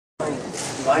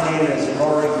My name is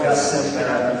Rory Gusson, and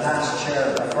I'm the past chair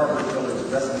of the Harvard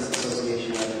Village Residents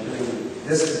Association. I've been doing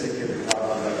this particular job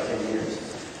for about 10 years.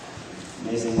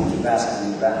 Amazing when you bask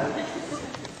in the back.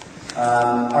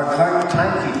 Our current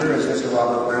timekeeper is Mr.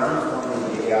 Robert Brown,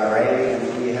 formerly of the ARA,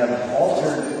 and we have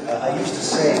altered, I used to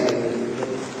say,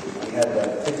 we had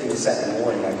a 15-second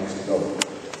warning. I used to go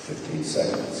 15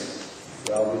 seconds.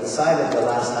 Well, we decided the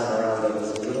last time around that it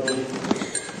was a little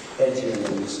edgy and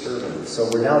disturbing. So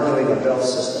we're now doing a bell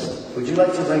system. Would you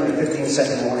like to bring the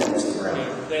 15-second warning, Mr.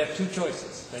 Brown? They have two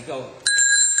choices. They go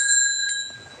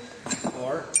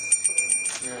or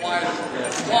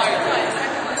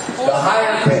the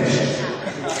higher pitch,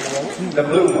 the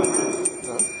blue one.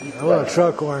 I want a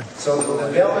truck horn. So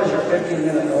the bell is your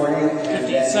 15-minute warning.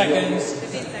 15 seconds.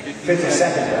 50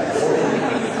 seconds.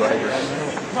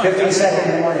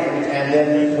 15-second warning, and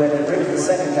then when it rings the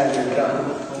second time, you're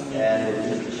done. And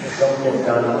if you don't get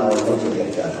done, I'll let you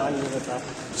get done.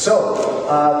 So,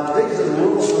 these are the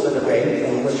rules for the debate,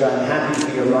 in which I'm happy to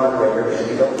be your moderator. If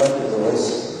you don't like the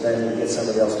rules, then you get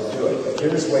somebody else to do it. But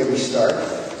here's the way we start.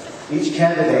 Each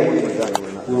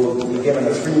candidate will be given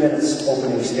a 3-minute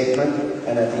opening statement,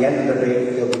 and at the end of the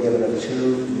debate, they'll be given a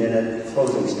 2-minute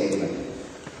closing statement.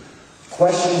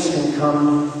 Questions can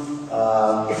come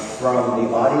from the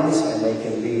audience, and they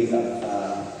can be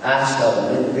asked of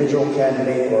an individual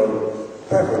candidate, or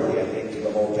preferably, I think, to the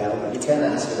whole panel, but you can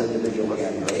ask an individual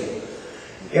candidate.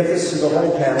 If this is the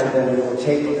whole panel, then we will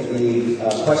take the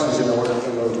questions in order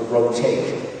to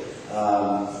rotate.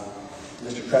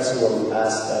 Mr. Cressy will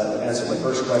answer the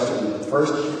first question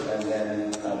first, and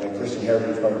then the Christian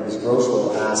Heritage Partner, Ms. Gross,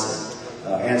 will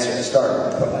answer to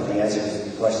start, the answers to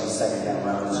the questions second time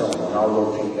around, and so on, and I'll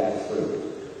rotate that through.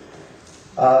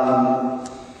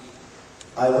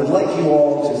 I would like you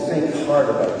all to think hard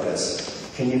about this.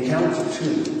 Can you count to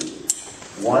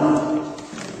 2? 1,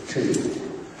 2.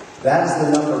 That is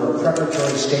the number of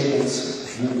preparatory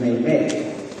statements you may make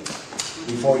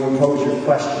before you pose your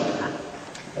question.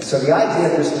 And so the idea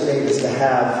of this debate is to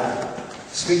have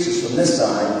speeches from this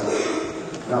side,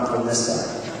 not from this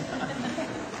side.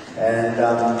 And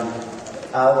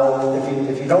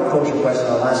if you don't pose your question,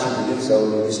 I'll ask you to do so.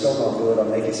 If you still don't do it, I'll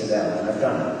make you sit down. And I've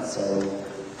done it. So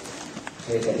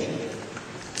pay attention.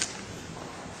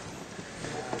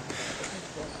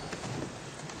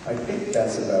 I think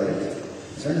that's about it.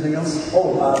 Is there anything else?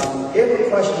 Oh, if a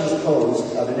question is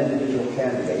posed of an individual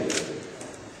candidate,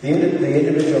 the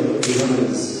individual to whom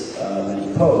it is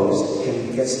posed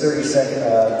gets 30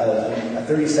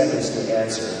 seconds to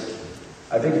answer.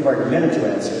 I beg your pardon, a minute to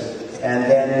answer. And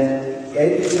then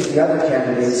each of the other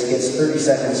candidates gets 30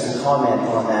 seconds to comment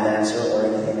on that answer or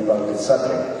anything about the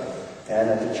subject. And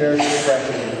at the chair's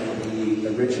discretion, the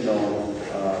original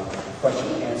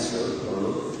question-answer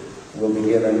will be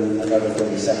given another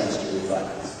 30 seconds to reflect.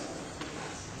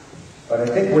 But I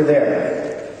think we're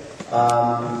there.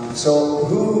 So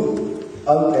who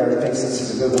out there thinks this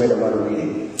is a good way to run a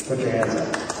meeting? Put your hands up.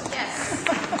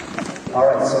 Yes. All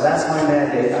right, so that's my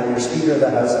mandate. I'm your Speaker of the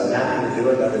House. I'm happy to do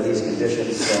it under these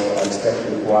conditions, so I expect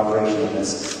your cooperation on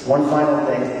this. One final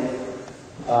thing.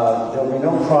 There will be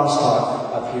no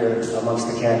crosstalk up here amongst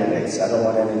the candidates. I don't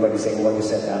want anybody saying, well, you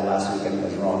said that last week and it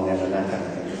was wrong then, and that kind of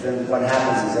thing. Because then what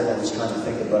happens is everyone's trying to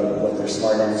think about what their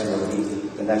smart answer will be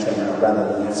the next time around, rather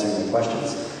than answering the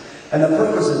questions. And the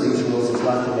purpose of these rules is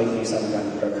not to make me some kind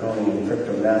of draconian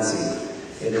crypto-Nazi.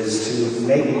 It is to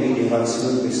make the meeting run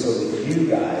smoothly so that you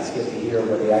guys get to hear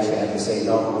what they actually have to say,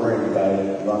 not worrying about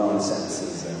run-on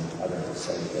sentences and other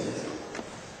silly things.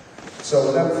 So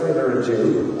without further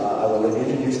ado, I will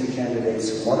introduce the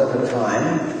candidates one at a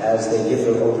time as they give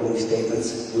their opening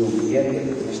statements. We will begin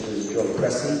with Mr. Joe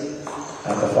Cressy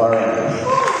at the far end.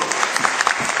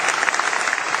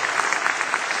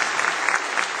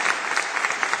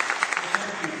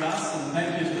 And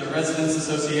thank you to the Residents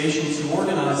Associations who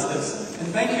organized this. And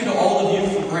thank you to all of you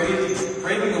for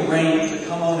braving the rain to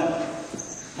come on out.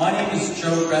 My name is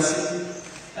Joe Cressy,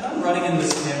 and I'm running in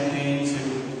this campaign to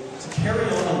carry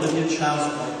on Olivia Chow's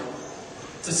work,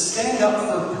 to stand up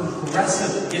for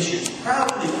progressive issues,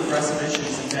 proudly progressive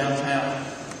issues in downtown,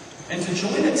 and to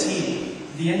join a team,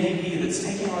 the NDP, that's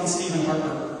taking on Stephen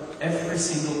Harper every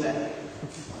single day.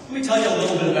 Let me tell you a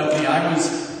little bit about me. I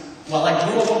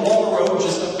grew up on Walmer Road,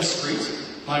 just up the street.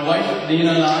 My wife,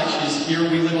 Nina, and I, she's here.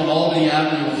 We live on Albany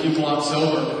Avenue, a few blocks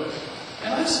over.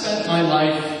 And I've spent my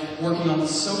life working on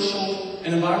social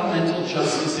and environmental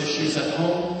justice issues at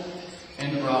home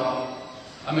and abroad.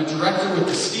 I'm a director with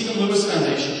the Stephen Lewis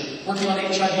Foundation, working on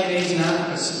HIV and AIDS in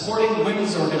Africa, supporting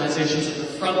women's organizations at the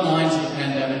front lines of the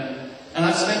pandemic. And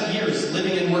I've spent years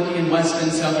living and working in West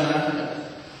and Southern Africa.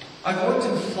 I've worked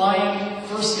in flying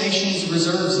First Nations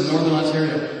reserves in Northern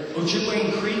Ontario, Ojibwe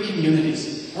and Cree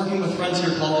communities, working with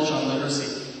Frontier College on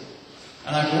literacy.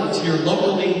 And I've worked here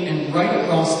locally and right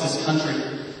across this country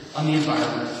on the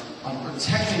environment, on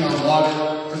protecting our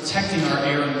water, protecting our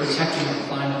air, and protecting our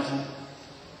climate.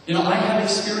 You know, I have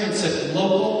experience at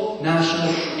local,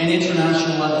 national, and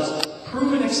international levels.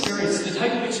 Proven experience, the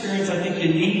type of experience I think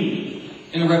you need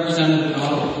in a representative in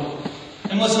Ottawa.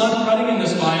 And listen, I'm running in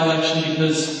this by-election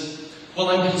because, well,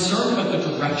 I'm concerned about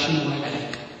the direction we're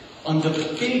heading. On the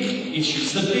big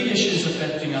issues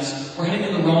affecting us, we're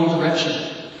heading in the wrong direction.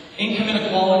 Income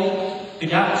inequality, the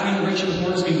gap between the rich and the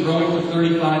poor has been growing for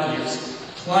 35 years.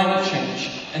 Climate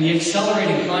change, and the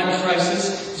accelerating climate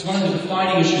crisis is one of the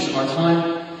defining issues of our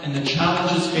time, and the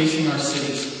challenges facing our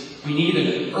cities. We need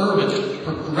an urban,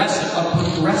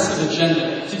 progressive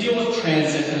agenda to deal with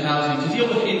transit and housing, to deal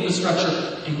with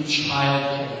infrastructure and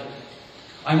childcare.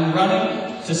 I'm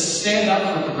running to stand up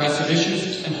for progressive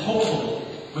issues and hopefully,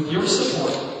 with your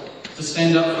support, to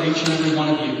stand up for each and every one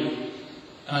of you.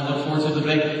 And I look forward to the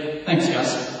debate. Thanks,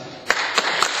 guys.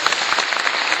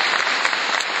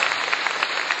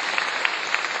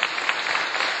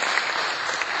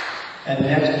 And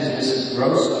next is Mrs.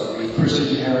 Gross of the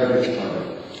Christian Heritage Party.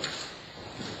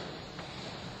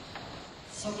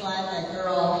 So glad that you're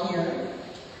all here.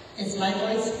 Is my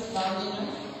voice loud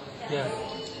enough? Yeah.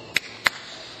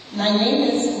 My name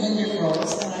is Linda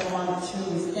Gross, and I want to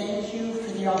thank you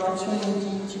for the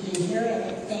opportunity to be here,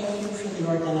 and thank you for the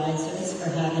organizers for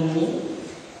having me.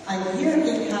 I'm here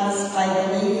because I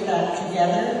believe that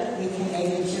together we can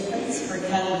make a difference for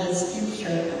Canada's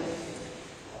future.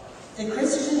 The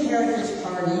Christian Heritage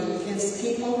Party gives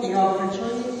people the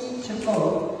opportunity to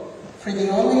vote for the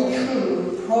only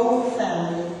true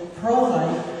pro-family,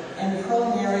 pro-life, and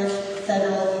pro-marriage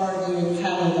federal party in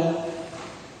Canada.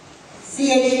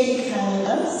 CHP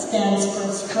Canada stands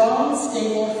for strong,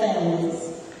 stable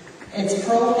families. Its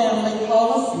pro-family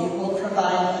policy will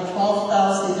provide a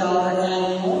 $12,000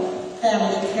 annual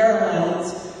family care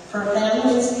allowance for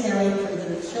families caring for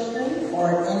their children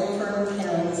or infirm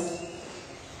parents.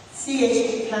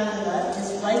 CHP Canada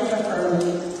is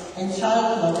life-affirming and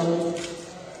child-loving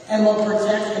and will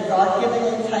protect the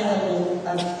God-given entitlement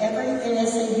of every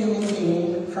innocent human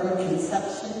being from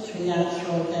conception to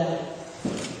natural death.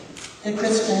 The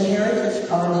Christian Heritage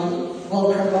Party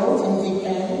will promote and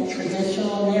defend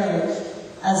traditional marriage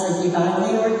as a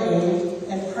divinely ordained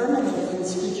and permanent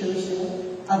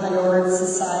institution of an ordered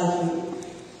society.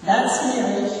 That's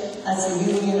marriage as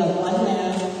a union of one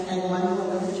man and one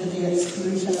woman to the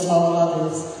exclusion of all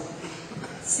others.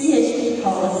 CHP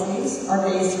policies are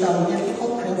based on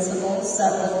biblical principles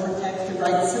that will protect the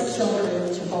rights of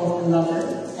children to both a mother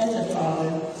and a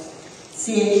father.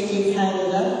 CHP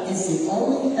Canada is the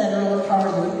only federal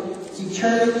party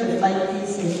determined to fight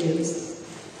these issues.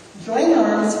 Join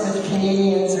arms with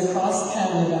Canadians across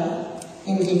Canada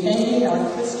in defending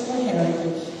our Christian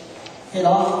heritage. Get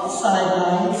off the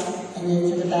sidelines and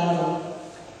into the battle.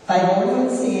 By voting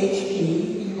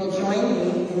CHP, you will join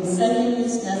me in sending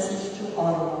this message to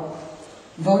Ottawa.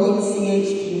 Voting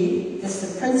CHP is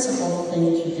the principal thing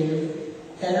to do.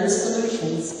 Better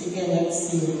solutions begin at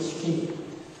CHP.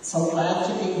 So glad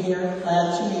to be here,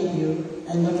 glad to meet you,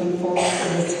 and looking forward to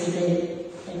this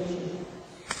debate. Thank you.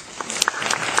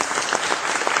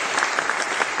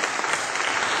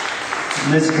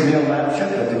 Ms. Camille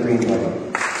Lapchuk of the Green Party.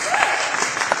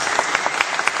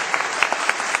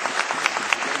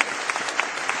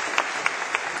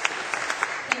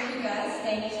 Thank you guys.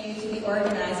 Thank you to the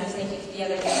organizers. Thank you to the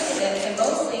other candidates. And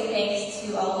mostly thanks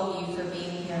to all of you for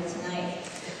being here tonight.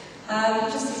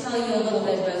 Just to tell you a little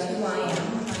bit about who I am.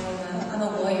 I'm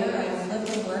a lawyer. I've lived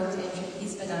and worked in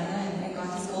Trinity-Spadina and gone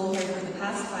to school here for the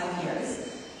past 5 years.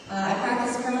 I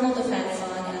practice criminal defense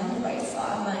on animal rights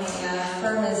law. My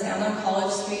firm is down on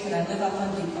College Street and I live up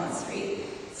on DuPont Street.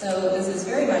 So this is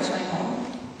very much my home.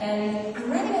 And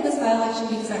I'm running in this by-election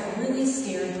because I'm really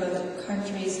scared about the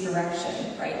country's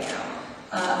direction right now.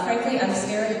 Frankly, I'm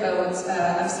scared of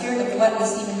what the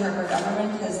Stephen Harper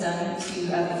government has done to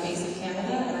the face of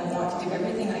Canada, and I want to do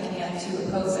everything I can to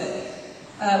oppose it.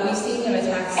 We've seen him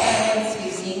attack science,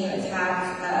 we've seen him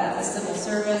attack the civil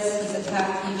service, he's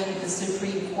attacked even the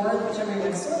Supreme Court, which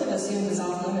everyone sort of assumed was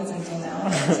off limits until now.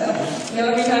 So,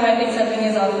 every time I think something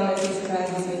is off limits, he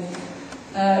surprises me.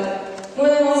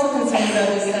 What I'm also concerned about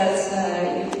is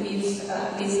that we've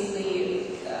basically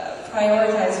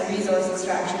prioritized resource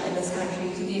extraction in this country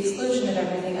to the exclusion of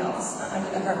everything else under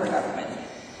the Harper government.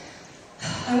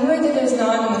 I'm worried that there's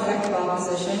not an effective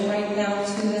opposition right now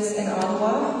to this in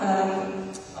Ottawa.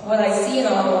 What I see in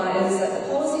Ottawa is that the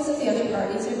policies of the other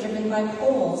parties are driven by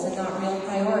polls and not real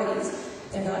priorities.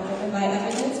 They're not driven by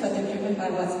evidence, but they're driven by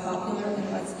what's popular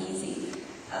and what's easy.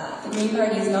 The Green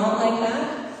Party is not like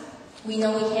that. We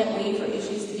know we can't wait for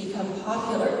issues to become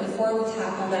popular before we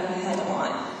tackle them head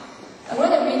on. I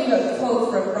want to read you a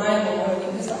quote from Brian Walmer,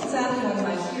 because that's exactly one of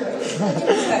my heroes. I do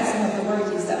respect some of the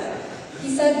work he's done. He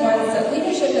said once that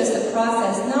leadership is the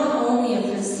process not only of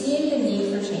foreseeing the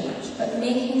need for change, but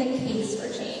making the case for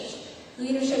change.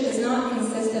 Leadership does not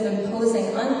consist of imposing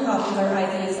unpopular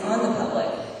ideas on the public,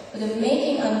 but of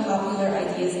making unpopular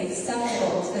ideas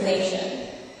acceptable to the nation.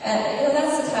 And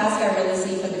that's the task I really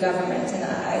see for the government, and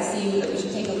I see that we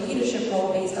should take a leadership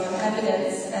role based on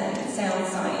evidence and sound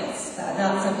science,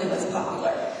 not simply what's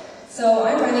popular. So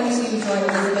I'm running to join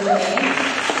Elizabeth May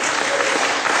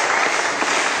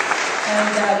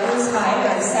and Bruce Hyde,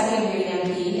 our second Green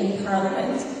MP in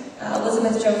Parliament.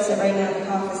 Elizabeth jokes that right now the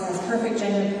caucus has perfect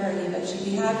gender parity, but she'd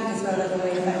be happy to throw that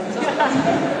away if I were to.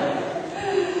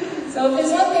 So if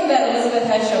there's one thing that Elizabeth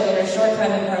has shown in her short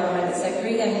time in Parliament, it's that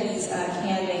Green MPs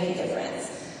can make a difference.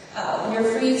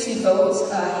 We're free to vote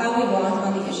how we want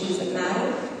on the issues that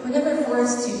matter. We're never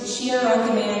forced to cheer on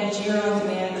demand, jeer on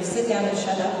demand, or sit down and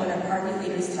shut up when our party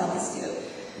leaders tell us to.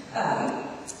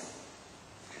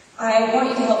 I want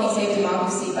you to help me save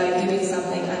democracy by doing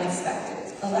something unexpected.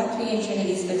 Elect me in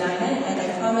Trinity-Spadina, and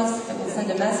I promise that we'll send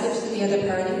a message to the other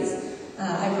parties.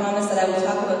 I promise that I will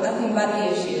talk about nothing but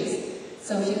the issues.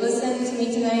 So if you listen to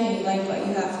me tonight and you like what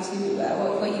you have to,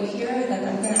 what you hear, then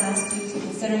I'm going to ask you to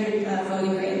consider your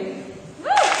voting Green.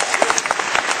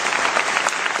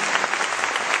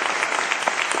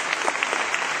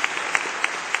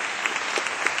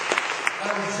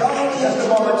 Just a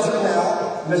moment, Turmel.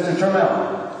 Mr.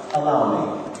 Turmel, allow me.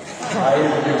 I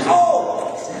introduce you.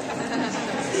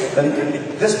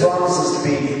 This promises to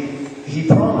be. He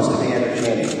promised to be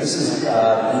entertaining. This is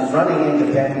running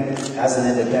independent as an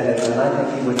independent, and I think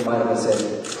he would might have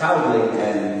said proudly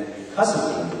and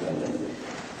huskily independent.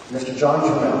 Mr. John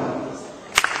Turmel.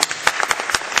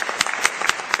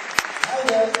 Hi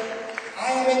there.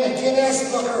 I am in the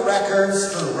Guinness Book of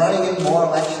Records for running in more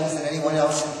elections than anyone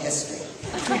else in history.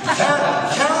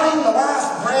 Counting the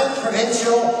last Brant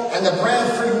Provincial and the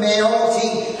Brantford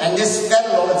Mayoralty and this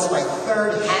federal, it's my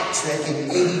third hat trick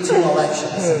in 82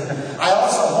 elections. I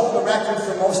also hold the record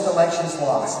for most elections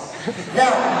lost.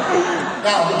 Now,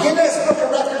 the Guinness Book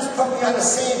of Records put me on the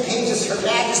same page as Her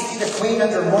Majesty the Queen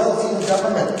under royalty and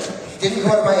government. Didn't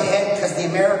go to my head because the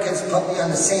Americans put me on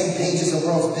the same page as the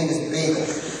world's biggest bagel.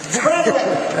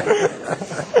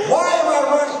 Why am I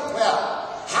running? Well,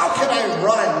 how can I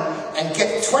run and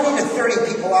get 20 to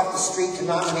 30 people off the street to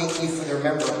nominate me for their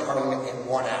member of parliament in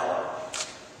 1 hour?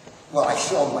 Well, I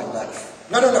show them my knife.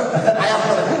 No. I have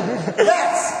another.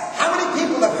 Let's. How many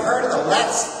people have heard of the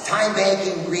Let's time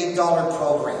banking green dollar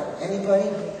program? Anybody?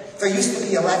 There used to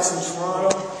be a Let's in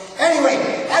Toronto.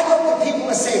 Anyway, I go up to people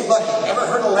and say, look, ever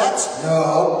heard of Let's?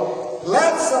 No.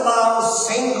 Let's allow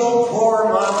single, poor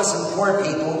mamas and poor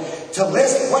people to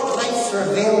list what nights are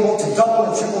available to double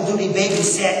and triple duty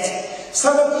babysit,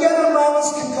 so that the other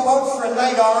mamas can go out for a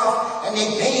night off and they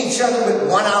pay each other with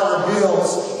 1 hour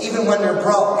bills, even when they're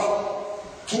broke.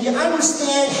 Can you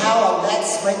understand how a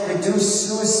Let's might reduce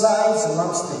suicides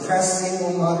amongst depressed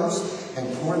single mothers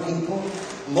and poor people?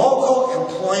 Local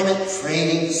employment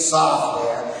training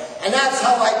software. And that's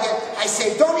how I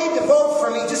say, don't need to vote for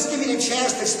me, just give me the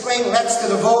chance to explain Let's to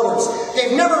the voters.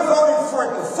 They've never voted for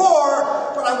it before,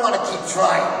 but I want to keep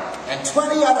trying. And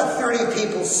 20 out of 30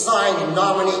 people sign and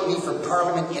nominate me for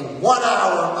Parliament in 1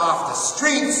 hour off the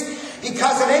streets,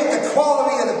 because it ain't the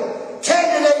quality of the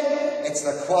candidate, it's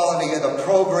the quality of the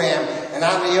program. And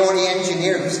I'm the only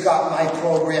engineer who's got my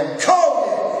program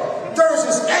coded. Theirs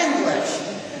is English.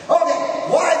 Okay,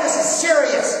 why this is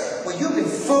serious? Well, you've been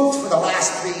fooled for the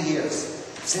last 3 years.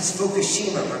 Since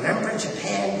Fukushima, remember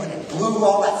Japan when it blew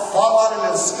all that fallout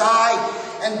into the sky?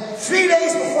 And 3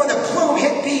 days before the plume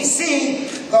hit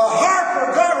BC, the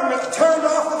Harper government turned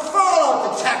off the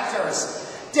fallout detectors.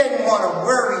 Didn't want to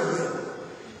worry you.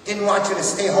 Didn't want you to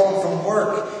stay home from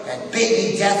work. And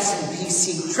baby deaths in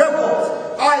BC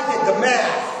tripled. I did the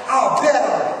math. I'll bet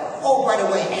on it. Oh, by the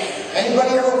way,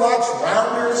 anybody ever watch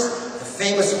Rounders, the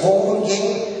famous Hold'em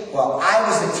game? Well, I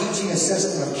was the teaching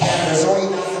assistant of Canada's only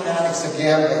mathematics and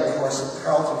gambling course at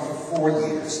Carleton for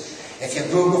 4 years. If you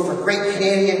Google for Great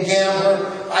Canadian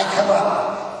Gambler, I come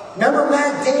up. Remember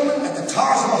Matt Damon at the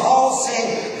Taj Mahal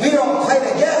saying, we don't play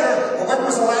together? Well, when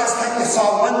was the last time you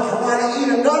saw one piranha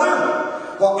eat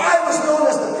another? Well, I was known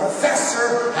as the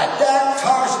professor at that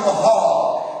Taj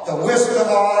Mahal, the Wizard of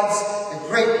Oz, the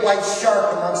great white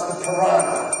shark amongst the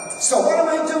piranha. So what am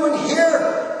I doing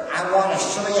here? I want to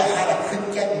show you how to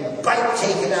quit getting the bite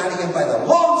taken out of you by the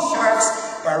loan sharks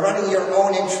by running your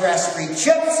own interest-free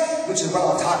chips, which is what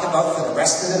I'll talk about for the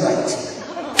rest of the night.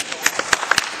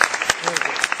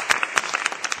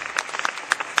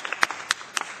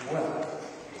 Well,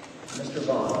 Mr.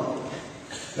 Bond,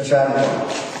 Mr. Adam Bond,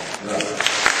 you're up.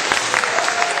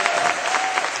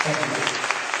 Thank you.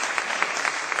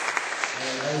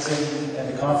 I was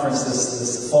at a conference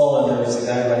this fall, and there was a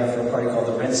guy running for a party called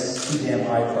the Rent's Too Damn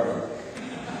High Party.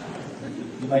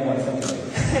 You might want to think about it.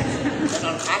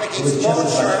 I'm against loan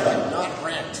shark and not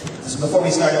rent. So before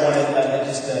we start, I want to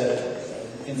just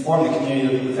inform the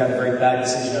community that we've had a very bad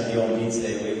decision at the OMB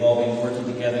today. We've all been working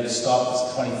together to stop this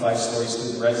 25-story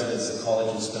student residence at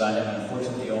College in Spadina, and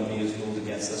unfortunately the OMB has ruled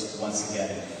against us once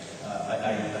again.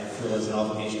 I feel as an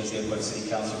obligation as the Oakwood City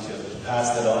Council to pass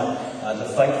that on. The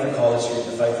fight for College Street,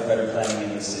 the fight for better planning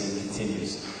in the city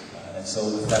continues. And so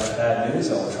with that bad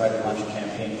news, I'll try to launch a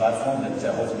campaign platform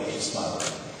that hopefully makes you smile.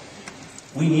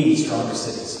 We need stronger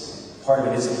cities. Part of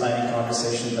it is a planning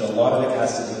conversation, but a lot of it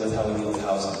has to do with how we deal with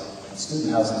housing. And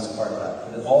student housing is part of that.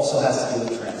 But it also has to do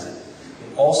with transit.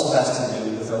 It also has to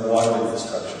do with our water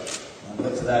infrastructure. I'll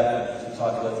get to that to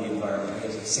talk about the environment.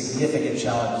 There's significant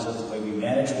challenges with the way we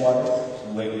manage water,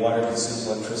 and the way water consumes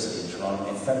electricity in Toronto,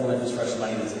 and federal infrastructure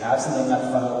money that's absent in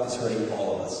that funnel is hurting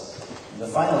all of us. And the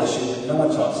final issue that no one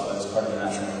talks about as part of the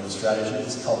national urban strategy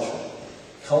is culture.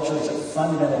 Culture is a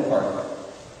fundamental part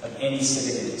of any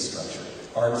civic infrastructure.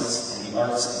 Arts and the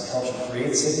arts and culture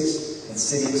create cities, and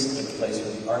cities are the place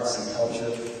where the arts and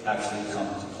culture actually come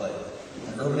to play.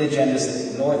 And urban agendas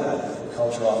that ignore that, put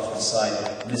culture off to the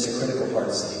side, miss a critical part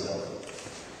of city building.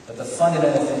 But the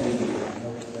fundamental thing we do,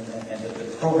 and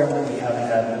the program that we haven't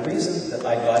had, the reason that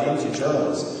I got into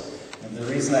journalism, and the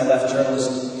reason I left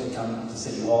journalism to come to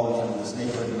City Hall and come to this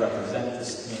neighborhood to represent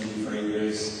this community for 8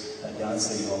 years down at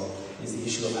City Hall, is the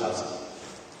issue of housing.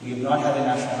 We have not had a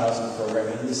national housing program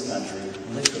in this country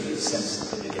literally since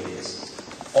the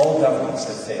mid-80s. All governments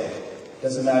have failed. It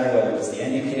doesn't matter whether it's the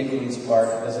NDP at Queen's Park,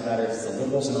 it doesn't matter if it's the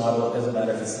Liberals in Ottawa, it doesn't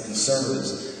matter if it's the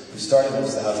Conservatives who started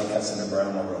most of the housing cuts under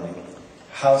Brown Mulroney.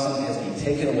 Housing has been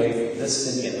taken away from this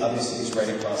city and other cities right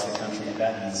across the country, and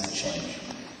that needs to change.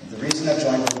 And the reason I've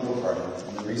joined the Liberal Party,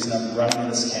 and the reason I'm running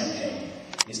this campaign,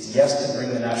 is to, yes, to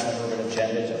bring the national urban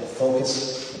agenda to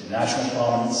focus, to national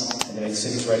prominence, and to make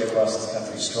cities right across this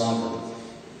country stronger.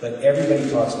 But everybody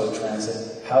talks about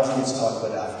transit. Housing is talked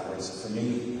about afterwards. For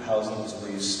me, housing is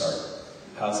where you start.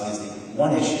 Housing is the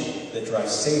one issue that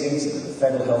drives savings into the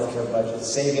federal health care budget,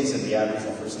 savings in the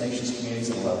Aboriginal First Nations communities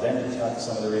that allow them to tackle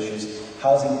some of their issues.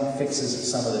 Housing fixes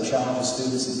some of the challenges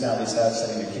students and families have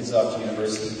sending their kids off to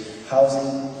university.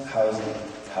 Housing, housing,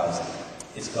 housing.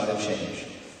 It's got to change.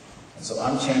 And so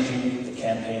I'm changing the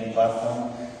campaign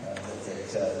platform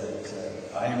that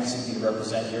I am seeking to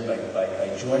represent here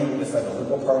by joining the federal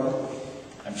Liberal Party.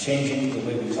 I'm changing the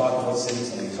way we talk about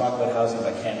cities and we talk about housing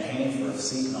by campaigning for a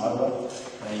seat in Ottawa.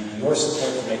 And I need your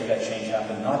support to make that change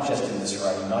happen, not just in this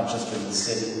riding, not just in the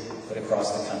city, but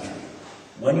across the country.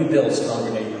 When you build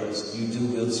stronger neighborhoods, you do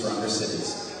build stronger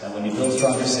cities. And when you build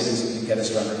stronger cities, you get a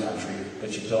stronger country.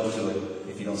 But you don't do it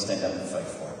if you don't stand up and fight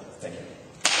for it. Thank you.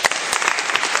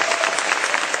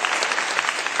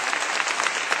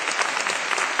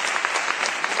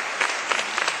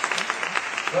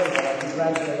 Right, well, I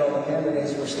congratulate all the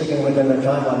candidates for sticking within their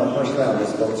time on the first round.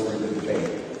 This votes for a good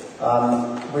debate.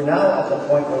 We're now at the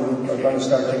point where we are going to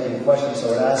start taking questions,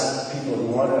 so I'd ask people who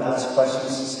want to ask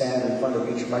questions to stand in front of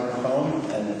each microphone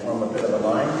and form a bit of a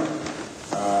line.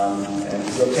 And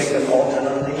we'll take them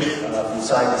alternately from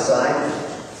side to side.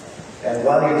 And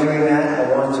while you're doing that,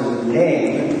 I want to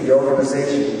name the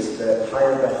organizations that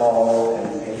hired the hall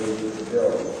and paid the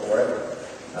bill for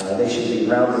it. They should be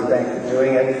roundly thanked for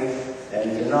doing it. And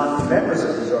if you're not members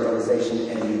of this organization,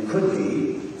 and you could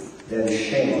be, then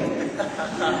shame on you.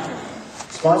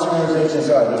 Sponsoring organizations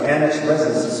are the Annex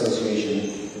Residents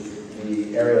Association,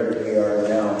 the area that we are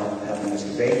now having this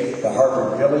debate, the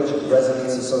Harvard Village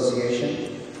Residents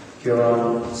Association,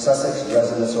 Huron-Sussex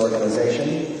Residents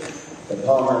Organization, the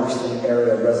Palmerston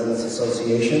Area Residents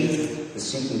Association, the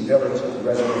Seton Village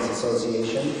Residents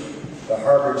Association, the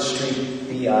Harvard Street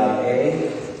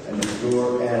BIA, and the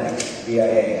Brewer Annex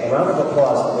BIA. A round of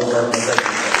applause for those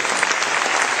organizations.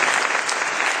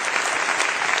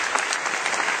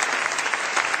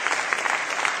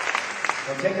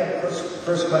 We'll take up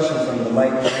first question from the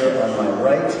mic here on my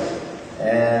right,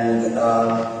 and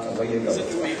away you go.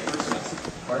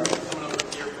 Pardon?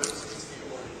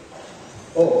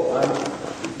 Oh,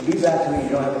 leave that to me. You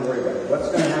don't have to worry about it. What's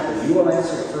going to happen? You will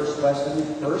answer the first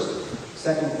question first,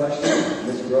 second question,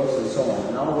 Ms. Gross, and so on.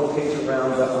 And I'll rotate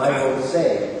around what I will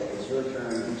say. your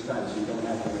turn each time, so you don't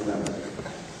have to remember.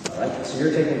 All right, so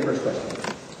you're taking the first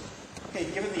question. Okay,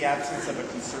 given the absence of a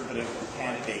conservative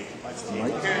candidate, let's take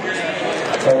Given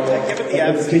the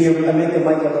absence... Can you make the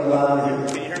mic a little louder?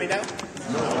 Can you hear me now? I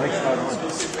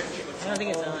don't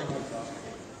think it's on.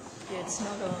 Yeah, it's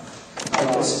not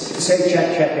on. Say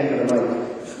check into the mic.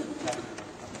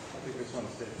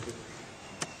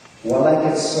 While that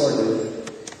gets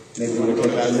sorted, maybe we'll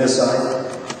take it from this side.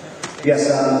 Yes,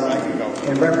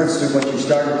 in reference to what you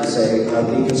started to say,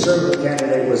 the Conservative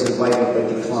candidate was invited but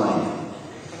declined.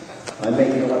 I'm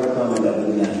making no other comment other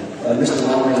than that. Mr.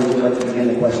 Walmer, would you like to begin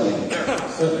the questioning?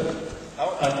 Certainly.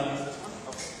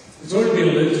 It's already been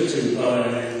alluded to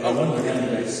by one of the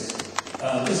candidates.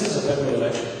 This is a federal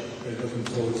election we're looking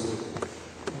forward to.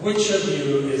 Which of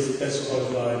you is best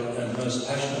qualified and most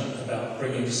passionate about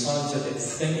bringing scientific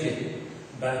thinking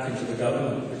back into the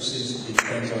government, which seems to be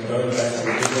bent on going back to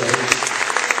the Liberal age?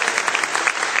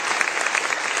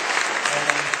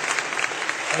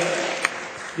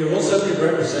 You'll also be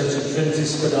representing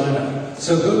Trinity-Spadina.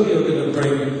 So who are you going to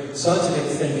bring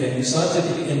scientific thinking,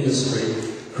 scientific industry,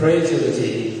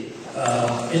 creativity,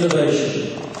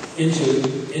 innovation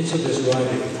into this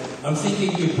riding? I'm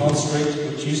thinking DuPont Street,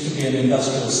 which used to be an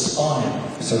industrial spine.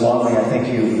 Mr. Walmer, I think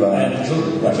you've... and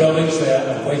the buildings there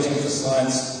are waiting for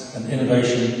science and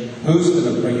innovation. Who's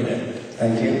going to bring it in?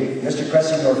 Thank you. Mr.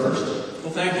 Cressy, you're first.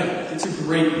 Well, thank you. It's a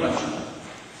great question.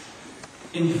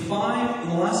 In the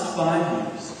last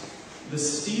 5 years, the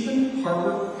Stephen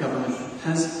Harper government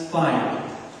has fired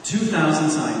 2,000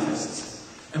 scientists.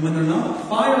 And when they're not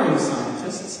firing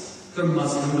scientists, they're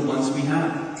muzzling the ones we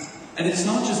have. And it's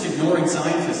not just ignoring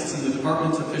scientists in the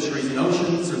Department of Fisheries and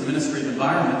Oceans or the Ministry of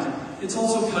Environment, it's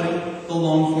also cutting the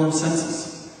long-form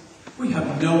census. We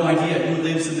have no idea who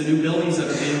lives in the new buildings that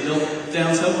are being built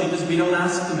down south because we don't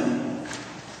ask them anymore.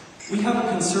 We have a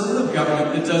conservative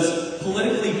government that does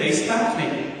politically based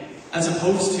fact-making as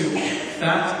opposed to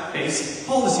fact-based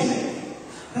policy-making.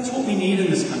 That's what we need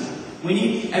in this country. We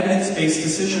need evidence-based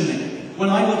decision-making. When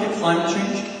I look at climate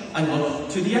change, I look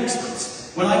to the experts.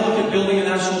 When I look at building a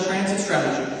national transit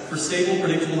strategy for stable,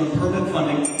 predictable, and permanent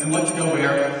funding and what to go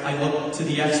where, I look to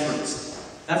the experts.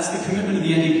 That's the commitment of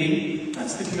the NDP.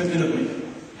 That's the commitment of me.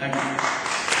 Thank you.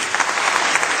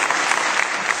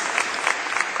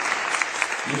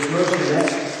 Mr. Murphy,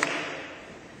 next.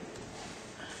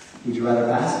 Would you rather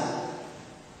pass?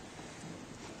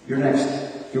 You're next.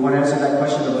 Do you want to answer that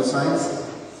question about science?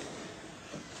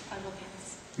 I will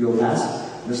pass. You'll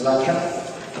pass? Ms. Latcha?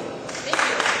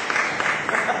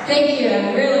 Thank you.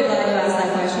 I'm really glad you asked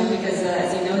that question because,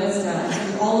 as you noticed,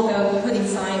 it's all about putting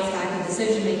science back in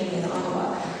decision-making in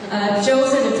Ottawa. Joe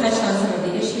sort of touched on some of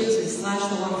the issues. We've slashed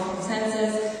the long-form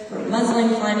census. We're muzzling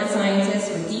climate scientists.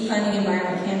 We're defunding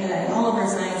Environment Canada and all of our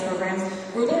science programs.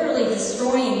 We're literally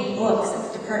destroying books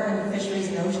at the Department of Fisheries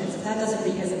and Oceans. If that doesn't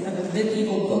read as a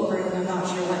medieval book or anything, I'm not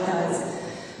sure what does.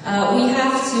 We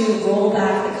have to roll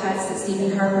back the cuts that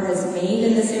Stephen Harper has made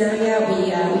in this area.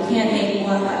 We can't make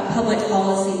public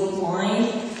policy blind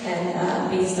and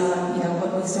based on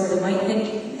what we sort of might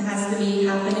think has to be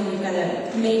happening. We've got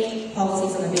to make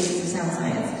policies on the basis of sound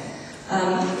science.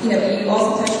 You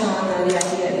also touched on the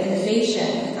idea of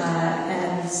innovation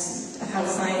and how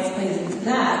science plays into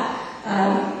that.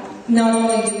 Not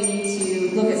only do we need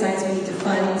to look at science, we need to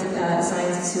fund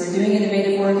scientists who are doing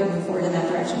innovative work and move forward in that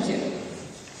direction too.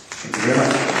 Thank you very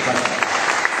much.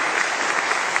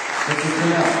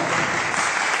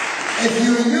 If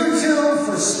you YouTube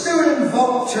for student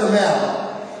vote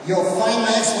Turmel, you'll find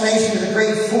my explanation of the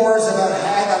grade 4s about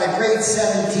how I got a grade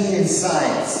 17 in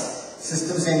science,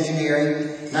 systems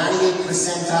engineering, 98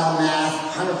 percentile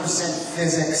math, 100%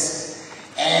 physics,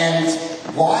 and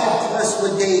why, of course,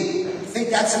 would they think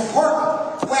that's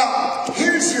important? Well,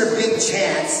 here's your big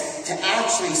chance to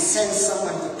actually send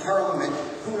someone to Parliament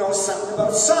who knows something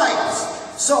about science.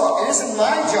 So it isn't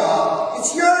my job,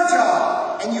 it's your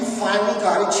job. And you finally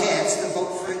got a chance to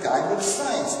vote for a guy with a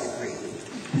science degree.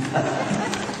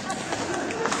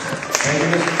 Thank you,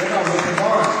 Mr. Turmel.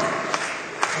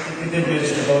 I think the good news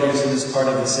to voters in this part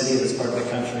of the city, this part of the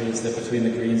country, is that between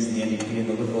the Greens and the NDP and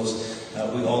the Liberals,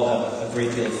 we all have a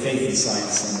great deal of faith in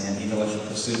science and intellectual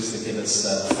pursuits that give us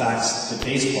facts to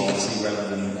base policy rather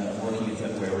than working it the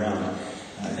other way around.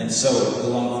 And so the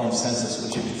long-form census,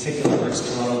 which in particular hurts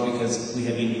Toronto because we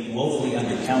have been woefully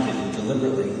undercounted and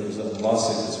deliberately, there's a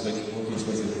lawsuit that's working its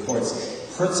way through the courts,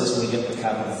 hurts us when we get the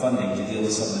capital funding to deal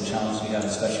with some of the challenges we have,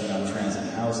 especially around transit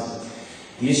and housing.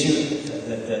 The issue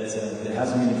that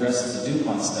hasn't been addressed is the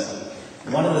DuPont study.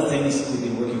 One of the things that we've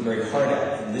been working very hard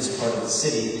at in this part of the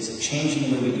city is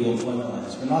changing the way we do employment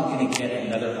lines. We're not going to get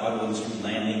another auto industry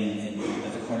landing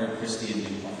at the corner of Christie and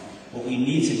DuPont. What we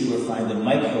need to do are find the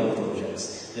micro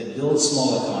projects that build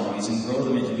small economies and grow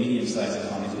them into medium-sized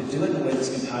economies, but do it in a way that's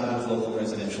compatible with local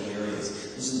residential areas.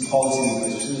 This is a policy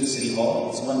we pursue at City Hall.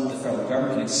 It's one that the federal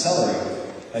government can accelerate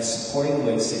by supporting the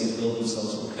way cities build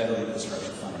themselves with better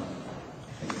infrastructure funding.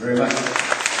 Thank you very much.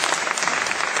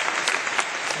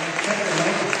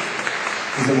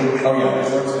 Oh yeah,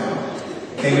 it works now.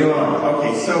 Okay, you're on.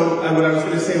 Okay, so what I was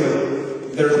going to say was,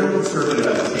 there's no conservative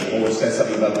at the table, which says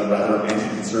something about the rather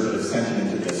anti-conservative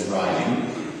sentiment of this riding.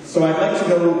 So I'd like to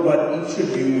know what each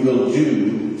of you will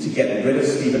do to get rid of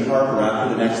Stephen Harper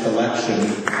after the next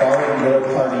election, barring your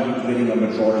party winning a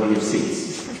majority of seats.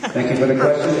 Thank you for the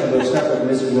question, and we'll start with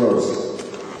Ms. Rose.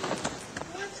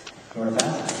 You want to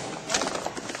pass?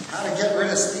 How to get rid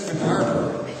of Stephen Harper?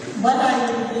 What I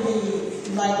would really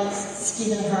like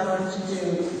Stephen Harper to do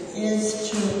is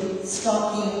to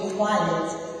stop being quiet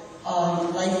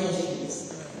on life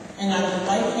issues. And I would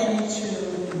like him to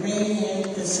rein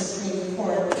in the Supreme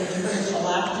Court judicial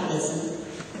activism,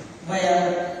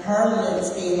 where Parliament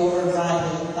is being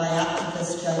overridden by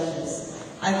activist judges.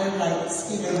 I would like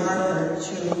Stephen Harper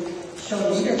to show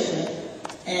leadership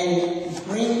and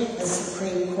bring the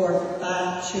Supreme Court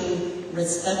back to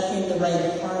respecting the right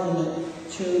of Parliament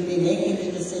to be making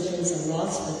the decisions and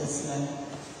laws for this land.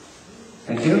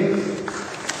 Thank you.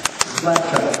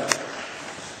 Blackshot.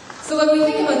 So when we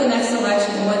think about the next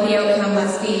election and what the outcome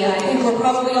must be, I think we're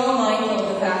probably all mindful of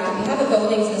the fact that we have a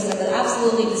voting system that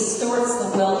absolutely distorts the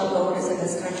will of voters in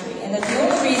this country. And that the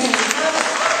only reason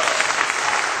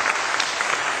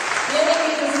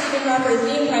Stephen Harper is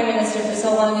being Prime Minister for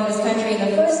so long in this country in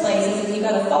the first place is that he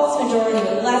got a false majority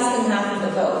with less than half of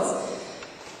the votes.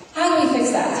 How do we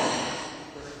fix that?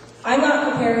 I'm not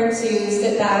prepared to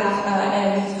sit back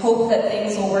and hope that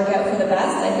things will work out for the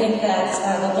best. I think that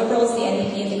the Liberals, the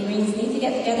NDP, and the Greens need to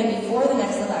get together before the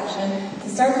next election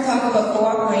and start to talk about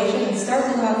cooperation and start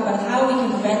to talk about how we can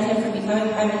prevent him from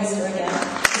becoming Prime Minister again.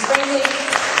 Because frankly,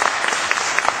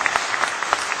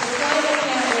 the Canada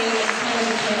can't wait and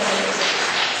Canada can't wait.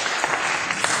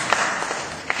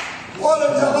 What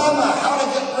a dilemma! How to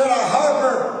get rid of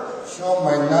Harper? Show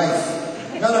my knife.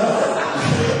 No.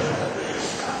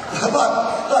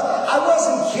 Look, I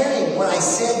wasn't kidding when I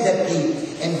said that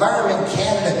the Environment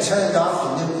Canada turned off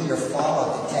the nuclear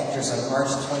fallout detectors on March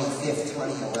 25th,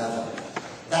 2011.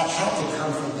 That had to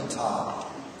come from the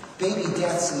top. Baby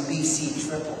deaths in BC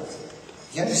tripled.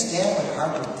 Do you understand what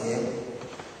Harper did?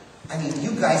 I mean,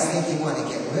 you guys think you want to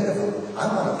get rid of him. I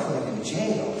want to put him in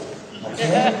jail.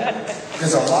 Okay?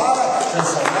 There's a lot.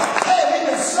 Hey, we've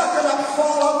been sucking up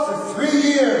fallout for 3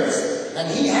 years. And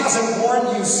he hasn't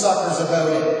warned you suckers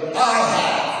about it. I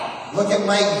have. Look at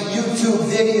my YouTube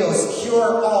videos,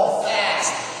 Cure All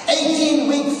Fast.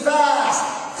 18-week fast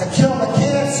to kill the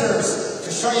cancers,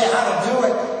 to show you how to do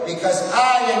it. Because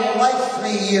I didn't like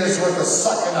 3 years worth of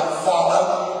sucking up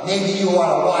fallout. Maybe you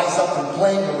ought to wise up and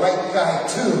blame the right guy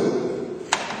too.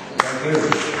 Thank you.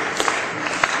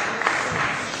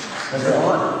 Mr.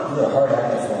 On, you're a hard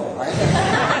act to follow. I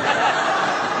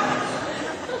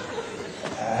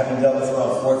haven't dealt with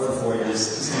Rob Ford for 4 years.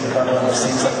 Stephen Harper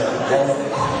seems like a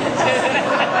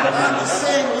I'm in the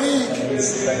same league. He's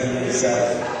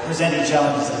presenting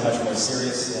challenges that are much more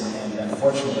serious and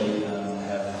unfortunately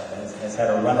has had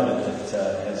a run of it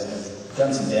that has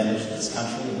done some damage to this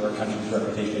country and our country's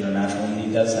reputation internationally, and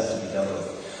he does have to be dealt with.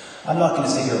 I'm not going to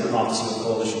sit here and promise you a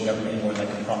coalition government any more than I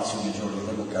can promise you a majority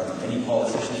Liberal government. Any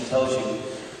politician that tells you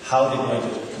how they're going to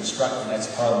construct the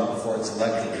next parliament before it's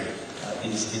elected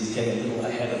is getting a little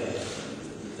ahead of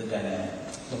the dynamic.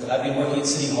 Look, I've been working at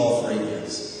City Hall for 8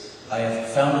 years. I have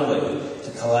found a way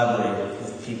to collaborate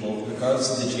with people, regardless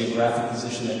of the geographic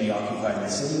position they may occupy in the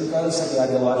city, regardless of the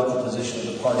ideological position of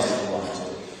the party they belong to.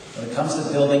 When it comes to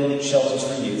building shelters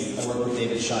for youth, I work with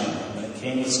David Shiner. When it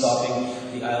came to stopping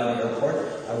the island airport,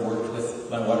 I worked with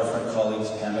my waterfront colleagues,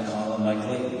 Pam McConnell and Mike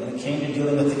Layton. When it came to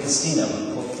dealing with the casino,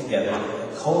 we put together a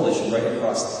coalition right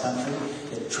across the country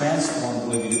that transformed the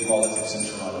way we do politics in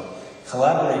Toronto.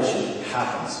 Collaboration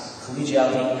happens.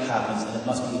 Collegiality happens, and it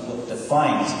must be what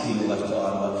defines being elected to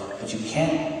Ottawa, but you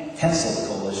can't pencil the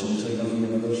coalition until you know who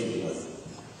you're negotiating with.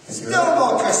 Still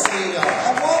no casino. I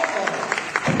want one.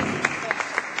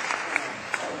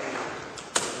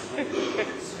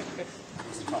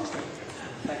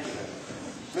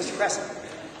 Mr. Crescent.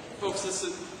 Folks, this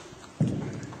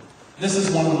is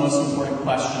one of the most important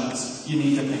questions you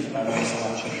need to think about in this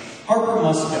election. Harper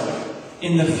must go.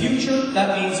 In the future,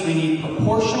 that means we need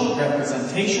proportional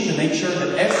representation to make sure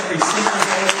that every single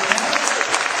vote counts.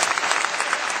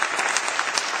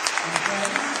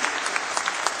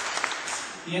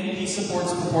 The NDP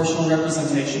supports proportional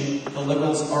representation. The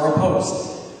Liberals are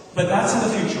opposed. But that's in the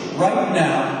future. Right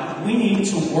now, we need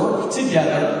to work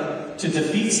together to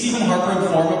defeat Stephen Harper and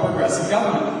form a progressive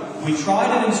government. We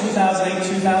tried it in 2008,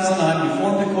 2009. We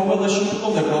formed a coalition with the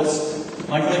Liberals.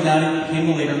 Michael Ignatius became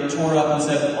the leader, tore it up and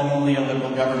said, only a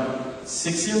Liberal government.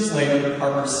 6 years later,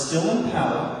 Harper's still in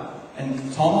power,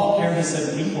 and Tom Mulcair has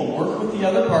said we will work with the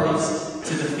other parties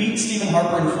to defeat Stephen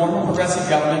Harper and form a progressive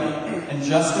government, and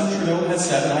Justin Trudeau has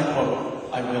said, and I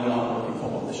quote, I will not work in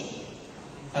coalition.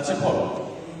 That's a quote.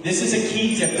 This is a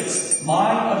key difference.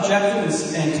 My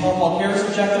objective and Tom Mulcair's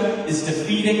objective is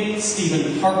defeating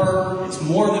Stephen Harper. It's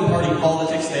more than party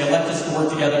politics. They elect us to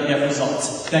work together to get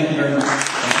results. Thank you very much.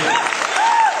 Thank you.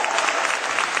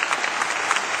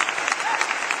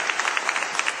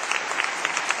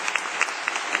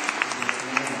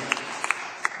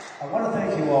 I want to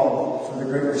thank you all for the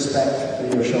great respect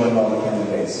that you're showing all the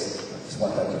candidates. I just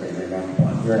want that to be remarked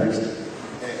upon. You're next.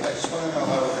 Hey, I just want to know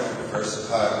how we're going to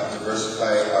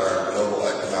diversify our global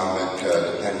economic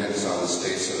dependence on the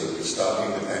states so that we stop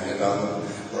being dependent on them.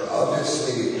 We're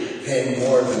obviously paying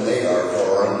more than they are for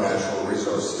our own natural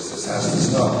resources. This has to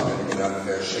stop in an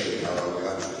unfair shape in our own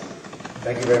country.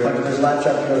 Thank you very much. There's Lapchuk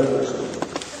to go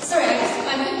first. Sorry,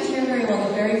 I didn't hear very well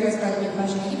the very first part of your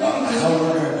question. Can you repeat? How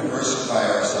we're going to diversify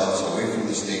ourselves away from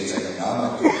the states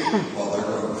economically while they're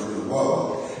going through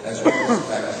woe, as well as the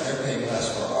fact that they're paying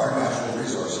less for our natural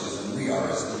resources than we are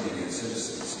as Canadian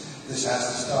citizens. This has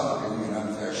to stop in an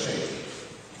unfair shape.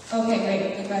 Okay,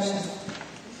 great. Good question.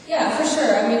 Yeah, for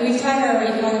sure. I mean, we've tied our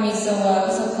economy so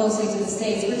closely to the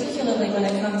states, particularly when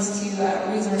it comes to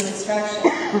resource extraction.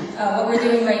 What we're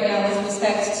doing right now with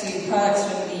respect to products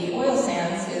from the oil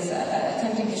sands is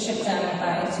attempting to ship them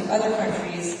to other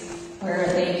countries where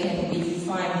they can be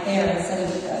refined there instead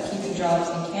of keeping jobs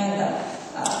in Canada,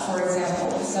 for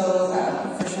example. So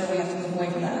for sure we have to move away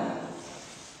from that.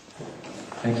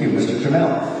 Thank you. Mr.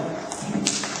 Turmel.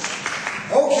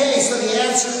 Okay, so the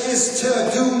answer is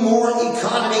to do more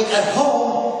economy at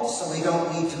home so we don't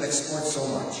need to export so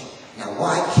much. Now,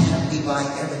 why can't we buy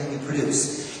everything we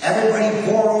produce?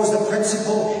 Everybody borrows the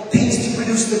principal, pays to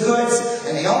produce the goods,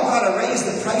 and they all got to raise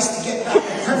the price to get back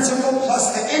the principal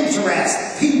plus the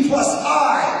interest, P plus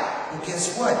I. Well,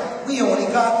 guess what? We only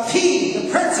got P, the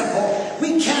principal.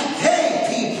 We can't pay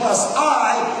P plus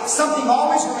I. Something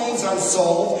always remains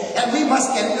unsold, and we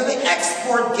must get into the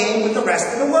export game with the rest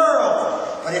of the world.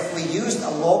 But if we used a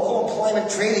local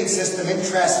employment trading system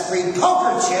interest-free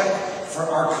poker chip for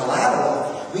our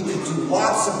collateral, we could do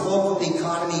lots of local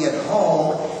economy at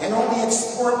home and only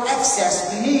export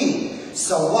excess we need.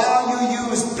 So while you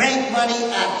use bank money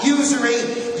at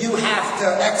usury, you have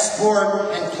to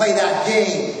export and play that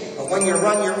game. But when you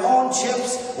run your own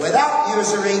chips without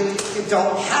usury, you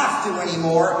don't have to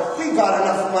anymore. We've got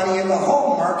enough money in the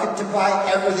home market to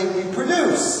buy everything we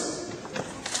produce.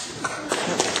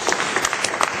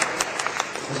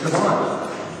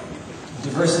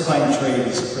 Diversifying trade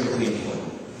is critically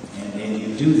important, and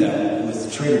you do that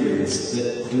with trade agreements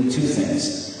that do two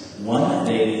things. One,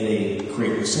 they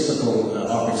create reciprocal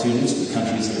opportunities for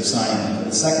countries that are signing them. But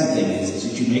the second thing is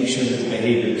that you make sure that the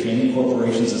behavior of Canadian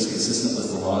corporations is consistent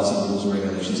with the laws and rules and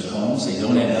regulations at home, so you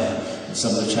don't end up with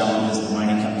some of the challenges that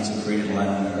mining companies have created in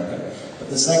Latin America. But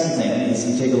the second thing is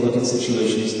you take a look at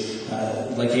situations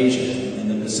like Asia and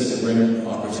the Pacific Rim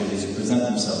opportunities that present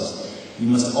themselves. You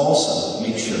must also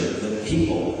make sure that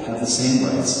people have the same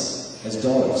rights as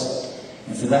dollars.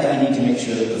 And for that, you need to make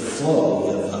sure that the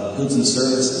flow of goods and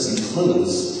services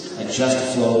includes a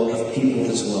just flow of people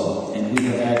as well. And we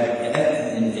have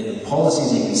had, in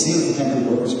policies, you can see with the Temporary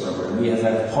Workers Program, we have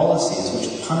had policies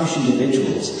which punish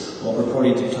individuals while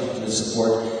purporting to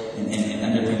support and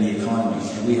underpin the economy.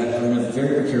 And we are in a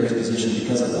very precarious position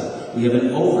because of that. We have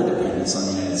an over-dependence on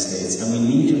the United States, and we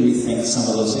need to rethink some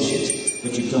of those issues.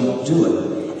 But you don't do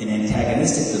it in an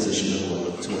antagonistic position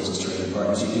towards those trading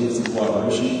partners. You do it through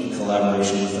cooperation,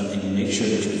 collaboration with them, and you make sure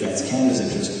that you advance Canada's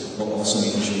interests while also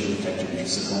making sure you protect your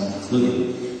interests at home,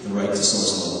 including the right to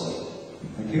source locally.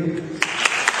 Thank you.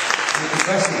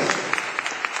 Thank you.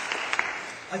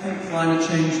 I think climate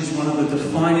change is one of the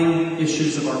defining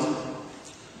issues of our time.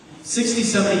 60,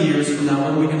 70 years from now,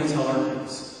 what are we going to tell our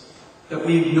kids? That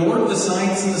we ignored the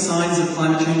science and the signs of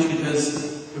climate change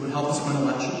because it would help us win an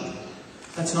election?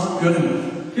 That's not good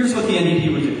enough. Here's what the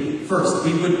NDP would do. First,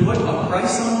 we would put a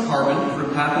price on carbon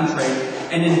through cap and trade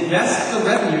and invest the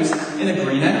revenues in a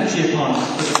green energy economy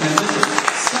for the transition.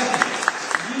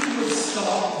 Second, we would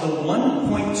stop the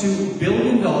 $1.2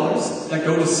 billion that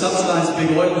go to subsidize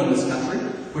big oil in this country,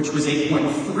 which was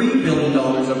 $8.3 billion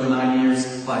over 9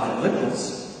 years by the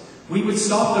Liberals. We would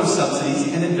stop those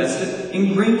subsidies and invest it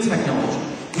in green technology.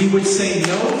 We would say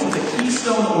no to the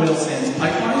Keystone Oil Sands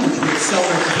pipeline, which would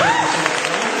accelerate the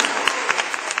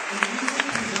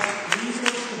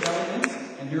resource development,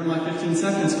 and here are my 15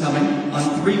 seconds coming,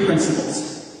 on 3 principles.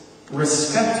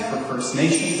 Respect for First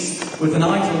Nations, with an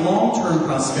eye to long-term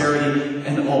prosperity,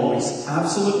 and always,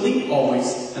 absolutely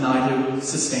always, an eye to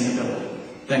sustainability.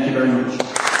 Thank you very much.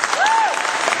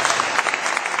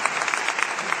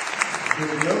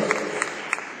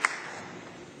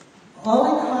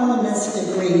 All economists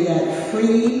agree that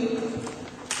free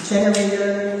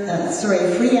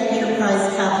enterprise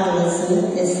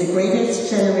capitalism is the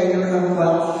greatest generator of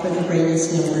wealth for the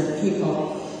greatest number of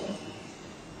people.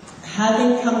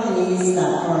 Having companies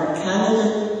that are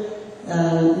Canada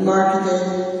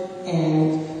marketed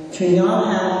and to not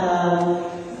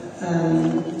have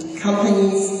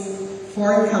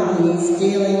foreign companies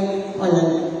dealing on an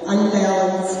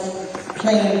unbalanced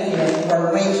playing field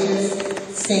where wages,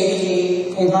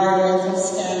 safety, environmental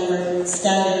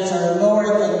standards are lower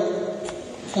than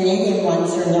Canadian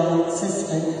ones are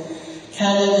non-existent.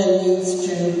 Canada needs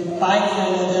to buy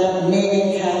Canada, made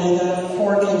in Canada,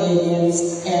 for Canadians,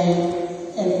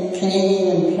 and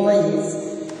Canadian employees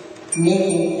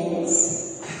making things.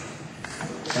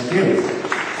 Thank you.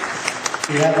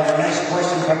 We have our next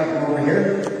question coming from over here.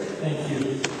 Thank you.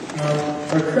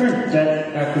 Our current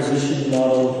debt acquisition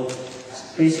model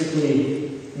basically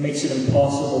makes it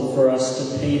impossible for us to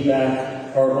pay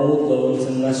back our old loans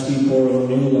unless we borrow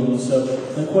new loans. So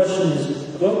the question is,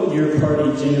 what would your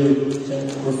party do to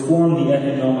reform the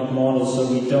economic model so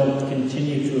we don't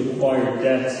continue to acquire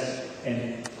debts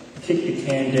and kick the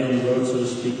can down the road, so to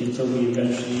speak, until we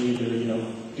eventually either,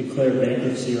 declare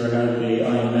bankruptcy or have the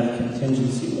IMF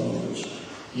contingency loan, which,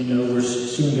 we're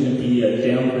soon going to be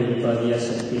downgraded by the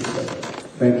S&P. So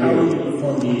Thank you. How would you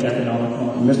reform the economic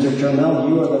model? Mr. Turmel,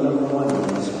 you are the number one on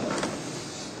this one.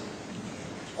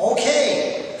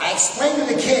 Okay, I explained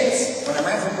to the kids when I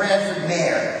ran for Brantford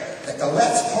mayor that the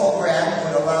Let's program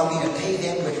would allow me to pay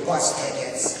them with bus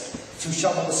tickets to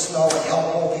shovel the snow and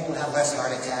help old people have less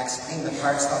heart attacks, clean the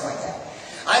park, stuff like that.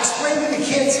 I explained to the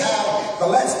kids how the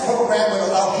Let's program would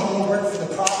allow people who work for the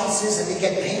provinces and they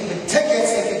get paid with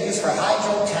tickets they could use for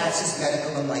hydro, taxes,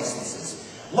 medical, and licenses.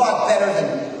 A lot better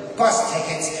than bus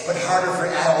tickets, but harder for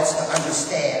adults to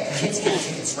understand. Kids get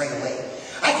tickets right away.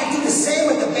 I could do the same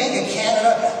with the Bank of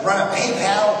Canada, run a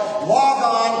PayPal, log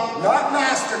on, not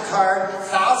MasterCard,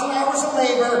 1,000 hours of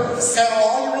labor, settle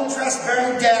all your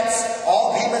interest-bearing debts,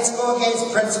 all payments go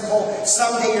against principal,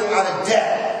 someday you're out of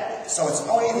debt. So it's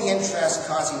only the interest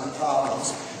causing the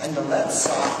problems, and the Let's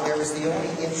software is the only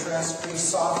interest-free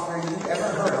software you've ever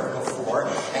heard of before,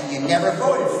 and you never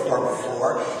voted for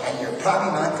before, and you're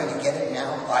probably not going to get it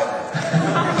now either.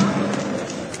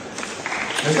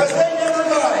 Because they never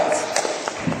got it.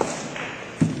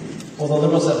 Well, the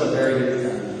Liberals have a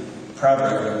very proud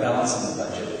record of balancing the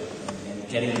budget and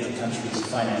getting the country's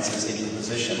finances into a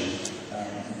position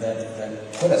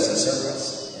that put us in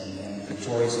surplus, and the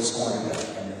Tories have squandered that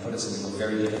and put us into a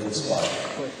very difficult spot.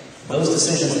 Those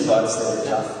decisions that got us there were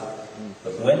tough,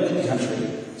 but when the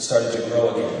country started to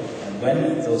grow again, and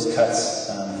when those cuts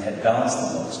had balanced the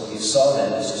books, what you saw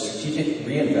then was a strategic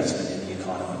reinvestment in the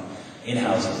economy, in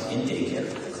housing, in daycare,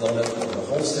 the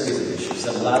whole series of issues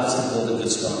that allowed us to build a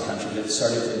good, strong country that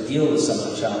started to deal with some of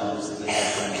the challenges that they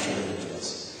had presented to us.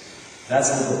 That's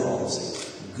Liberal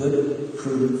policy. Good,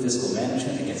 prudent fiscal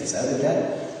management that gets us out of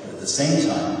debt, but at the same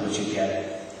time, what you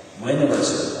get when there are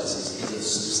surpluses is a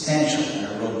substantial and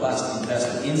a robust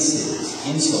investment in cities,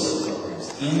 in social programs,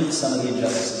 in some of the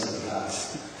injustices of the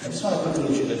past. I just want to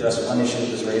quickly address one issue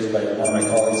that was raised by one of my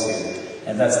colleagues here,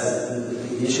 and that's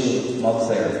the issue of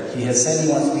Montclair. He has said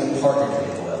he wants to be a partner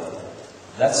to the oil.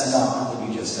 That's not what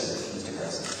you just said, Mr.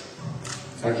 Gressy.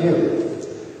 Thank you.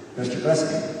 Mr. Gressy.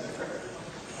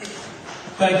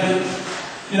 Thank you.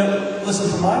 Listen,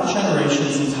 for my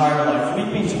generation's entire life,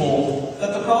 we've been told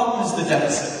that the problem is the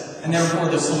deficit, and therefore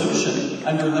the solution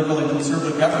under Liberal and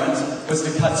Conservative governments was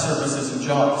to cut services and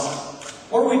jobs.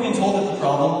 Or we've been told that the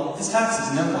problem is taxes,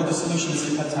 and therefore the solution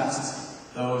is to cut taxes.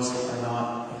 Those are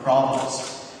not the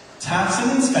problems.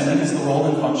 Taxing and spending is the role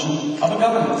and function of a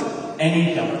government,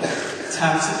 any government.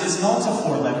 Taxing is not a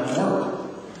four-letter word.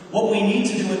 What we need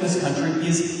to do in this country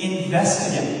is invest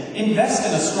again. Invest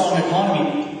in a strong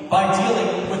economy by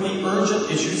dealing with the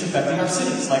urgent issues affecting our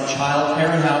cities, like childcare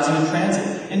and housing and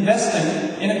transit.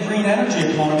 Investing in a green energy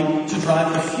economy to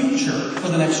drive the future for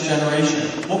the next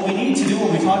generation. What we need to do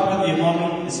when we talk about the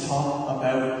economy is talk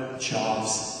about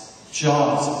jobs.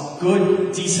 Jobs.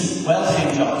 Good, decent,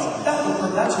 well-paying jobs.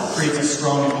 That's what creates a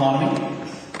strong economy.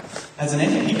 As an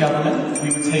NDP government, we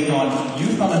would take on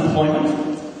youth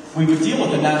unemployment, We would deal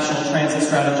with the national transit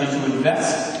strategy to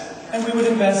invest, and we would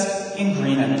invest in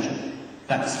green energy.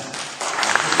 Thanks.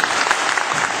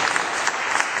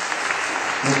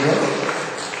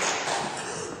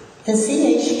 The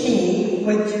CHP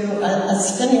would do a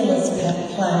stimulus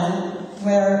plan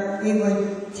where we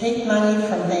would take money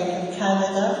from Bank of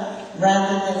Canada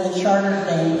rather than the charter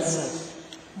banks.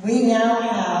 We now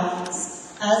have,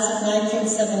 as of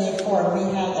 1974, we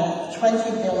had a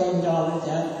 $20 billion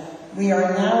debt. We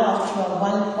are now up to a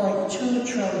 $1.2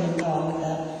 trillion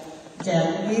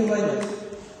debt. We would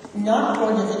not go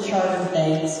to the charter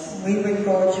banks. We would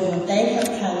go to a Bank of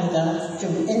Canada, do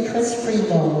interest-free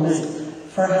loans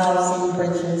for housing,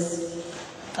 bridges.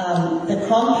 The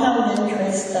compound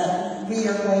interest that we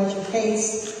are going to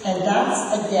face, and that's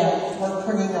a debt we're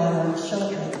putting on our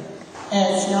children.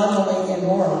 And it's not only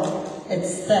immoral,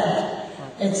 it's theft.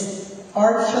 It's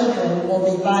our children will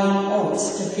be buying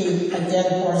oats to feed a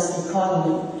dead horse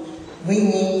economy. We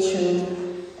need to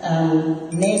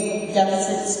make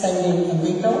deficit spending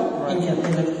illegal and get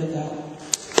rid of the debt.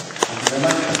 Thank you very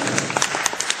much.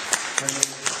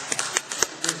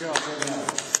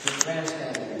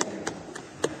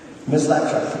 Ms.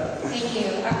 Lapchuk. Thank you.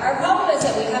 Our problem is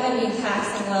that we haven't been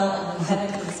taxing well and we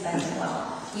haven't been spending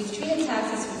well. We've treated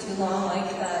taxes for too long like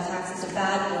tax is a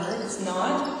bad word. It's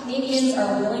not. Canadians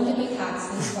are willing to pay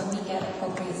taxes when we get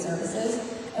appropriate services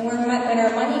and when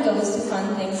our money goes to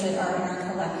fund things that are in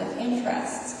our collective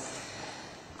interests.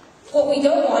 What we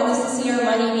don't want is to see our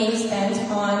money being spent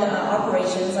on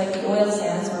operations like the oil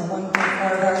sands, where 1.4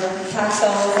 of our tax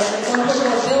dollars,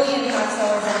 1.4 billion tax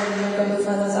dollars every year go to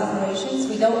fund those operations.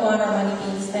 We don't want our money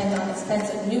being spent on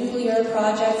expensive nuclear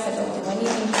projects that don't do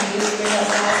anything to reduce greenhouse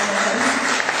gas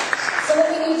emissions. So what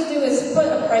we need to do is put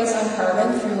a price on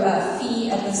carbon through a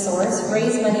fee at the source,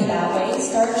 raise money that way,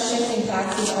 start shifting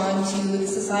taxes onto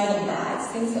societal bads,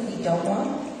 things that we don't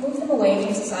want, move them away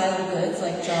from societal goods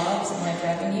like jobs and like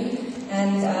revenue,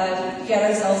 and get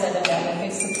ourselves out of debt and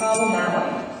fix the problem that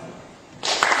way.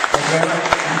 Thank you very much.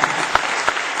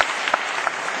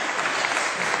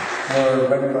 We're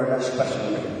ready for our next question.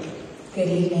 Good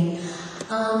evening.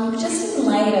 Just in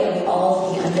light of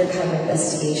all the undercover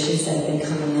investigations that have been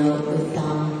coming out with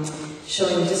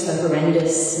showing just the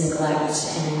horrendous neglect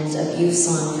and abuse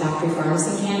on factory farms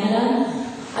in Canada,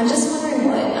 I'm just wondering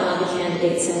what the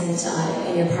candidates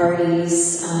and your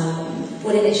parties,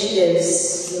 what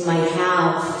initiatives you might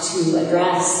have to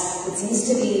address what seems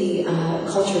to be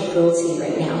culture of cruelty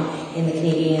right now in the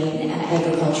Canadian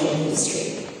agricultural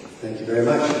industry. Thank you very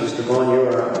much. Mr. Vaughan, you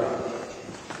are up.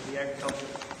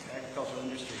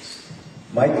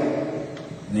 Mike?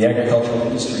 The agricultural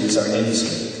industries are an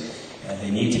industry, and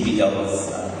they need to be dealt with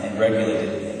and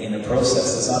regulated in a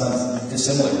process that's not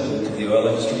dissimilar to the oil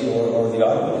industry or the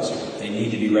auto industry. They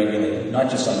need to be regulated, not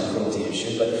just on the cruelty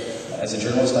issue, but as a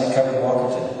journalist, I covered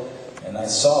Walkerton, and I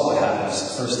saw what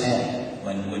happens firsthand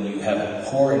when you have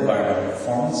poor environmental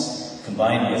performance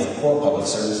combined with poor public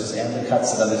services and the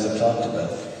cuts that others have talked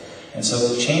about. And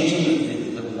so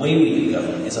changing the way we do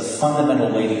government is a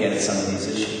fundamental way to get at some of these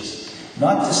issues.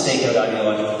 Not to stake out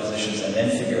ideological positions and then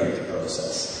figure out the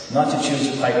process. Not to choose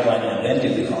a pipeline and then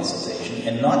do the consultation.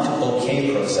 And not to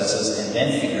okay processes and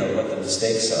then figure out what the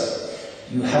mistakes are.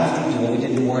 You have to do what we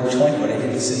did in Ward 20, what I did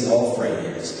in City Hall for 8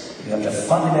 years. You have to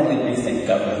fundamentally rethink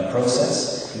government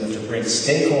process. You have to bring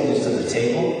stakeholders to the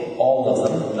table, all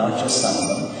of them, not just some of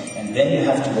them. And then you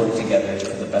have to work together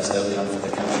for the best outcome for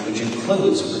the country, which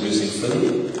includes producing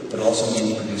food, but also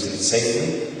means producing it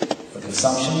safely, for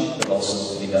consumption, but also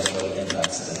for the industrial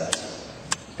impacts that it has.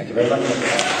 Thank you very much.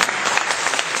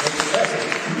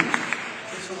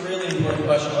 It's a really important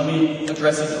question. Let me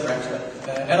address it directly.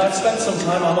 And I've spent some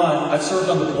time online. I've served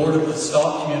on the board of the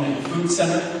Stock Community Food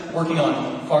Centre, working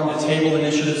on farm-to-table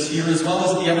initiatives here, as well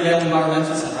as at the Everdale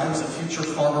Environmental Centre. I was a future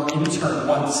farmer intern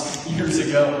once, years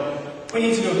ago. We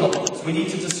need to do a couple things. We need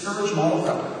to discourage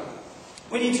monocropping.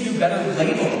 We need to do better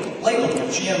labeling of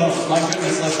GMOs. My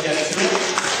goodness, let's get to it.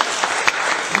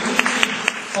 We need to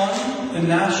fund the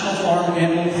National Farm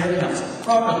Animal Care Council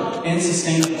properly and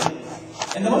sustainably.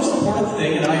 And the most important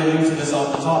thing, and I allude to this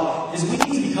off the top, is we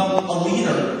need to become a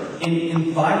leader in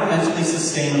environmentally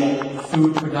sustainable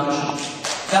food production.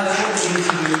 That's what we need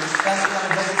to do. That's what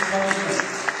I hope to do.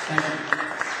 Thank you.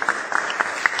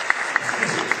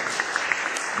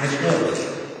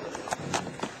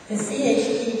 The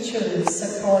CHP too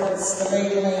supports the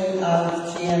labeling of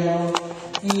GMO.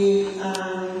 The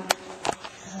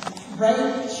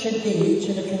right should be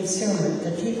to the consumer,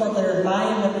 the people that are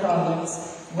buying the products,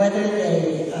 whether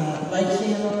they like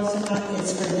GMOs or not.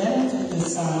 It's for them to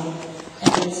decide,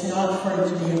 and it's not for it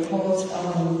to be imposed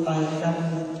on by the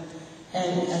government.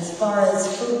 And as far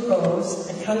as food goes,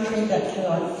 a country that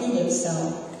cannot feed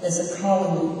itself is a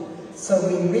colony. So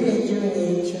we really do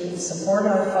need to support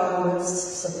our farmers,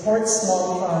 support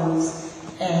small farms,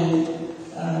 and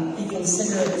be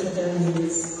considerate to their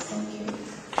needs. Thank you.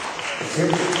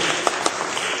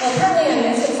 Well, partly I'm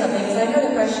missing something, because I heard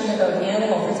a question about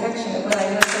animal protection, and what I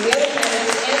heard from the other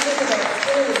candidates answers about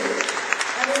food.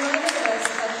 I'm reminded of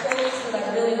a quote that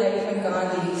I really like from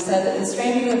Gandhi, who said that the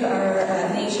strength of our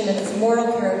nation and its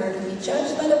moral character can be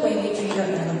judged by the way we treat our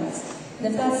animals. And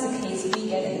if that's the case, we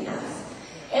get an F.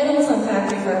 Animals on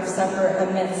factory farms suffer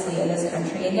immensely in this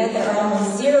country, and yet there are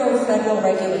almost zero federal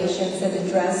regulations that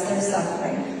address their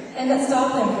suffering and that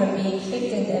stop them from being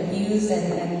kicked and abused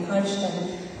and punched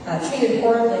and treated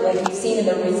horribly, like we've seen in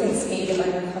the recent spate of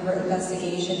undercover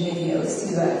investigation videos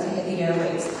to hit the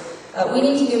airwaves. We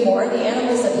need to do more. The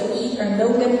animals that we eat are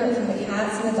no different from the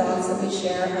cats and the dogs that we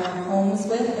share our homes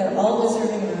with. They're all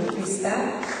deserving of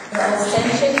respect. They're all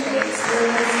sentient. They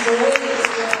experience joy. They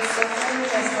experience suffering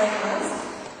just like us.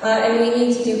 And we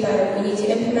need to do better. We need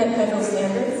to implement federal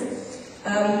standards.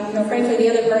 Frankly, the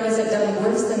other parties have done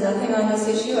worse than nothing on this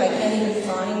issue. I can't even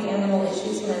find animal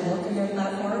issues when I look at their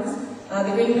platforms.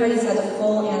 The Green Party's had a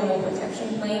full animal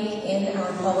protection plank in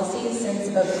our policies since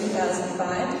about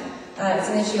 2005. It's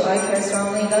an issue I care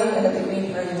strongly about and that the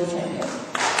Green Party will champion.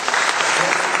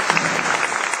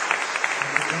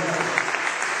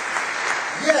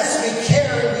 Yes, we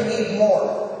care and we need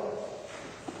more.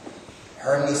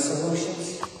 Are any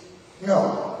solutions?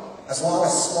 No. As long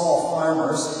as small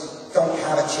farmers don't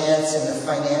have a chance in the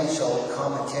financial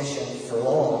competition for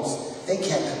loans, they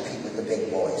can't compete with the big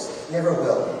boys. Never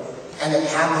will. And it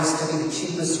happens to be the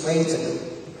cheapest way to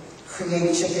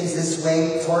create chickens this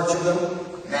way, torture them,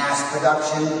 mass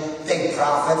production, big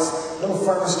profits. Little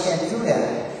farmers can't do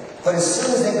that. But as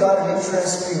soon as they got an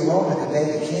interest-free loan at the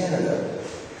Bank of Canada,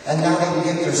 and now they can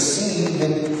get their seed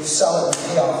and sell it and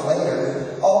pay off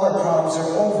later, all their problems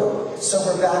are over. So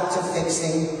we're back to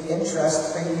fixing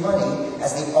interest-free money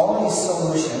as the only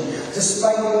solution,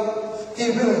 despite they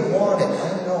really want it,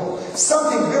 I know.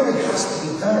 Something really has to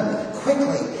be done,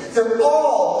 quickly. They're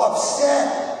all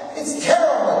upset. It's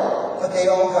terrible. But they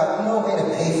all got no way to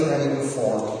pay for any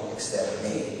reform except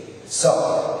me.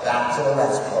 So, back to the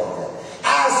RETS program.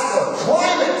 As for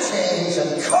climate change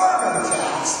and carbon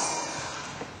tax,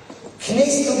 can they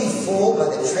still be fooled by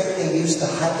the trick they used to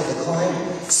hide the decline?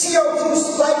 CO2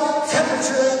 spike,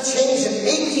 temperature ain't changed in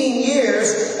 18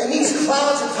 years, and these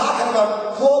clowns are talking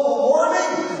about global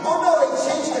warming? Oh no, they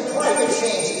changed the climate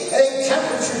change. It ain't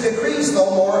temperature degrees no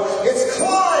more, it's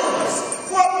climes.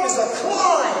 What is a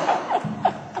climb?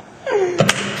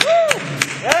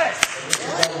 Yes!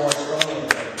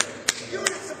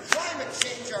 Units of climate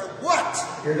change are what?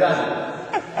 You're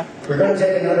done. We're going to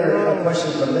take another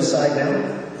question from this side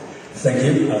now. Thank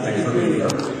you. Thank you for being here.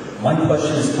 My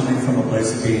question is coming from a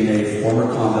place of being a former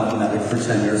combat medic for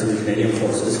 10 years in the Canadian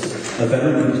Forces, a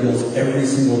veteran who deals every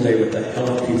single day with the hell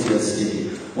of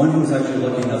PTSD, one who's actually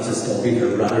lucky enough to still be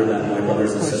here rather than my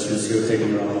brothers and sisters who have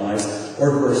taken their own lives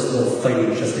or who are still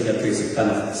fighting just to get basic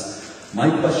benefits. My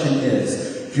question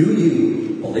is, do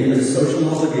you believe in a social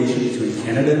obligation between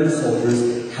Canada and her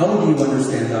soldiers? How would you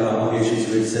understand that obligation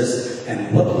to exist,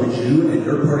 and what would you and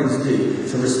your parties do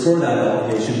to restore that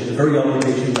obligation, the very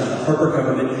obligation that the Harper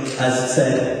government has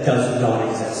said does not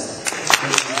exist?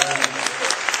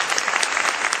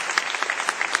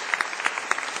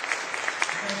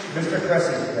 Mr.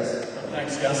 Cressy, yes.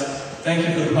 Thanks, Gus. Thank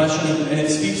you for the question, and it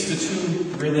speaks to two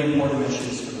really important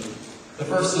issues for me. The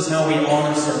first is how we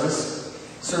honor service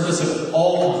of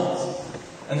all kinds,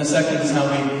 and the second is how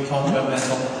we talk about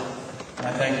mental health. And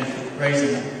I thank you for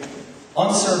raising that.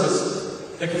 On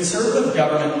service, the Conservative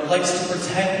government likes to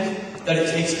pretend that it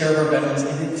takes care of our veterans,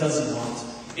 and it does not.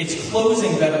 It's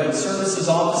closing veteran services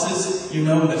offices. You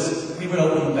know this. We would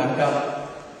open them back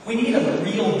up. We need a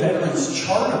real veterans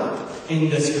charter in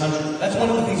this country. That's one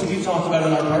of the things we've talked about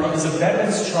in our party, is a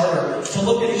veterans charter to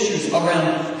look at issues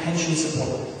around pension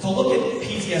support, to look at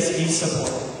PTSD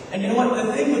support. And you know what?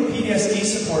 The thing with PTSD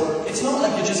support, it's not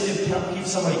like you just give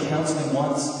somebody counseling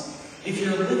once. If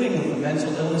you're living with a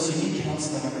mental illness, you need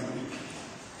counseling every week.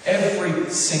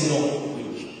 Every single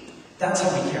week. That's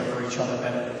how we care for each other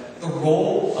better. The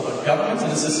role of a government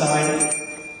and a society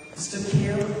is to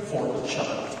care for each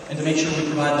other and to make sure we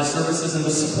provide the services and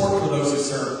the support for those who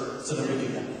serve so that we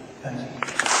do that. Thank you.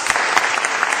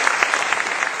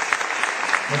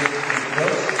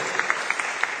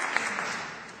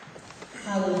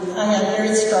 I have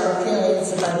very strong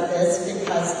feelings about this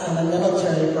because I'm a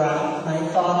military brat. My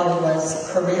father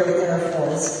was career Air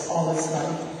Force all his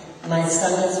life. My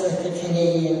son is with the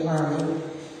Canadian Army.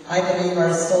 I believe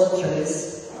our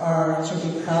soldiers are to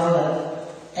be proud of.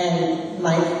 And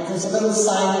there's a little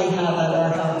sign we have at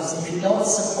our house. If you don't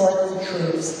support the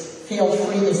troops, feel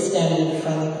free to stand in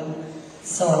front of them.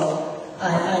 So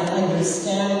I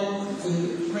understand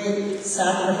the great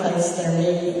sacrifice they're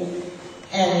making.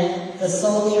 And the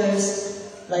soldiers,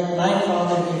 like my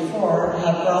father before,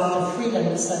 have brought the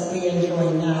freedoms that we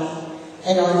enjoy now.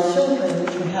 And our children,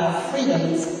 to have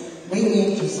freedoms, we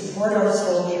need to support our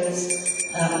soldiers.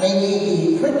 They need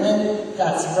the equipment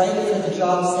that's right for the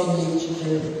jobs they need to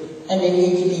do, and they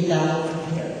need to be battle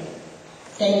prepared.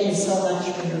 Thank you so much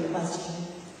for your question.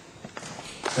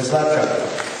 Ms. Lapchuk.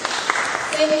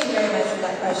 Thank you very much for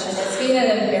that question. It's been an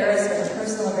embarrassment, a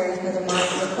personal embarrassment of mine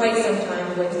for quite some time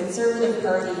when the Conservative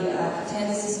Party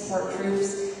pretends to support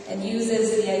troops and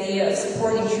uses the idea of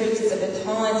supporting troops as a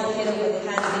baton to hit over the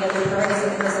heads of the other parties in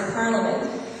the Parliament.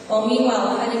 While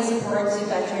meanwhile, cutting support to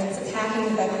veterans, attacking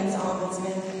the Veterans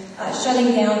Ombudsman,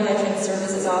 shutting down Veterans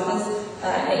Services Office.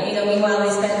 Meanwhile,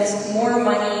 they spend more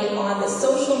money on the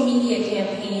social media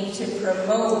campaign to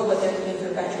promote what they're doing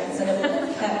for veterans than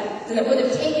it would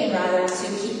have taken, rather, to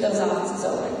keep those offices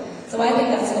open. So I think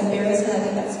that's an embarrassment. I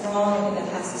think that's wrong. I think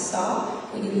that has to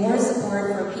stop. We need more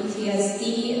support for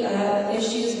PTSD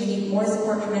issues. We need more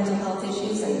support for mental health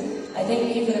issues. And I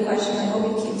thank you for the question. I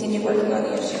hope you continue working on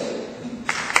the issue.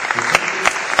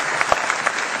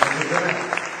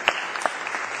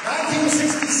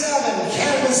 1967,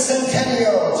 Canada's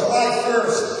Centennial, July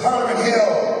 1st, Parliament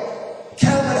Hill,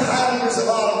 Canada Highlanders of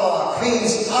Ottawa,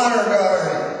 Queen's Honor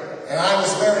Guard, and I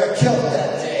was wearing a kilt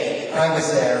that day. I was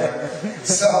there.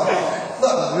 So,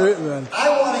 look, I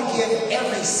want to give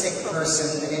every sick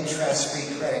person an interest-free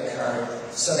credit card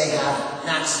so they have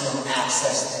maximum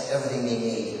access to everything they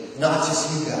need, not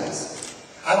just you guys.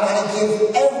 I want to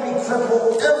give every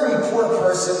cripple, every poor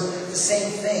person the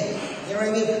same thing. You know what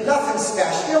I mean? Nothing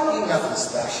special. You don't need nothing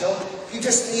special. You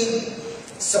just need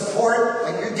support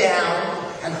when you're down,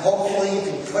 and hopefully you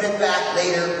can put it back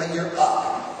later when you're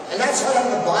up. And that's right out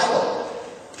of the Bible.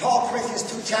 Paul Corinthians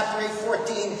 2, chapter 8,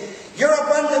 14. Your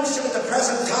abundance should at the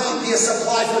present time be a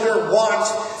supply for their want,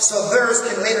 so theirs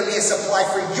can later be a supply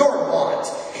for your want.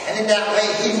 And in that way,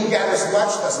 he who gathers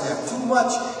much doesn't have too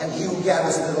much, and he who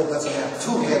gathers little doesn't have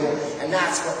too little. And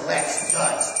that's what Lex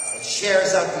does. It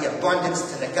shares out the abundance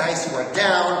to the guys who are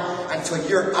down until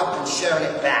you're up and sharing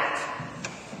it back.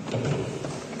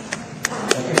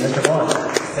 Thank you, Mr. Vaughn.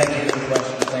 Thank you for the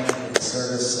question. Thank you for the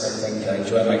service. I think I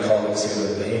join my colleagues here.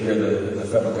 The behavior of the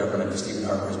federal government of Stephen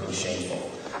Harper has been shameful.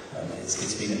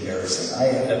 It's been embarrassing. I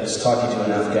was talking to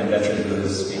an Afghan veteran who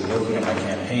has been working on my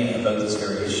campaign about this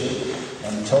very issue,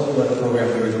 and told me what the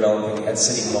program we were developing at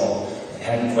City Hall and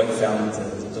hadn't quite found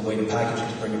the way to package it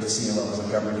to bring it to senior levels of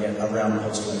government yet around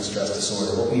post-traumatic stress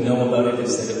disorder. What we know about it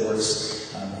is that it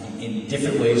works in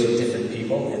different ways with different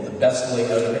people, and the best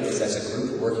way out of it is as a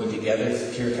group working together,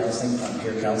 peer counseling on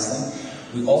peer counseling.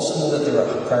 We also know that there are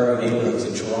priority neighborhoods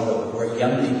in Toronto where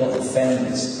young people and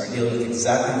families are dealing with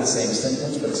exactly the same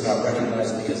symptoms, but it's not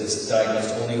recognized because it's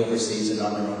diagnosed only overseas and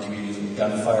not in their own communities.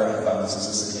 Gunfire and violence is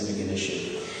a significant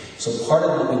issue. So part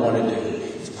of what we want to do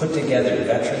is put together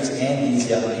veterans and these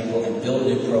young people and build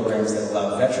new programs that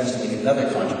allow veterans to make another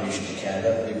contribution to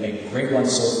Canada. They've made great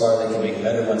ones so far. They can make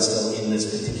better ones still in this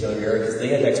particular area because they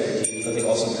have expertise, but they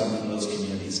also come from those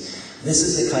communities. This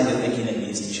is the kind of thinking that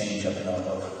needs to change up in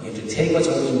Ottawa. We have to take what's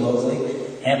working locally,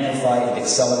 amplify and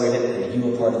accelerate it, and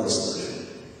you are part of the solution.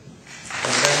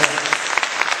 Thank you very much.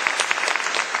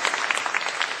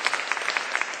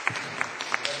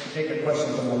 Take a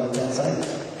question from the left-hand side.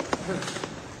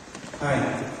 Hi.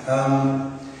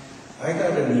 I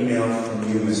got an email from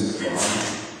you, Mr.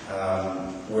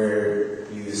 Vaughn, where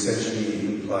you essentially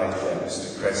implied that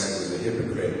Mr. Cressy was a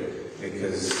hypocrite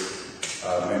because a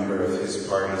member of his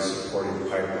party supported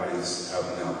pipelines out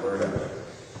in Alberta.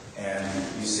 And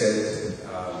you said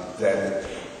that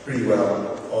pretty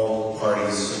well all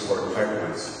parties support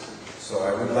pipelines. So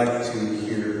I would like to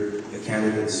hear the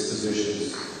candidates'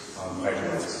 positions on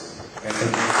pipelines. Thank you.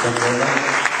 Thank you very much.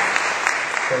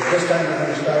 So this time we're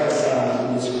going to start with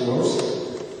Ms. Rose.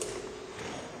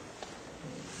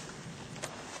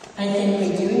 I think we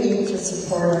do need to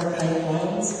support our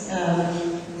pipelines.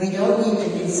 We don't need to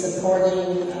be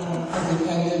supporting a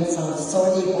dependence on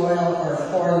sodium oil or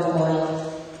foreign oil.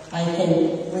 I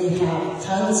think we have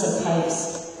tons of pipes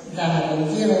that have been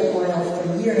dealing oil for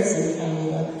years in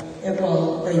Canada. It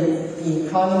will bring the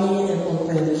economy, it will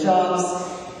bring jobs,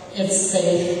 it's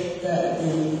safe, the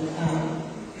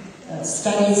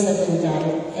studies have been done,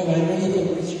 and I really think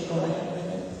we should go ahead with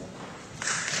it.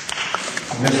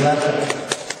 Ms. Lapchuk.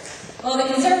 Well, the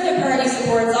Conservative Party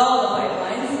supports all the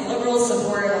pipelines. The Liberals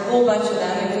support a whole bunch of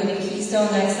them, including Keystone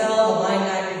XL, the Line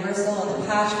 9 reversal, and the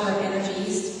Patchwork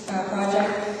Energy East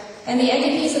project. And the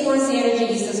NDP supports the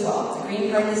Energy East as well. The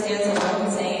Green Party stands alone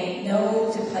saying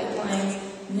no to pipelines,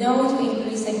 no to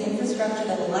increasing infrastructure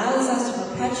that allows us to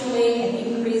perpetuate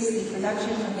and increase the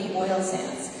production of the oil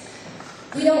sands.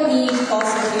 We don't need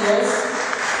fossil fuels.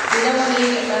 We don't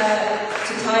need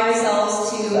to tie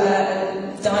ourselves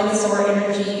to dinosaur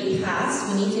energy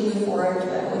paths. We need to move forward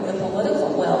with the political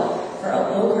will for a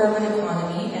low-carbon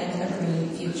economy and a green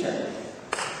future.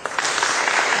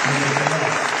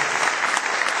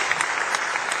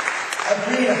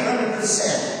 Agreed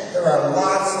 100%. There are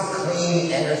lots of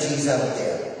clean energies out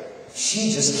there.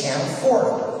 She just can't afford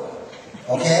them.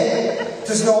 Okay?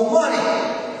 There's no money.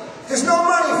 There's no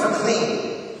money for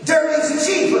clean. Dirty's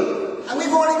cheaper. And we've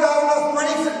only got enough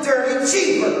money for dirty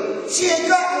cheaper. She ain't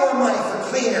got more money for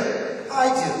cleaner. I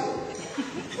do.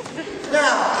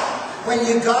 Now, when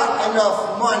you got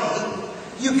enough money,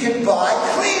 you can buy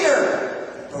cleaner.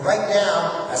 But right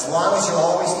now, as long as you're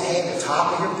always paying the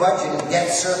top of your budget and debt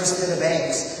service to the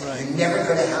banks, you're never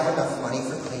going to have enough money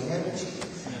for clean energy.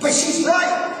 But she's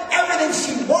right. Everything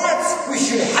she wants, we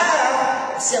should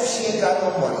have, except she ain't got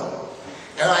no money.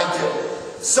 And I do.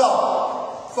 So,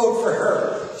 vote for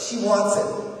her. She wants it.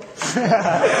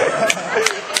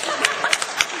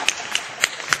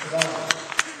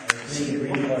 The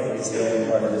Green Party is the only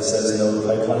party that says no to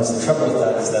pipelines. The trouble with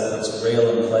that is that puts rail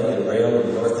in play, and rail in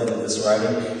the north end of this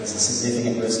riding is a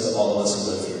significant risk to all of us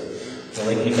who live here. The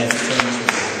linking against trains,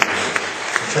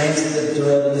 the trains that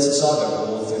derailed in Mississauga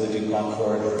roll through the DuPont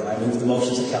corridor. And I moved the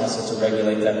motions of council to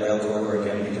regulate that rail corridor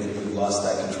again because we lost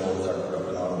that control with our group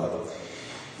in Ottawa.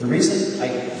 The reason I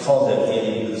called out the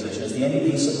NDP position is the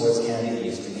NDP supports Canada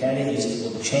East, and Canada East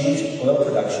will change oil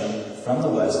production from the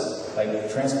west by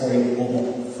transporting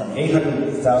from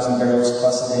 800,000 barrels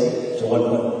plus a day to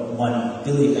 1.1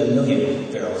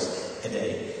 million barrels a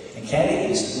day. And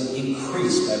Canada East would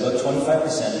increase by about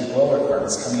 25% the oil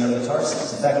requirements coming out of the tar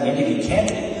sands. In fact, the NDP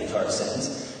candidate in the tar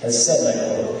sands has said,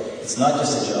 I quote, "It's not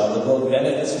just a job, the world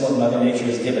benefits from what Mother Nature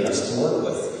has given us to work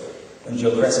with." When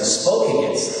Joe Cressy spoke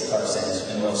against the tar sands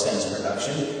and oil sands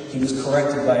production, he was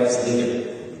corrected by his leader.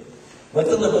 What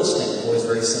the Liberals stand for is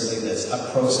very simply this, a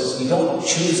process. We don't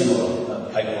choose an oil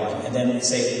pipeline and then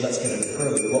say, let's get it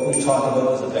approved. What we talk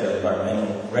about is a better environmental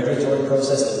regulatory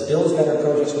process that builds better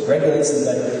projects, regulates them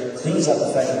better, cleans up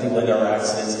effectively when there are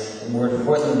accidents, and more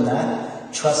important than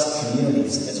that, trust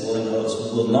communities as willing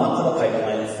hosts. We will not put a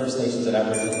pipeline. First Nations and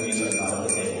Aboriginal communities are not at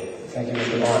the table. Thank you,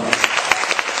 Mr. Walmer.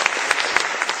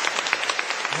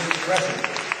 Mr. President,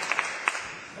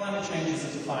 climate change is a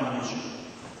defining issue,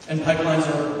 and pipelines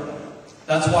are.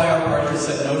 That's why our party has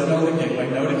said no to Northern Gateway,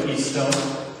 no to Keystone,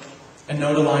 and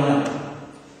no to Line 9.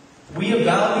 We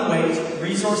evaluate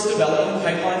resource development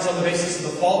pipelines on the basis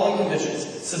of the following conditions.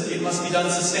 So it must be done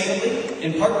sustainably,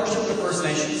 in partnership with First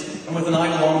Nations, and with an eye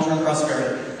to long-term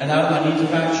prosperity. And now I need to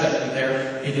fact check you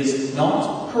there. It is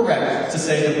not correct to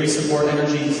say that we support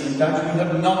Energy East. In fact, we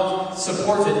have not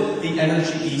supported the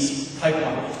Energy East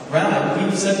pipeline. Rather, we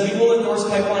have said we will endorse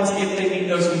pipelines if they meet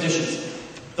those conditions.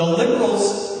 The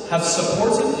Liberals have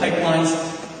supported pipelines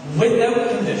without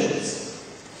conditions.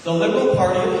 The Liberal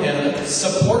Party of Canada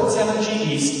supports Energy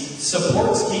East,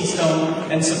 supports Keystone,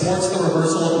 and supports the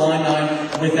reversal of Line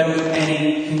 9 without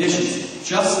any conditions.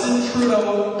 Justin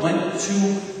Trudeau went to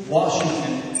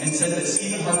Washington and said that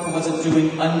Stephen Harper wasn't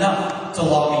doing enough to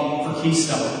lobby for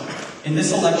Keystone. In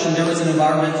this election, there is an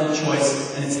environmental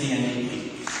choice, and it's the NDP.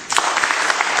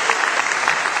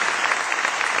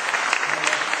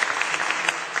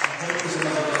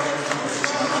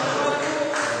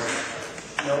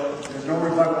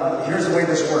 Here's the way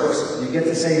this works. You get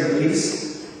to say your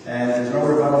piece, and there's no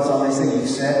rebuttals on these things. You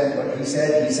said what he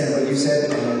said what you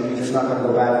said, and you're just not going to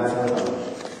go back and forth on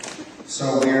it.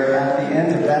 So we're at the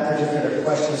end of that particular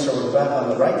question, so we're back on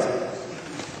the right.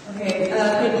 Okay,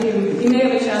 thank you. You may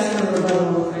have a chance for a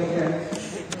rebuttal right here.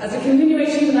 As a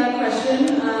continuation to that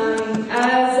question,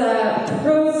 as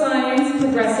pro-science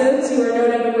progressives who are no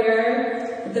doubt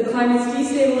aware that the climate's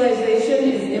destabilization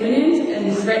is imminent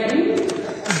and threatening,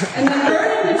 and that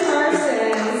burning the tar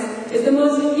sands is the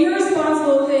most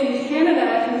irresponsible thing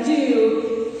Canada can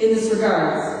do in this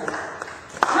regard.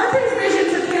 Harper's vision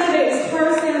for Canada is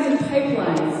tar sands and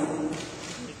pipelines.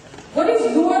 What is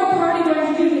your party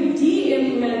going to do to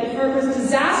de-implement Harper's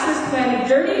disastrous plan of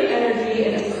dirty energy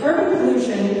and carbon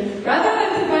pollution rather than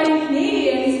providing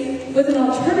Canadians with an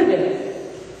alternative?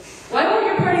 Why won't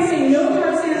your party say no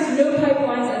tar sands, no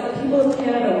pipelines as the people of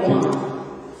Canada want?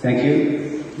 Thank you.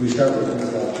 We start with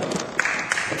Ms.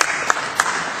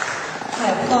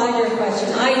 Hi. reply to your question.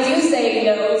 I do say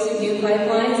no to new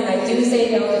pipelines, and I do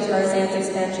say no to tar sands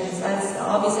expansions. That's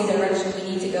obviously the direction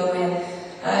we need to go in.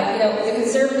 The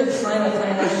conservative climate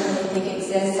plan I don't really think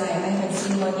exists. I haven't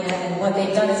seen one yet, and what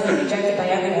they've done has been rejected by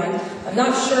everyone. I'm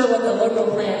not sure what the Liberal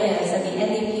plan is, and the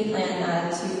NDP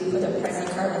plan to put a price on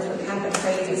carbon through cap and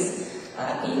trade is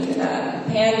being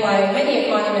panned by many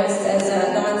economists as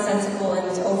nonsensical and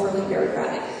overly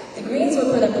bureaucratic. The Greens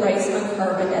would put a price on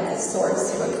carbon at the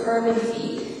source through a carbon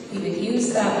fee. We would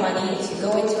use that money to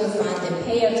go into a fund and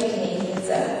pay out to Canadians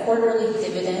a quarterly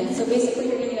dividend. So basically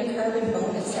you're getting a carbon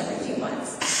bonus every few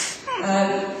months.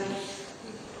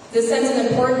 This sends an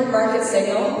important market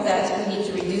signal that we need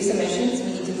to reduce emissions,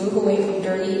 we need to move away from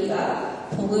dirty,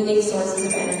 polluting sources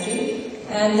of energy,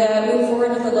 and move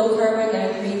forward with a low-carbon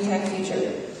and green tech future.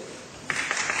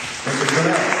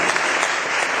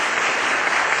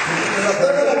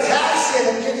 They're going to tax you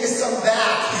and give you some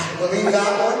back. Believe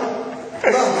that one?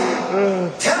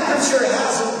 Look, temperature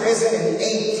hasn't risen in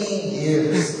 18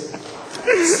 years.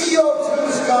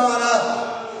 CO2's gone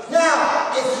up.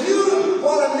 Now, if you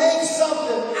want to make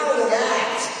something out of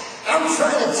that, I'm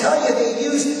trying to tell you they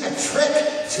used a trick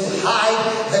to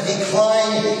hide the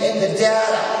decline in the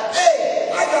data. Hey,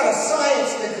 I got a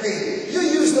science degree. You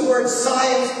use the word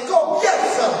science, go get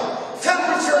some.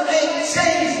 Temperature ain't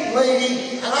changed,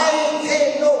 lady, and I ain't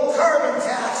paying no carbon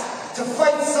tax to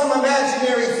fight some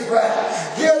imaginary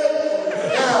threat. Get it?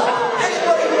 Now,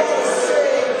 anybody want to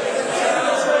say the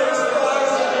temperature is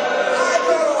rising? I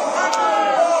got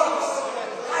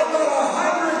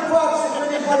 $100.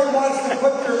 If anybody wants to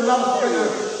put their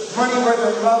money where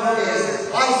their mouth is.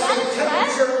 I say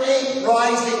temperature ain't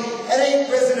rising. It ain't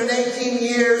risen in 18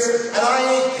 years, and I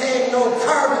ain't paying no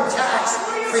carbon tax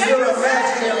for your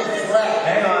imaginary threat.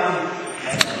 Hang on.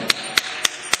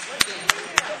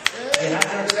 You have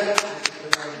to accept.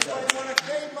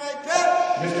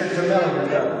 Mr. Turmel, you're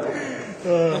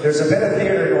done. There's a bit of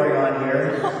theater going on here.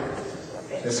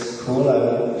 Just cool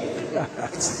out.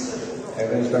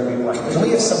 Everything's going to be fine. Can we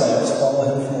have someone else follow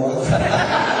him for a while?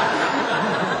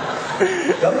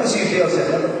 WCPO said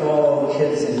never follow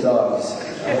kids and dogs.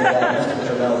 I would want Mr.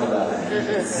 Turmel to that.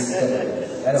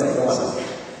 Anyway, go on.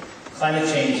 Climate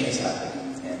change is happening,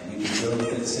 and we've been dealing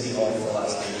with it at City Hall for the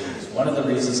last 3 years. One of the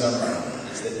reasons I'm running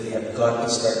is that we have got to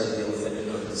start to deal with it in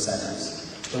urban centers.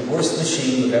 The worst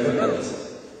machine we've ever built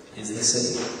is the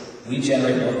city. We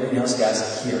generate more greenhouse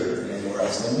gas here than anywhere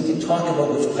else. And we can talk about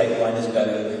which pipeline is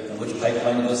better and which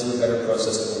pipeline goes through a better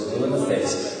process that we're blue in the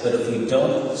face. But if we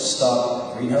don't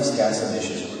stop greenhouse gas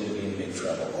emissions, we're going to be in big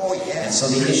trouble. Oh, yeah. And so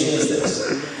the issue is this: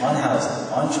 on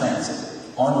housing, on transit,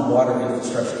 on water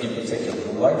infrastructure in particular,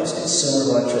 the largest consumer of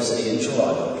electricity in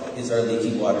Toronto is our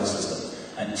leaky water system.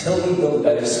 Until we build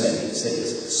better cities,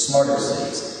 smarter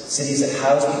cities, cities that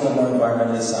house people more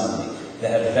environmentally soundly,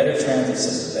 that have better transit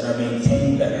systems, and are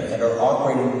maintained better, and are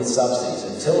operating with subsidies,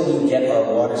 until we get our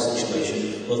water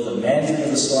situation, both the management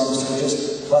of the storm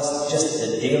surges, plus just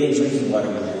the daily drinking water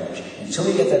we manage, until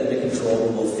we get that under control,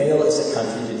 we will fail as a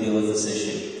country to deal with this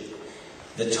issue.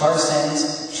 The tar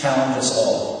sands challenge us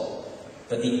all.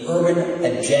 But the urban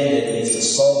agenda that needs to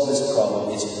solve this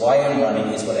problem is why I'm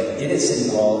running, is what I did at City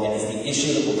Hall, and is the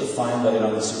issue that will define whether or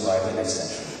not we survive the next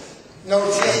century. No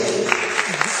change.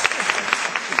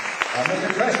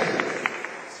 Mr. President.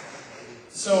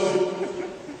 So,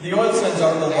 the oil sands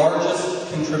are the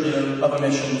largest contributor of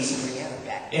emissions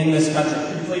in this country.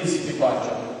 Could you please be quiet,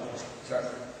 Joe? Sorry.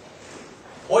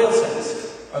 Oil sands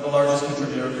are the largest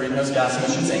contributor of greenhouse gas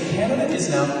emissions, and Canada is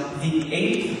now the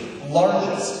 8th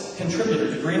largest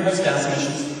contributor to greenhouse gas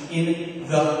emissions in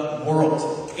the world.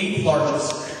 8th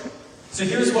largest. So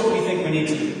here's what we think we need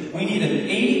to do. We need an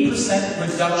 80%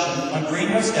 reduction on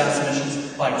greenhouse gas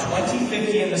emissions by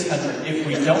 2050 in this country. If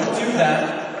we don't do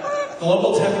that,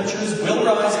 global temperatures will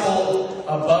rise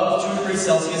above 2 degrees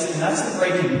Celsius, and that's the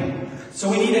breaking point. So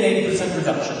we need an 80%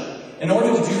 reduction. In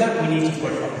order to do that, we need to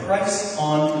put a price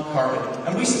on carbon.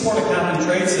 And we support a cap and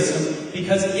trade system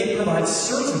because it provides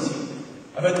certainty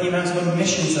about the amount of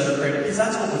emissions that are created, because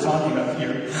that's what we're talking about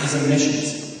here, is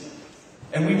emissions.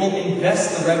 And we will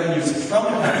invest the revenues from the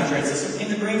cap and trade system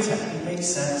into green tech. It makes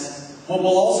sense. What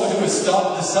we'll also do is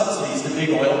stop the subsidies to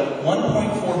big oil,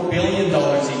 $1.4 billion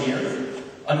a year.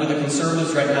 Under the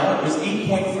Conservatives right now, it was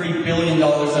 $8.3 billion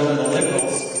under the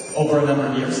Liberals over a number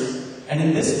of years. And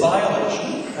in this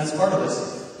by-election, as part of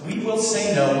this, we will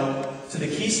say no to the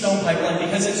Keystone Pipeline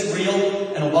because it's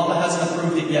real and Obama hasn't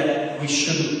approved it yet. We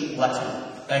shouldn't let him.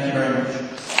 Thank you very much.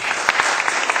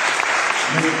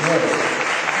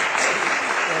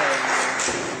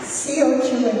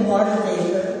 CO2 and water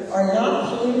vapor are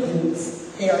not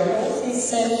pollutants. They are both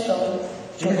essential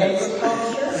to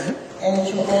agriculture, and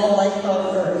to all life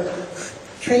on Earth.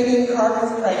 Trading carbon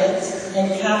credits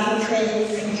and capital trading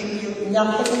contribute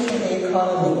nothing to the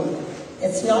economy.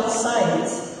 It's not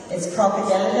science, it's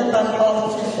propaganda by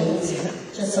politicians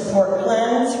to support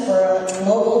plans for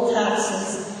global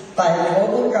taxes by a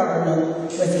global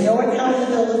government with no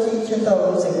accountability to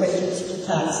those it wishes to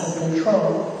tax and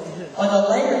control. On a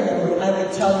lighter note, I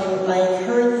would tell you I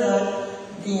heard that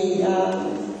the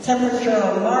temperature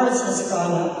on Mars has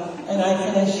gone up, and I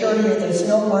can assure you there's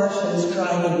no Martians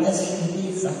driving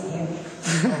SUVs up there.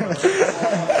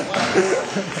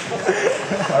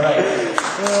 All right.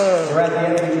 We're at the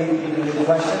end of the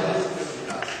question,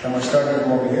 and we're starting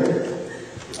from over here.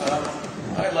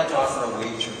 I'd like to offer a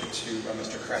wager to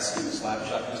Mr. Cressy, Ms.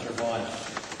 Lapchuk, Mr. Vaughn.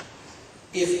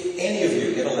 If any of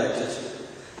you get elected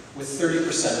with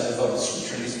 30% of the votes from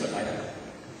Trinity-Spadina,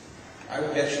 I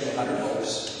would bet you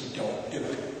 $100 you don't do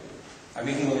it. I'm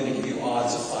even willing to give you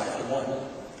odds of 5 to 1.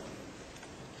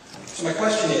 So my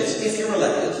question is, if you're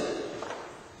elected,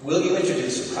 will you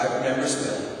introduce a private member's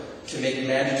bill to make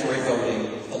mandatory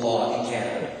voting the law in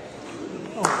Canada?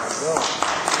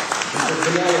 Mr.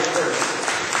 Turmel first.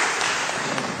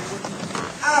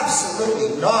 Absolutely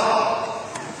not.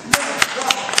 No,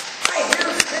 God. I hear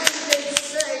candidates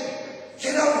say,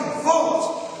 get out and vote.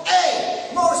 Hey,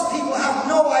 most people have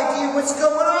no idea what's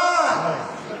going on.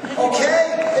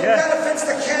 Okay? It benefits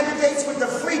the candidates with the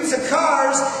fleets of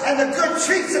cars and the good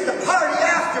treats at the party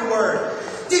afterward.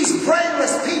 These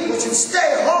brainless people should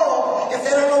stay home if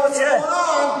they don't know what's going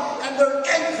on, and their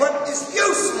input is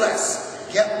useless.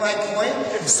 Get my point?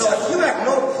 So if you have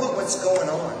no clue what's going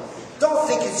on, don't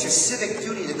think it's your civic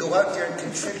duty to go out there and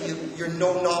contribute your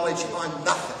no knowledge on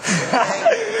nothing.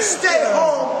 Okay? Stay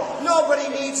home. Nobody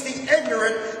needs the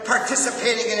ignorant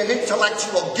participating in an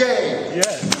intellectual game.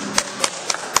 Yes.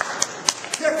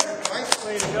 Different, right?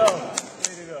 Way to go.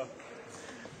 Way to go.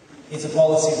 It's a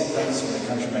policy that comes from the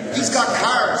countrymen. He's got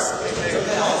cars.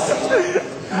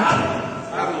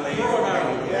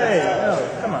 Hey, no,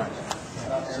 come on.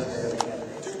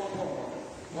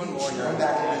 One more. Come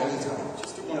back at any time.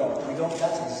 No, we don't.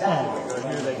 That's exactly what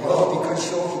we're doing. Well, we could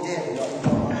show if he did.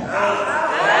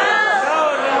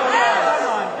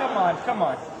 Come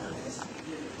on.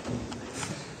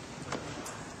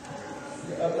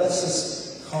 Let's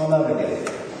just calm out again.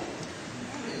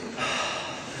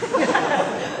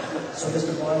 So,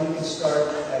 Mr. Vaughn, you can start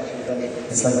as you're done.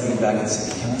 It's like being back in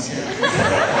city council.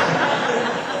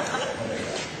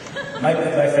 My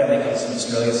family comes from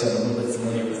Australia, so I'm a little bit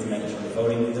familiar with mandatory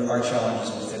voting. There are challenges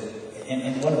with it.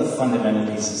 And one of the fundamental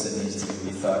pieces that needs to be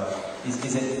rethought is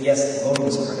that, yes, voting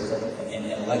is critical, and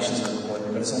elections are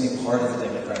important, but it's only part of the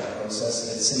democratic process.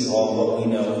 At City Hall, what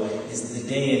we know is that the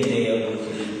day in, day out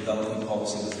working in developing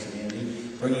policy with the community,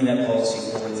 bringing that policy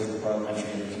forward through the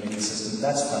parliamentary and the committee system,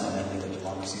 that's fundamentally what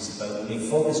democracy is about. When you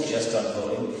focus just on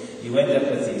voting, you end up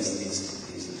with these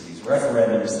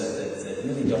referendums that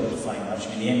really don't define much. I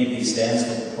mean, the NDP stands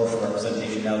for proportional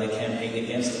representation. Now they campaign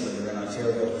against it when they're in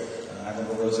Ontario. I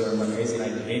remember Rosa Marquez and I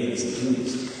debated this in the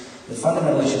 90s. The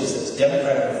fundamental issue is this.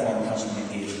 Democratic reform comes from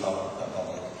engaged public.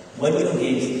 When you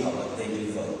engage the public, they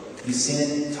do vote. We've seen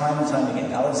it time and time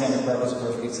again. Alexander Park is a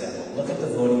perfect example. Look at the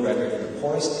voting record in the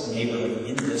poorest neighborhood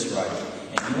in this riding,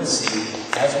 and you will see,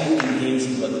 as we engage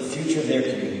people in the future of their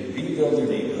community, rebuild their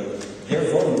neighborhood, their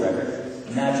voting record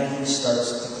magically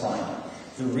starts declining.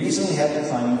 The reason we have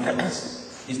declining votes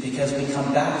is because we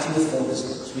come back to you with focus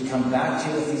groups. We come back to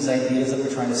you with these ideas that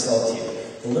we're trying to sell to you.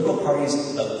 The Liberal Party is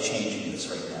about changing this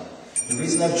right now. The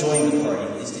reason I've joined the party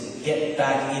is to get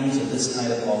back into this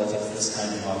kind of politics, this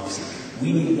kind of democracy.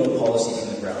 We need to build policy from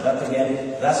the ground up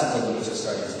again. That's what the Liberals are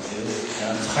starting to do.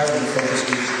 And I'm tired of the focus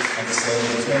groups and the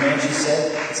slogan. As Mayor Manchi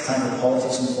said, it's time for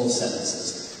politics in full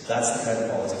sentences. That's the kind of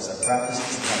politics I practice.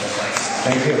 It's the kind of practice.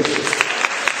 Thank you.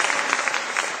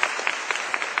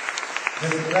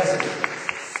 Mr. President.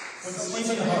 When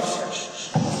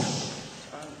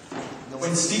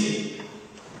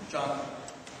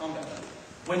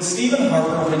Stephen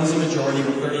Harper wins a majority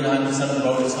with 39% of the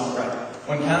vote, it's not right.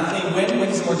 When Kathleen Wynne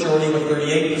wins a majority with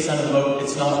 38% of the vote,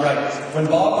 it's not right. When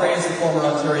Bob Rae, as the former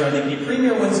Ontario NDP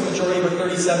Premier, wins a majority with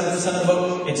 37% of the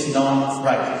vote, it's not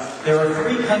right. There are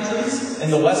 3 countries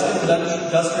in the Western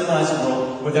industrialized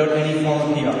world without any form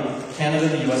of PR: Canada,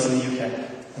 the US, and the UK.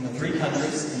 And the 3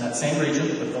 countries in that same region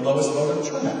with the lowest vote of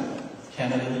Turmel: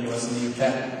 Canada, the US, and the UK.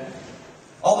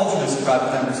 I'll introduce a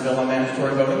private member's bill on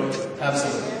mandatory voting.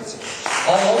 Absolutely.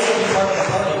 I'll also be part of a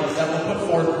party that will put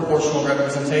forward proportional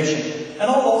representation. And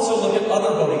I'll also look at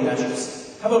other voting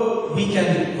measures. How about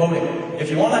weekend voting? If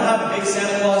you want to have a big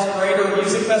Santa Claus parade or a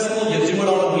music festival, you do it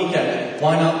on a weekend.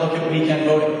 Why not look at weekend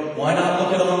voting? Why not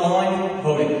look at online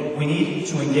voting? We need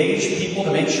to engage people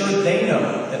to make sure they know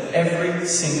that every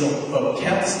single vote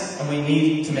counts, and we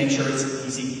need to make sure it's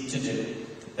easy to do.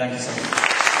 Thank you so much.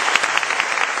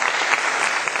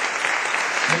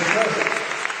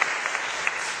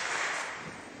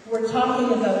 We're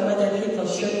talking about whether people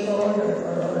should vote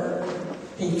or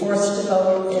be forced to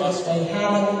vote if they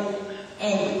haven't.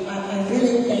 And I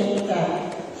really think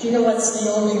that, do you know what's the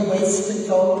only wasted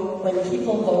vote? When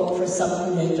people vote for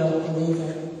something they don't believe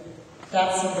in.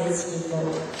 That's a wasted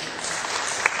vote.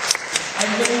 I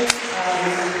think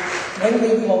when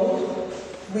we vote,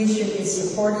 we should be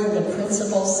supporting the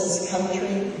principles this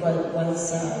country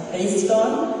was based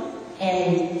on.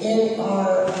 And in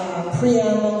our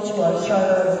preamble to our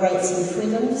Charter of Rights and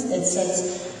Freedoms, it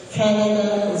says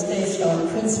Canada is based on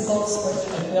principles which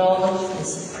acknowledge the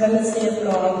supremacy of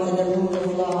God and the rule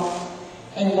of law.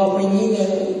 And what we need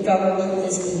in government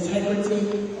is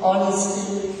integrity,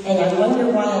 honesty, and I wonder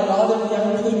why a lot of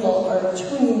young people are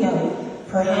tuning out.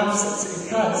 Perhaps it's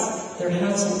because there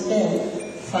hasn't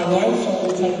been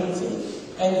financial integrity.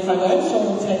 And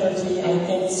financial integrity, I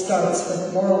think, starts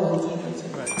with moral integrity.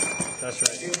 That's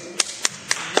right.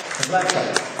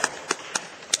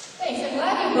 Thanks. I'm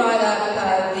glad you brought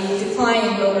up the decline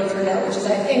in voter turnout, which is,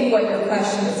 I think, what your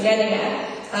question is getting at.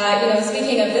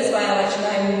 Speaking of this by-election,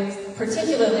 I'm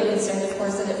particularly concerned, of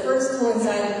course, that it first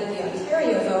coincided with the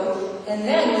Ontario vote, and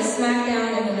then was smack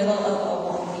down in the middle of a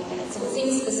long weekend. So it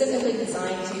seems specifically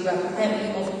designed to prevent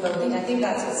people from voting. I think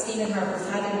that's what Stephen Harper's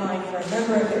had in mind for a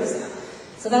number of years now.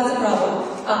 So that's a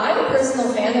problem. I'm a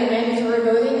personal fan of mandatory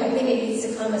voting. I think it needs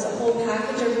to come as a whole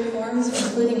package of reforms,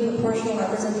 including proportional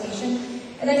representation.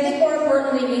 And I think more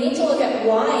importantly, we need to look at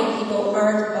why people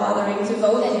aren't bothering to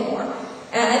vote anymore.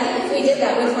 And I think if we did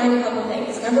that, we'd find a couple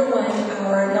things. Number one,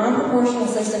 our non-proportional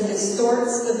system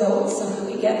distorts the vote so that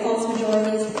we get false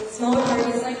majorities. Smaller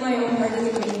parties, like my own party,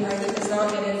 the Green Party, does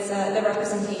not get the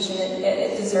representation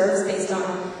it deserves based on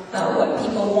what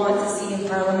people want to see in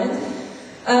Parliament.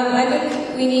 I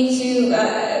think we need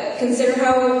to consider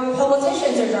how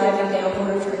politicians are driving down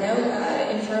voter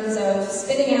turnout in terms of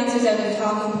spitting answers out of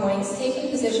talking points, taking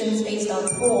positions based on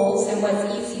polls and what's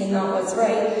easy and not what's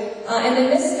right, and then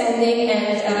misspending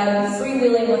and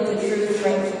freewheeling with the truth,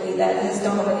 frankly, that has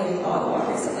dominated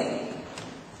Ottawa recently.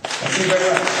 Thank you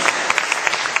very much.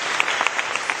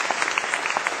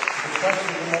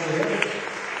 Question from over here?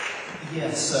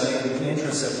 Yes, in the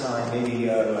interest of time, maybe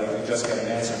I could just get an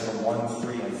answer from 1,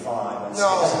 3, and 5.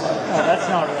 No, that's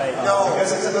not right. No.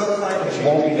 Because it's about climate change. It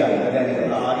won't be done, but anyway.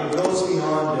 It goes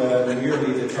beyond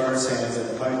merely the tar sands and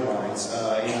the pipelines.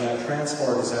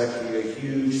 Transport is actually a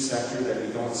huge sector that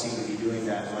we don't seem to be doing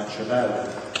that much about.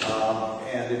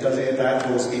 And that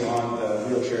goes beyond the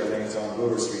wheelchair lanes on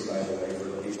Bloor Street, by the way, for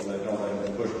the people that don't have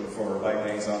been pushing for bike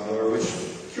lanes on Bloor, which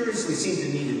curiously seem to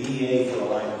need an EA for a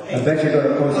line of paint. I bet you're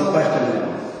going to pose a question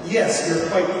now. Yes, you're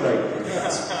quite right.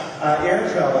 Yes. Air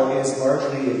travel is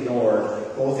largely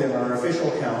ignored, both in our official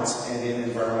counts and in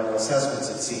environmental assessments,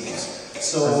 it seems.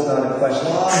 So that's not a question.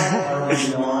 Why are we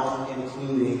not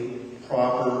including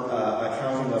proper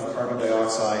accounting of carbon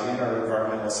dioxide in our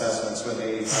environmental assessments when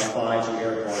they apply to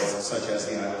airports such as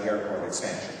the Island Airport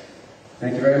expansion?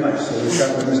 Thank you very much. So we'll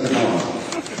start with Mr. Walmer.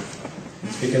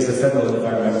 It's because the federal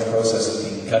environmental process is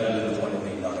being cut to the point of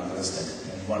being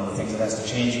non-existent. And one of the things that has to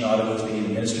change in Ottawa is we need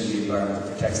a Ministry of the Environment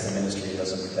that protects the ministry, it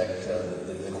doesn't protect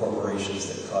the corporations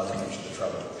that cause much of the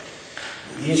trouble.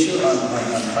 The issue on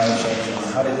climate change and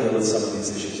how to deal with some of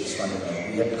these issues is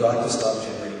fundamental. We have got to stop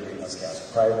generating greenhouse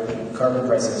gas. Carbon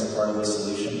pricing is part of the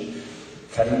solution.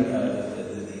 Cutting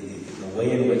the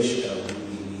way in which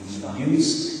we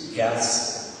use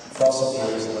gas, fossil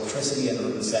fuels, electricity, and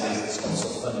urban settings is also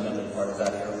a fundamental part of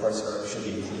that. Airports should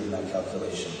be included in that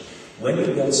calculation. When you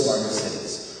build smarter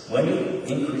cities, when you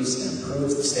increase and improve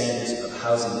the standards of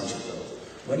housing that you build,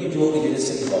 when you do what we did at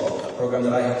City Hall, a program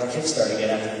that I helped kickstart again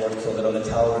after Ford killed it on the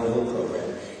Tower Renewal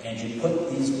Program, and you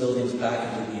put these buildings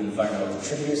back into the environmental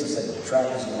contributors instead of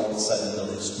detractors, you all of a sudden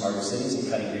building smarter cities and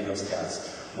cutting greenhouse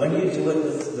gas. When you do it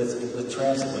with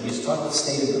transit, when you talk about the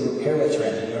state of the repair of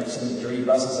transit, you aren't sending dirty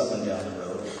buses up and down the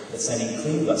road, but sending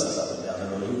clean buses up and down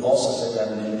the road, you also set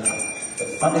that an impact. But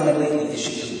fundamentally, the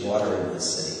issue is water in this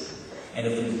city. And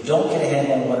if we don't get a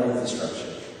handle on water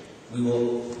infrastructure, we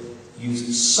will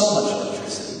use so much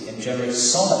electricity and generate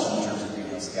so much in terms of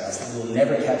greenhouse gas that we will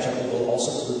never catch up. It will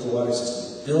also pollute the water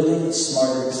system. Building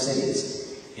smarter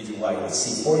cities is why the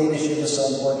C40 initiative is so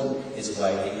important, is why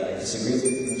I disagree with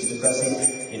Mr.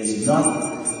 President. It is not,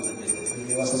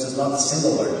 this is not the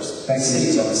single largest.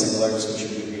 Cities are the single largest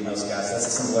contributor to greenhouse gas. That's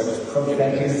the single largest project.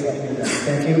 Thank you.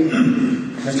 Thank you.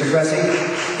 Mr. Cressy.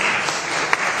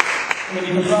 I mean,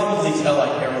 you can probably tell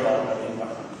I care a lot about the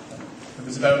environment. It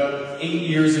was about 8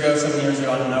 years ago, 7 years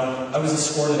ago, I don't know, I was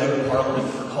escorted out of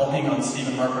Parliament for calling on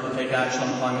Stephen Harper to take action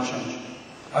on climate change.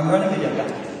 I'm running to get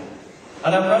back here.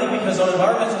 And I'm running because on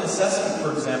environmental assessment,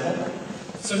 for example,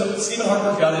 so Stephen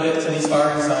Harper gutted it to these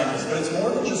firing scientists, but it's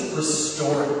more than just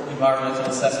restoring environmental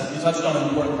assessment. You touched on an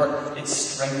important part, it's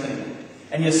strengthening it.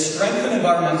 And you strengthen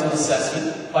environmental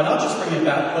assessment by not just bringing it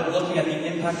back, but looking at the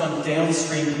impact on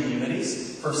downstream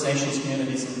communities, First Nations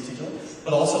communities in particular,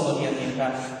 but also looking at the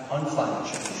impact on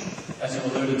climate change, as you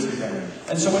alluded to there.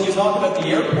 And so when you talk about the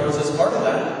airports as part of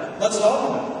that, let's talk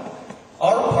about it.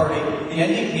 Our party, the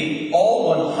NDP, all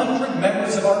 100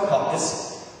 members of our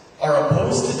caucus are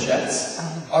opposed to jets,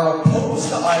 are opposed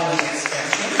to island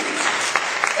expansion,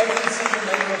 every single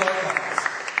member of our caucus.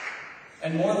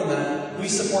 And more than that, we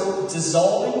support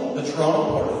dissolving the Toronto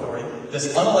Port Authority, this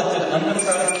unelected,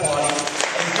 undemocratic body,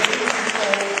 and giving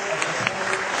control of the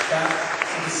port back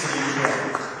to the city of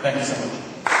Toronto. Thank you so much.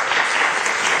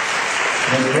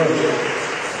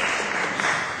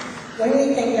 When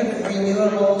we think of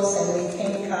renewables and we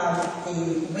think of the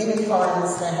wind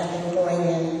farms that have been going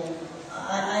in,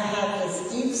 I have this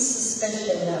deep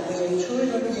suspicion that we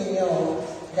intuitively know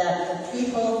that the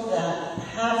people that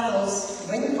have those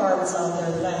wind farms on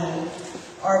their land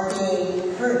are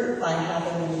being hurt by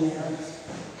having them there.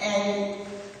 And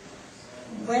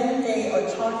when they are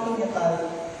talking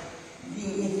about the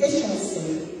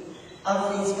efficiency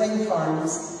of these wind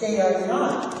farms, they are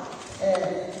not.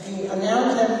 The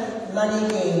amount of money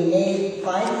being made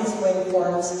by these wind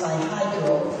farms by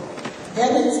hydro,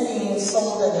 then it's being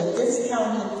sold at a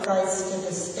discounted price to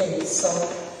the state. So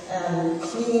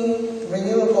clean,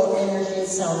 renewable energy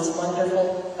sounds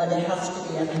wonderful, but it has to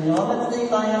be economically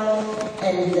viable,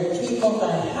 and the people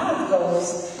that have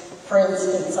those, for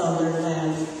instance, on their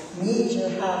land, need to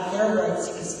have their rights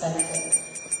respected.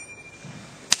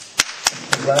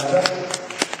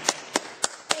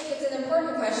 It's an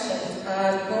important question.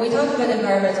 When we talk about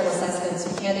environmental assessments,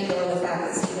 we can't ignore the fact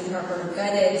that Stephen Harper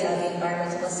gutted the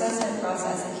environmental assessment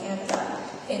process in Canada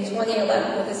in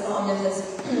 2011 with his omnibus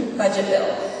budget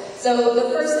bill. So the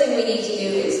first thing we need to do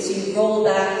is to roll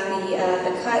back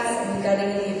the cuts and the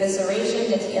gutting, the evisceration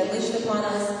that he unleashed upon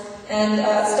us, and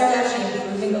start actually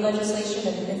improving the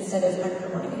legislation instead of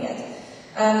undermining it.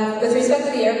 With respect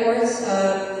to the airports,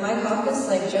 my caucus,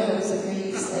 like Joe's,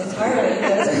 agrees entirely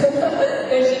that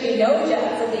there should be no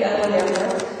jets at the island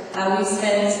airport. We've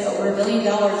spent over $1 billion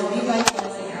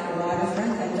revitalizing our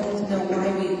waterfront. I don't know why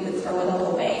we would throw it all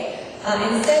away.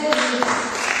 Instead,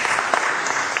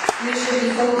 we should be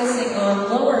focusing on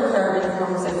lower carbon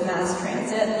forms of mass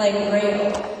transit, like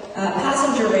rail.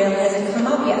 Passenger rail hasn't come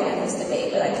up yet in this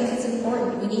debate, but I think it's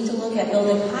important. We need to look at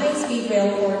building high-speed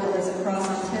rail corridors across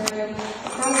Ontario,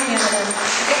 across Canada, to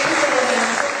get people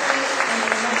around quickly and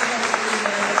in a much more clean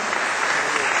manner.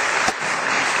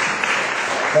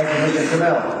 Thank you, Mr.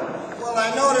 Turmel. Well, I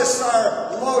notice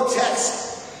our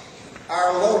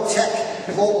low-tech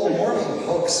global warming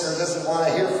hoaxer doesn't want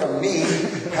to hear from me,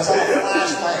 because I'll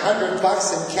flash my $100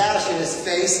 in cash in his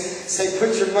face, say,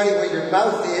 put your money where your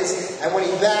mouth is, and when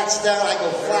he backs down, I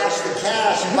go flash the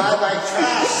cash, buy my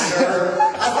trash, sir.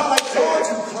 I thought I told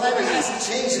you climate hasn't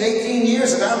changed in 18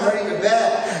 years, and I'm ready to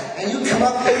bet. And you come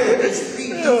up here with these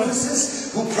three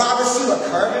doofuses who promise you a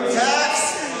carbon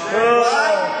tax?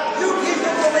 What? You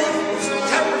people believe the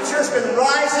temperature's been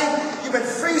rising? You've been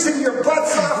freezing your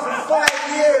butts off for 5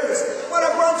 years. What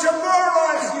a bunch of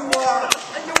morons you are!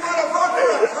 And you want to vote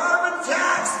for a carbon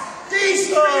tax? These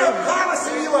three are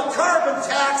promising you a carbon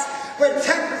tax when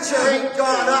temperature ain't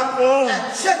gone up.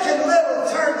 And Chicken Little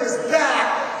turned his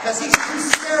back because he's too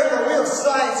scared of a real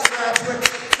science graduate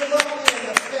to look me in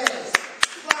the face.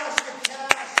 Flash the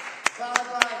cash,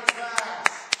 bye-bye trash.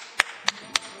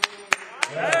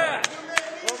 Yeah.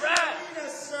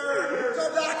 Sir, go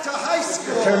back to high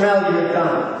school. Turmel, you're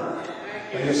done.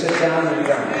 When you sit down, you're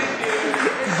done.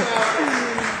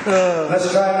 Let's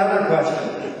try another question.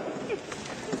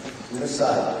 To this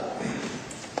side.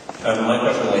 My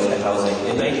question relates to housing.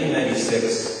 In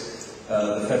 1996,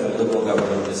 the federal Liberal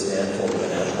government dismantled the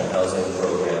National Housing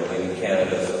Program, leaving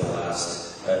Canada for the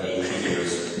last 18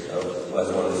 years as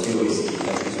one of the few OECD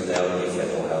countries without a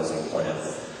federal housing plan.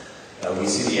 We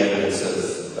see the evidence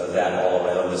of that all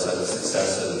around us, and the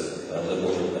success of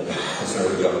Liberal and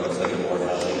Conservative governments letting more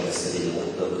housing in the city.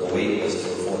 The wait list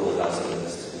for affordable housing in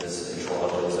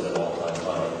Toronto is at an all-time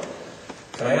high.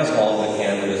 Can I ask all of the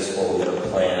candidates for their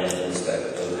plan in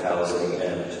respect of housing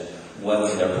and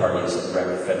whether their parties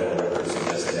federal records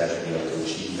suggest they'd actually be able to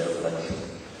achieve their plan?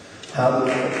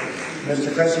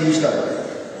 Mr. Cressy, you start.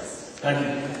 Thank you.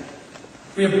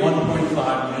 We have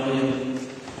 1.5 million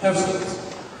households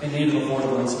in need of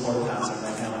affordable and supportive housing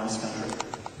right now in this country.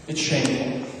 It's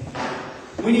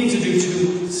shameful. We need to do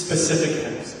two specific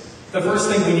things. The first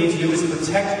thing we need to do is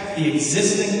protect the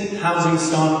existing housing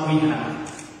stock we have.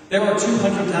 There are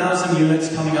 200,000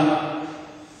 units coming up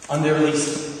on their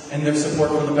lease and their support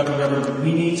from the federal government.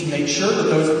 We need to make sure that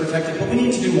those are protected, but we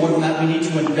need to do more than that. We need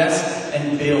to invest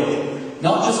and build,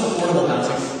 not just affordable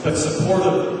housing, but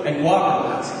supportive and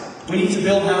cooperative housing. We need to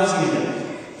build housing again.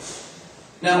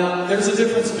 Now, there's a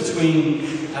difference between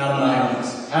Adam and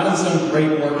Adams. Adam's done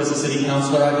great work as a city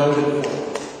councillor. I voted for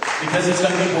because he's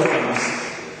done good work on this.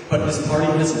 But his party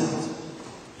has not.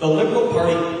 The Liberal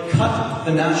Party cut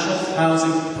the National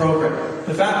Housing Program.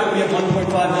 The fact that we have 1.5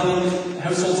 million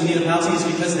households in need of housing is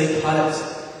because they cut it.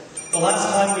 The last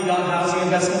time we got housing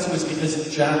investments was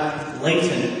because Jack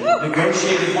Layton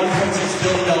negotiated $1.6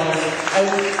 billion out of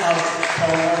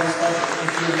Colorado's budget.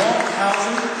 If you want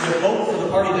housing, you vote for the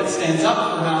party that stands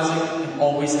up for housing and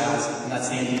always has, and that's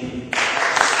the NDP.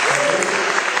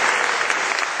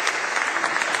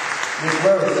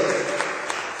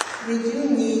 We do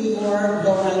need more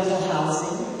low rental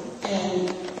housing, and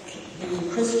the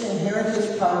Christian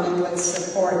Heritage Party would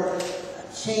support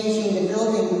changing the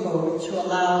building code to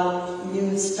allow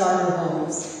new starter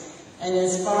homes. And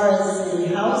as far as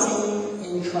the housing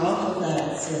in Toronto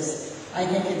that exists, I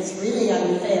think it's really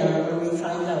unfair when we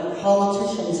find out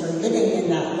politicians are living in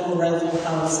that low rental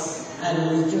house at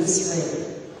a reduced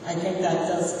rate. I think that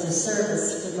does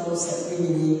disservice to those that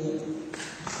really need it.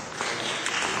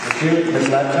 Thank you. Ms.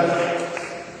 Laptop?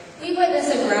 We witness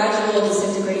a gradual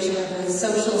disintegration of the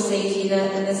social safety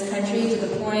net in this country to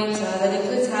the point that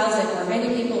includes housing, where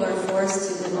many people are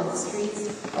forced to live on the streets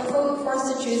or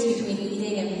forced to choose between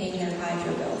eating and paying their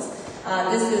hydro bills.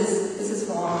 This is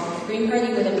wrong. The Green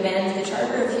Party would amend the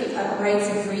Charter of Rights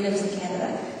and Freedoms in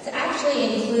Canada to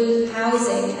actually include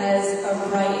housing as a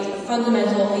right, a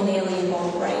fundamental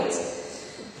inalienable right.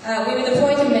 We would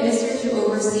appoint a minister to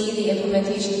oversee the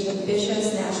implementation of the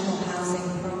ambitious national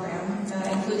housing program,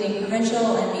 including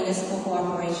provincial and municipal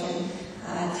cooperation,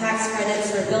 tax credits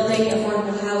for building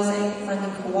affordable housing,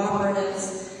 funding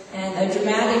cooperatives, and a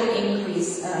dramatic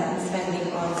increase in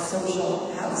spending on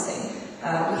social housing.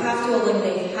 We have to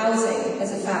eliminate housing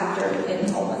as a factor in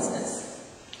homelessness.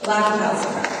 Lack of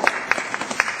housing, rather.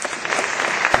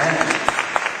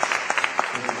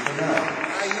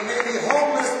 You may be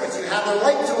homeless, but you have the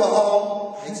right to a home.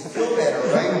 Makes you feel better,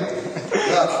 right?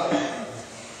 Look,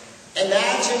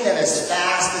 imagine that as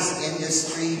fast as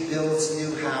industry builds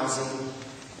new housing,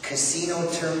 Casino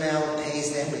Turmel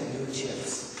pays them with new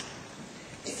chips.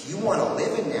 If you want to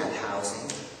live in that housing,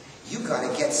 you got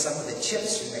to get some of the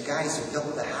chips from the guys who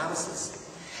built the houses.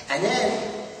 And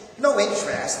then, no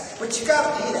interest, but you got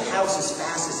to pay the house as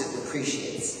fast as it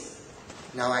depreciates.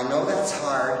 Now, I know that's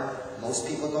hard. Most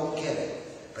people don't get it.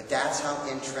 But that's how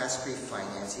interest-free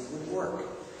financing would work.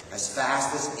 As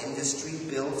fast as industry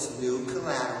builds new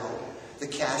collateral, the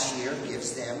cashier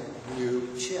gives them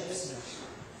new chips.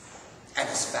 And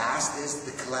as fast as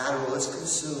the collateral is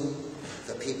consumed,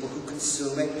 the people who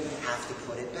consume it have to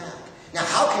put it back. Now,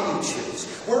 how can you choose?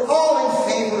 We're all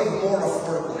in favor of more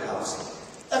affordable housing.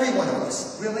 Every one of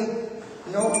us. Really?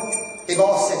 No? They've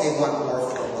all said they want more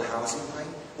affordable housing, right?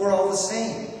 We're all the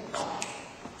same. No.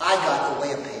 I got the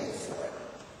way of paying for it.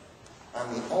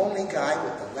 I'm the only guy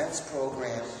with the Lentz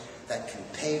program that can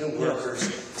pay the workers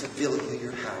to build you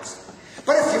your house.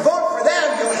 But if you vote for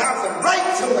them, you'll have the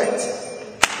right to it.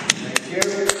 Thank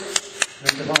you.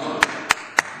 Mr. Bond.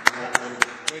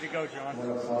 Way to go, John.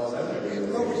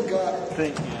 Nobody got it.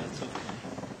 Thank you.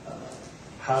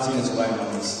 Housing is why I'm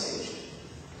on this stage.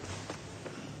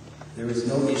 There is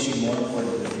no issue more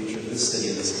important for the future of this city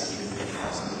and this country than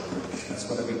housing. That's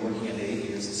what I've been working at 8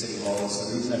 years at City Hall. It's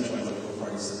the reason I've joined the Liberal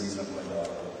Party. It's the reason I've joined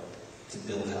Ottawa, to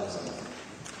build housing.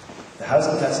 The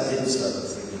housing tax didn't start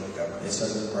with the Liberal government. They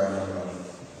started with Brian Mulroney.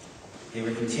 They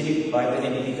were continued by the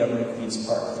NDP government of Queen's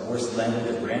Park, the worst landlord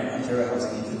that ran Ontario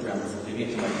housing into the ground before giving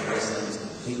it to my terrace land was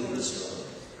completely destroyed.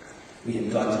 We have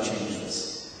got to change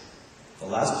this. The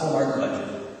last Paul Martin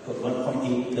budget put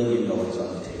 $1.8 billion on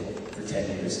the table for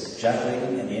 10 years. Jack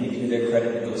Layton and the NDP, to their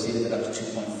credit, negotiated it up to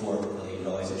 $2.4 billion.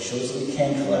 It shows that we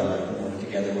can collaborate and work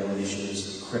together when an issue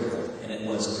is critical, and it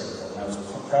was critical. And I was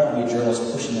proud to be a journalist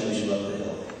pushing that issue up the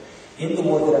hill. In the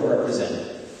ward that I represent,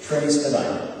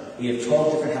 Trinity-Spadina, we have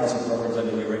 12 different housing programs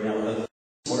underway right now with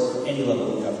support for any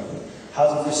level of government.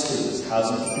 Housing for students,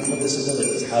 housing for people with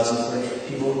disabilities, housing for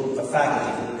people, for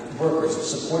faculty, for workers,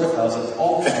 supportive housing,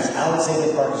 all kinds.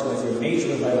 Alexander Park is going through a major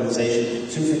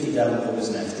revitalization. 250 Davenport is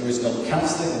next. There is no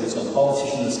councillor, there is no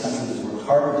politician in this country who's worked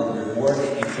harder, delivered more,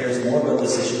 and cares more about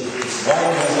this issue. It's why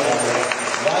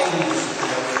we need to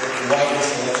support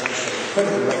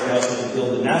critical right now so we can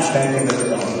build a national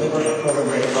program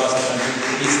right across the country.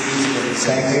 It's easy.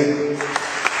 Thank you.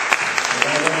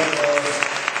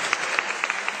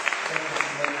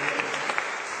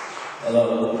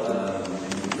 Hello,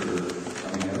 thank you for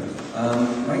coming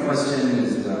out. My question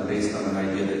is based on an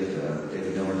idea that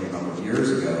David Miller came up with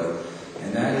years ago,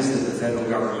 and that is that the federal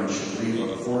government should leave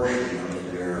a portion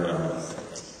of their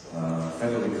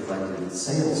federally collected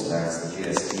sales tax, the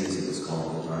GST as it was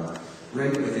called at the time,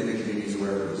 right within the communities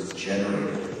where it was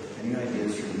generated. Any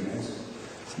ideas from you guys?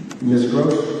 Ms.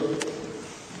 Gross?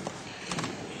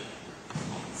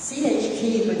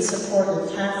 CHP would support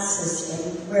a tax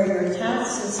system where your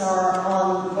taxes are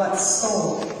on what's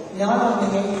sold, not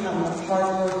on the income of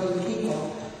hard-working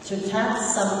people. To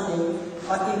tax something,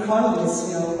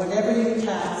 economists know, whatever you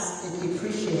tax, it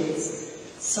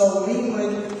depreciates. So we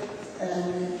would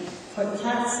put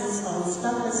taxes on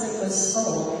stuff as it was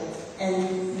sold,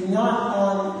 and not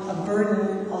on a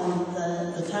burden on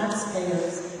the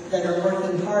taxpayers that are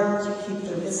working hard to keep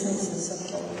their businesses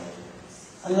afloat.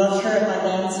 I'm not sure if I've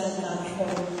answered that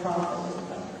totally properly,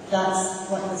 but that's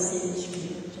what the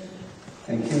CHP would do.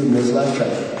 Thank you, Ms. Latchak.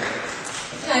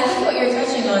 Yeah, I think what you're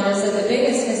touching on is that the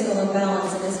biggest fiscal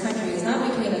imbalance in this country is not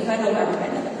between the federal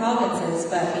government and the provinces,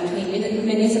 but between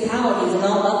municipalities and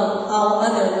all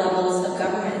other levels of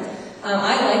government.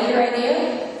 I like your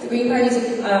idea. The Green Party's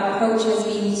approach has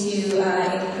been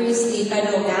to increase the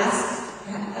federal gas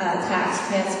tax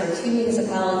transfer to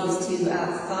municipalities to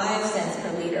 5 cents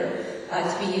per liter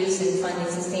to be used in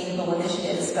funding sustainable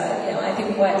initiatives. But I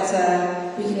think what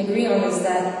we can agree on is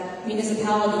that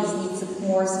municipalities need some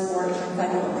more support from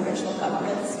federal and provincial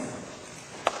governments.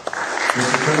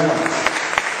 Mr. Turmel.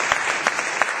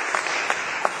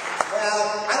 Well,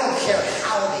 I don't care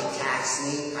how they tax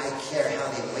me, I care how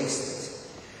they waste it.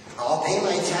 I'll pay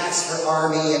my tax for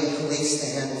army and police to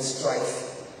handle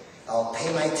strife. I'll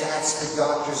pay my tax for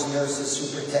doctors and nurses who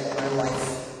protect my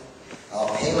life.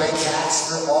 I'll pay my tax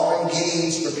for all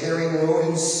engaged repairing road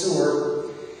and sewer.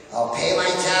 I'll pay my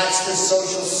tax for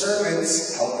social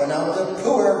servants helping out the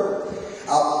poor.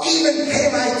 I'll even pay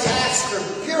my tax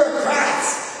for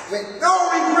bureaucrats with no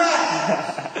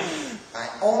regret. I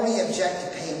only object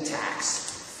to paying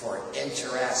tax for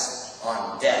interest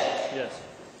on debt. Yes.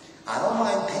 I don't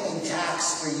mind paying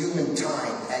tax for human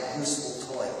time at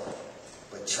useful toil,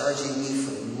 but charging me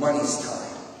for money's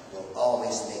time will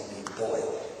always make me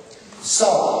boil.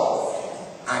 So,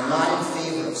 I'm not in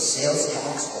favor of sales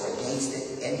tax or against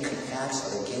it, income tax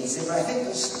or against it, but I think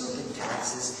they're stupid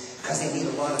taxes because they need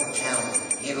a lot of accounting,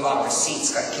 need a lot of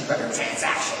receipts, got to keep every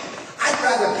transaction. I'd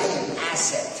rather pay an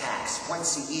asset tax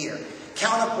once a year,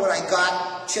 count up what I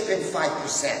got, chip in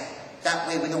 5%. That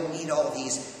way we don't need all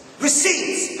these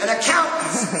receipts and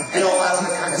accountants and all that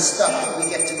other kind of stuff that we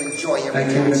get to enjoy every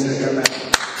Thank you, tax Mr. year.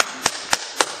 Turmel.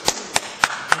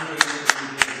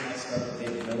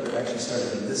 Actually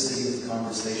started in this city with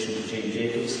conversation with Jane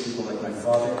Jacobs, people like my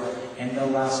father, and Mel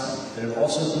Lastman. But it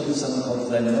also included someone called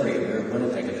Glenn Murray, mayor of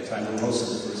Winnipeg at the time, who hosted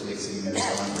the first big city mayor's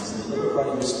conference. And the Liberal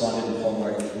Party responded, and Paul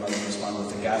Martin from Martin responded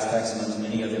with the gas tax among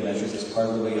many other measures as part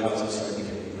of the way housing started to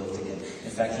get rebuilt again. In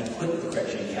fact, he quit the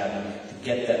Correction Academy to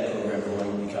get that program going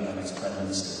and become the next Prime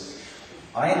Minister.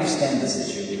 I understand this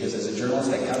issue because as a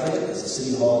journalist I covered it, as a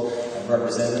City Hall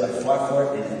representative I fought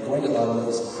for it, and going to Ottawa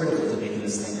was critical to making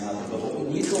this thing happen. But what we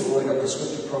need to avoid are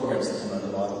prescriptive programs that come out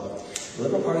of Ottawa. The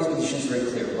Liberal Party's position is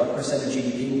very clear. What percent of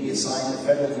GDP will be assigned to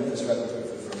federal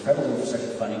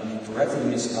infrastructure funding directly to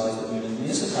municipalities, but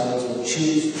municipalities will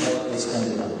choose what they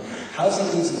spend it on. Housing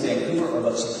needs in Vancouver are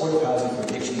about supportive housing for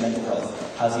addiction and mental health.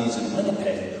 Housing needs in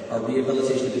Winnipeg are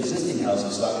rehabilitation of existing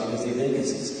housing stock because they have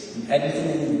vacancies. In Edmonton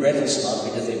and in rental stock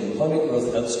because they have employment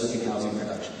growth outstripping housing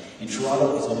production. In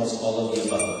Toronto, it's almost all of the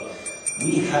above.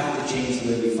 We have to change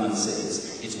the way we fund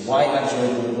cities. It's why I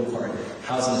joined the Liberal Party.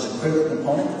 Housing is a critical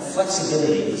component.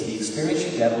 Flexibility is the experience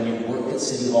you get when you work at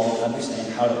City Hall and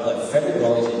understand how to put federal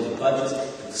dollars into budgets,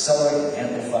 accelerate and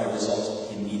amplify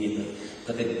results immediately.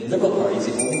 But the Liberal Party is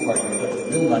the only party that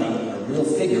puts real money, a real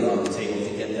figure on the table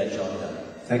to get that job done.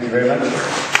 Thank you very much.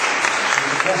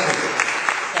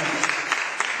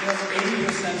 Over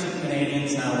 80% of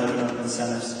Canadians now live in urban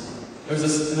centres. There's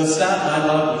a stat I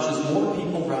love, which is more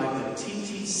people ride the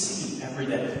TTC every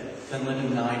day than live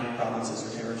in 9 provinces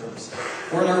or territories.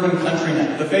 We're an urban country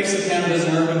now. The face of Canada is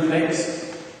an urban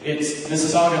face. It's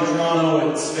Mississauga and Toronto,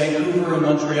 it's Vancouver and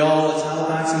Montreal, it's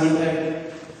Halifax and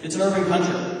Winnipeg. It's an urban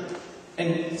country.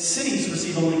 And cities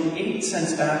receive only 8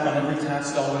 cents back on every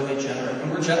tax dollar they generate.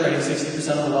 And we're generating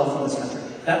 60% of the wealth in this country.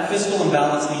 That fiscal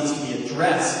imbalance needs to be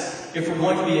addressed if we're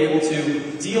going to be able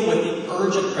to deal with the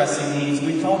urgent pressing needs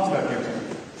we've talked about here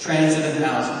tonight. Transit and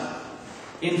housing.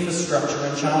 infrastructure,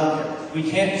 and childcare. We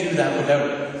can't do that without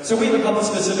it. So we have a couple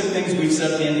specific things we've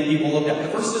said the NDP will look at. The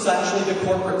first is actually the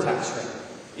corporate tax rate.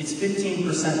 It's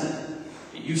 15%.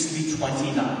 It used to be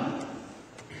 29%.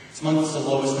 It's amongst the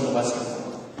lowest in the Western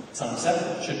world. It's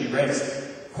unacceptable. It should be raised.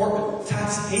 Corporate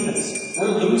tax havens.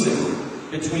 We're losing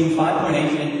between $5.8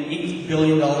 and $8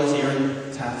 billion a year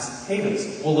in tax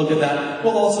havens. We'll look at that.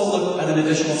 We'll also look at an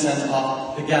additional cent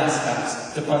off the gas tax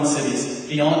to fund cities,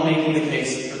 beyond making the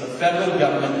case for the federal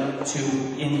government to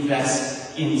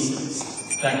invest in cities.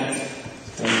 Thank you.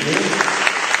 Thank you.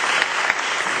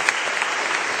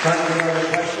 Time for another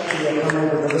question. We'll come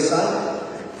over to this side.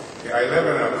 Yeah, I live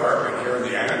in an apartment here in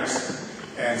the annex,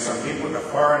 and some people at the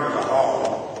far end of the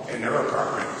hall in their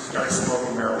apartment started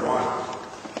smoking marijuana.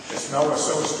 The smell was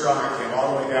so strong it came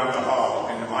all the way down the hall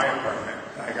into my apartment,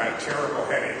 and I got a terrible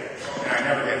headache, and I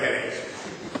never get headaches.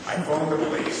 I phoned the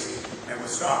police and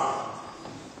was stopped.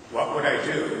 What would I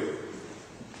do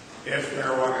if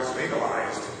marijuana is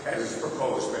legalized, as is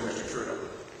proposed by Mr. Trudeau?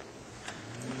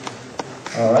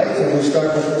 All right, so we'll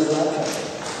start with this laptop.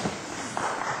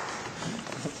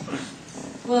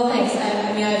 Well, thanks. I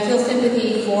mean, I feel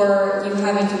sympathy for you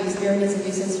having to experience a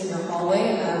nuisance in your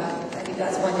hallway. I think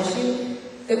that's one issue.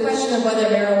 The question of whether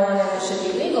marijuana should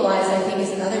be legalized, I think,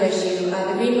 is another issue.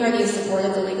 The Green Party has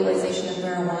supported the legalization of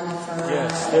marijuana for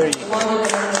longer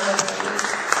than marijuana.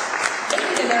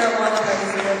 Maybe the marijuana party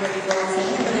is really well. I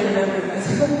can't really remember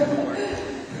myself.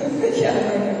 Yeah, I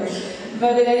remember.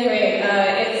 But at any rate,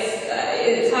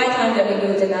 it's high time that we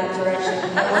moved in that direction.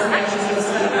 That wasn't actually supposed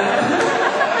to be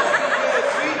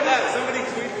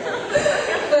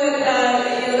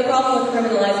But the problem with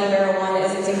criminalizing marijuana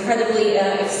is it's incredibly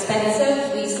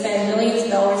expensive. We spend millions of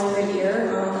dollars per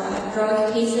year on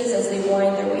drug cases as they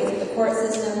wind their way through the court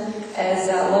system, as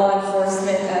law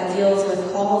enforcement deals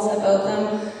with calls about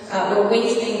them. We're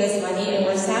wasting this money, and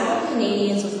we're saddling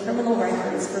Canadians with criminal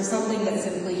records for something that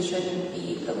simply shouldn't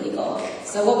be illegal.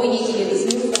 So what we need to do is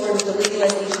move forward with the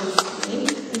legalization scheme.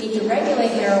 We need to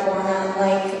regulate marijuana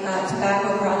like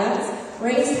tobacco products,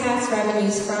 raise tax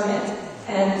revenues from it,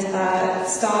 and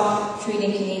stop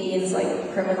treating Canadians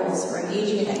like criminals for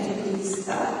engaging in activities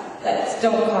that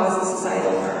don't cause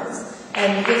societal harms.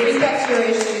 And with respect to your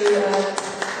issue,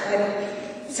 I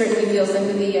certainly feel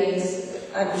sympathy, and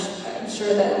I'm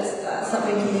sure that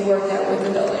something can be worked out with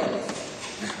the building.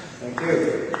 Thank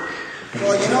you.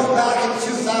 Well, you know, back in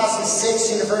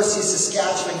 2006, University of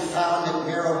Saskatchewan found that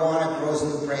marijuana grows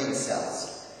new brain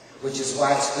cells, which is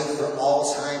why it's good for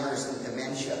Alzheimer's and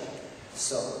dementia.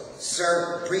 So,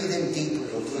 sir, breathe in deeper.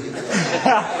 It'll do you good.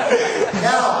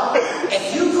 Now,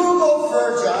 if you Google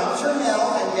for John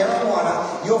Turmel and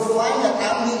marijuana, you'll find that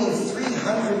I'm meeting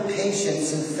 300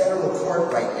 patients in federal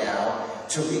court right now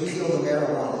to repeal the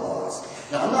marijuana laws.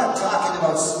 Now, I'm not talking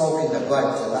about smoking the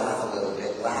bud to laugh a little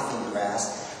bit, laughing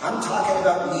grass. I'm talking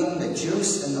about needing the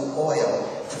juice and the oil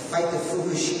to fight the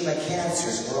Fukushima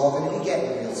cancers we're all going to be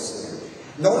getting real soon.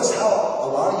 Notice how a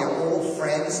lot of your old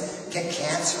friends get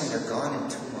cancer and they're gone in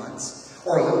 2 months.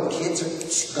 Or little kids are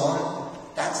gone.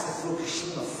 That's the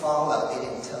Fukushima fallout they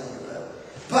didn't tell you about.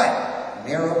 But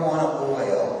marijuana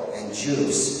oil and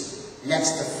juice,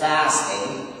 next to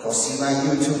fasting, go see my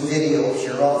YouTube video,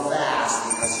 Cure All Fast,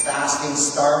 because fasting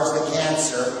starves the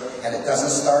cancer and it doesn't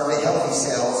starve the healthy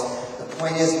cells. The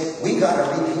point is, we got to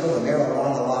repeal the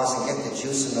marijuana laws and get the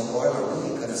juice and the oil, or we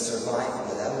ain't going to survive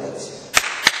without it.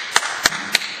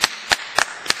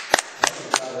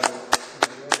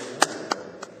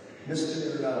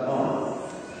 Mr. Walmer.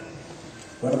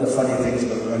 One of the funny things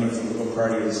about running for the Liberal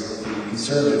Party is the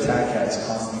Conservative attack hat is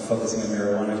constantly focusing on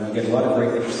marijuana, and we get a lot of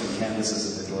very interesting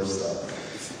canvases at the doorstep.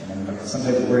 And I'm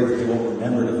sometimes worried that they won't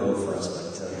remember to vote for us, but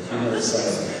it's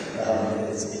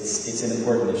an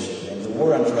important issue. And the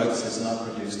war on drugs has not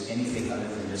produced anything other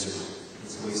than misery.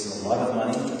 It's wasted a lot of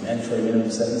money. Mandatory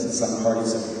minimum sentences that some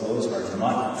parties have proposed are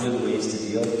not good ways to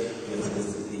deal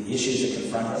with the issues that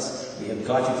confront us. We have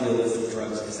got to deal with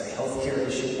drugs as a healthcare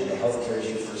issue, and a healthcare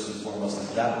issue first and foremost, and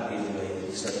that would be the way that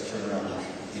we start to turn around and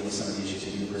deal with some of the issues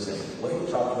that you presented. What you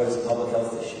talked about is a public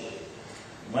health issue.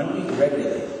 When we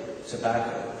regulate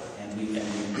tobacco and we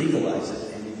legalize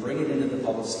it and we bring it into the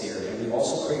public sphere, and we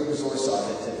also create resource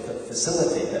audit to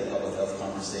facilitate that public health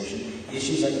conversation,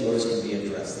 issues like yours can be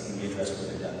addressed. They can be addressed where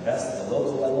they're done best at the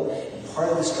local level. And part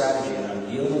of the strategy around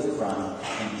dealing with crime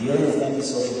and dealing with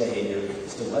antisocial behavior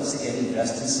is to once again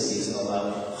invest in cities and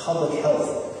allow public health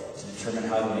to determine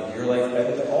how to make your life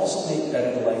better, but also make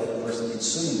better the life of the person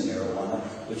consuming the marijuana,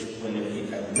 which, when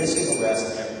they're at risk of arrest,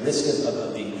 at risk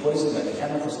of being poisoned by the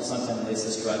chemicals that sometimes lace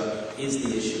this drug, is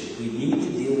the issue. We need to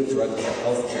deal with drugs as a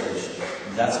health care issue,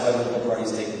 and that's why the Liberal Party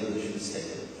is taking the position it's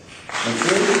taken. Thank you.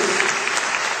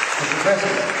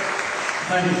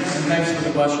 Thank you, and thanks for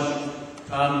the question.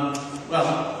 Well,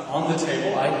 on the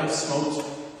table, I have smoked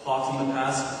pot in the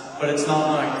past, but it's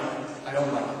not I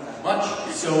don't like it that much,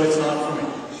 so it's not for me.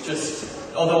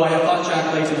 Although I thought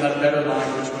Jack Layton had a better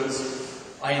line, which was,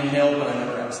 I inhaled, but I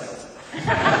never exhaled.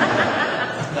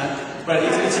 But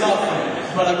it's not for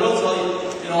me. But I will tell you,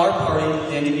 in our party,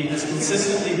 the NDP has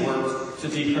consistently worked to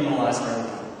decriminalize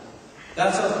marijuana.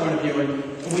 That's our point of view,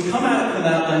 and we come at it from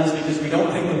that lens because we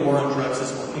don't think the war on drugs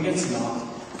is working. It's not.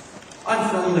 I'm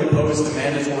firmly opposed to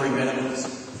mandatory minimums.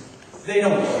 They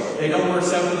don't work. They don't work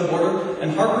south of the border,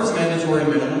 and Harper's mandatory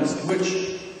minimums,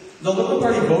 which the Liberal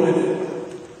Party voted for,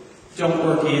 don't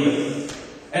work either.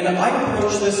 And I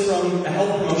approach this from a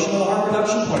health promotion and a harm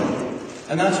reduction point of view.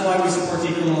 And that's why we support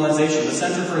decriminalization. The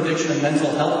Centre for Addiction and Mental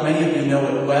Health, many of you know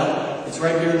it well, it's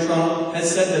right here in Toronto,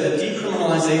 has said that a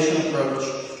decriminalization approach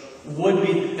would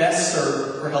be best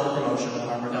served for health promotion and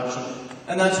harm reduction.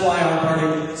 And that's why our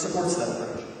party supports that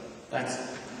approach. Thanks.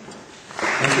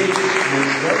 Thank you.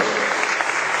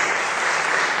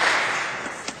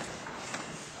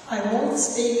 I won't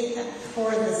speak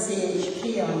for the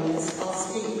CHP on this. I'll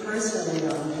speak personally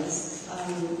on this.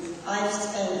 I've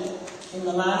spent, in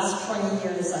the last 20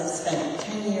 years, I've spent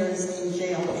 10 years in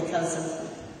jail because of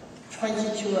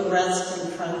 22 arrests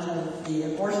in front of the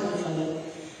abortion clinic.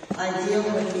 I deal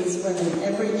with these women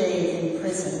every day in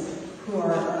prison who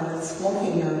are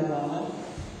smoking marijuana.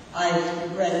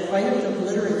 I've read quite a bit of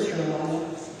literature on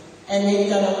it. And they've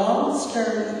done a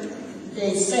long-term,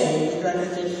 they say, the drug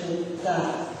addiction,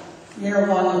 that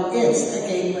marijuana is a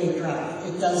gateway drug.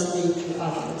 It does lead to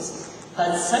others.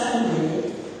 But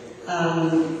secondly,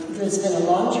 there's been a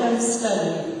long-term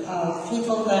study of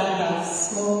people that have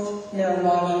smoked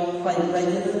marijuana quite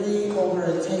regularly over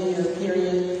a 10-year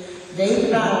period.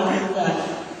 They found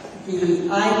that the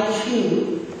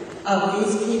IQ of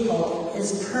these people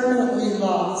is permanently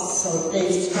lost. So they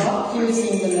stop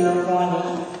using the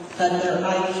marijuana, but their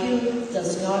IQ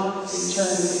does not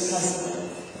return because of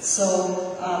it.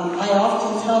 So I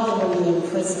often tell the women in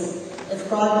prison, if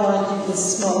God wanted you to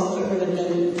smoke, you would have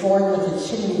been born with a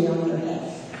chimney on your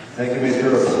head. Thank you, Ms.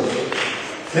 Durable.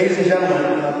 Ladies and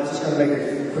gentlemen, I'm just going to make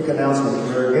a quick announcement.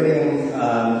 We're getting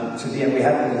to the end. We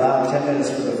have allowed 10 minutes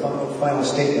for the final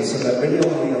statement, so that really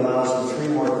only allows for 3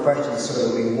 more questions. So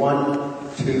it'll be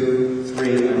 1, 2,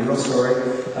 3. I'm real sorry.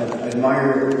 I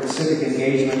admire your civic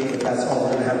engagement, but that's all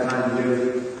we're going to have time to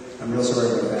do. I'm real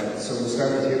sorry about that. So we'll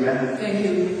start with you, ma'am. Thank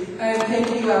you. And thank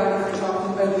you, Albert, for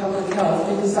talking about public health,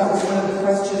 because that was one of the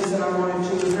questions that I wanted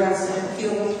to address. And I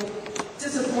feel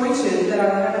disappointed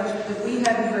that we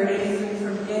haven't heard anything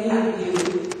from any of you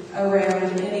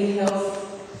around any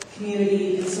health,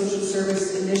 community, and social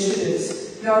service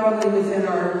initiatives, not only within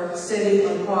our city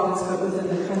or province, but within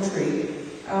the country.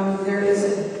 There is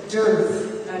a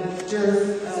dearth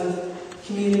of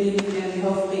community and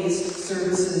health-based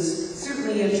services,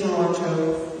 certainly in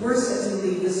Toronto. We're set to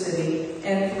leave the city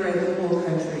and throughout the whole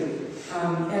country,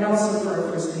 and also for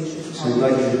our First Nations. So you'd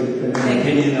like an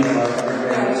opinion of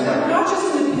our not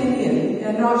just an opinion,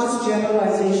 and not just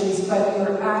generalizations, but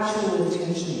your actual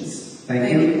intentions.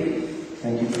 Thank you.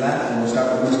 Thank you for that. And we'll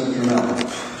start with Mr. Turmel.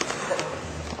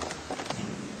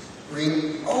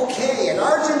 Okay, in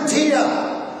Argentina,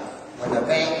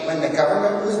 when the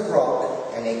government was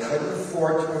broke and they couldn't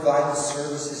afford to provide the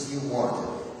services you wanted,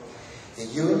 the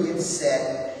union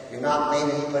said, you're not laying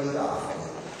anybody off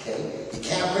okay? You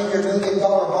can't bring your $1 million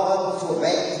bond to a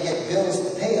bank to get bills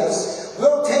to pay us.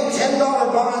 We'll take $10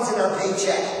 bonds in our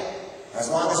paycheck, as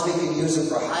long as we can use them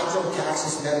for hydro,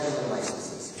 taxes, medical, and licenses.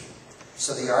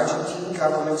 So the Argentine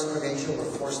government's provincial were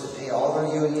forced to pay all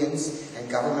their unions and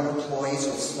government employees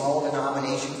with small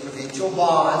denomination provincial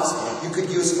bonds you could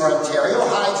use for Ontario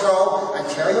Hydro,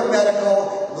 Ontario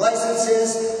Medical,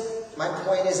 licenses. My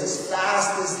point is, as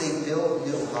fast as they build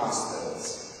new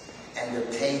hospitals and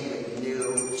they're paid with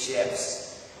new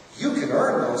chips, you can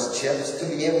earn those chips to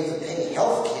be able to pay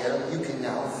health care you can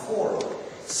now afford.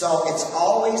 So it's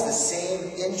always the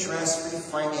same interest-free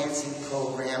financing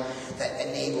program that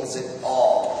enables it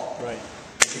all. Right.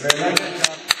 Thank you very much.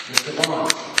 Mr.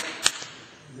 Bond.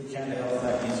 The Canada Health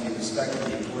Act needs to be respected.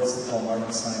 The importance that Paul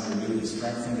Martin signed renewed is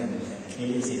strengthened, and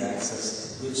Canadians need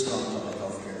access to good, strong public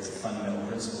health care. It's a fundamental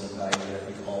principle and value that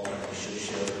we all should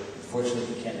share.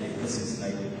 Unfortunately, the candidate listening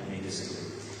tonight may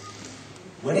disagree.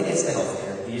 When it gets to health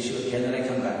care, the issue again that I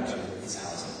come back to is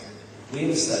housing care. We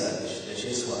have a study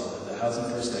as well, the Housing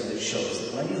First study, that shows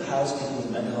that when you house people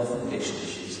with mental health and addiction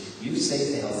issues, you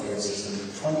save the healthcare system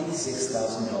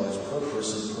 $26,000 per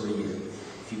person per year.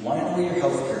 If you want to know where your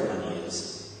healthcare money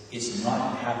is, it's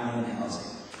not happening in housing.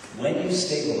 When you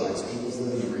stabilize people's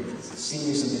living arrangements,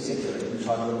 seniors in particular. We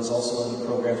talked about this also on the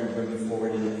programs we're bringing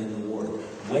forward in the ward.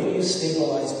 When you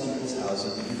stabilize people's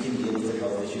housing, you can deal with their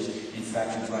health issues. In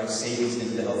fact, you drive savings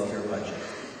into the healthcare budget.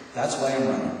 That's why I'm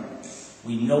running.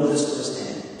 We know this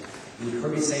firsthand. You've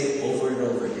heard me say it over and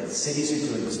over again. Cities are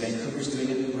doing this. Vancouver's doing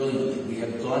it brilliantly. We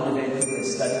have gone to Vancouver and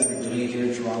studied. We're doing it here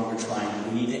in Toronto. We're trying.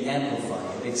 We need to amplify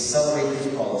it, accelerate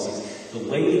these policies. The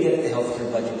way to get at the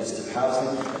healthcare budget is through housing.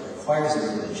 It requires an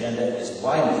urban agenda. Is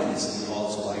why I'm doing this, and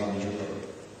also why I need your vote.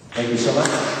 Thank you so much.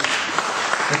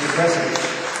 Mr. President.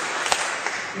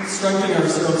 Strengthening our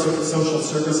social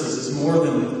services is more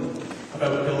than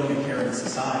about building a caring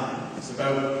society. It's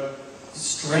about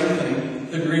strengthening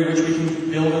the degree in which we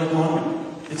can build an economy.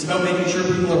 It's about making sure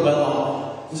people are well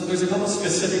off. And so there's a couple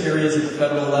specific areas at the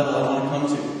federal level I want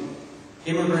to come to.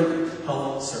 Immigrant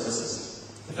health services.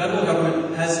 The federal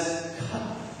government has cut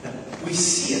them. We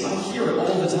see it. I hear it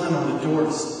all the time on the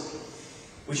doors.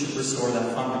 We should restore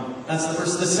that funding. That's the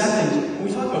first. The second, when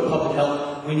we talk about public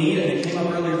health, we need, and it came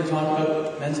up earlier to talk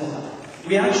about mental health.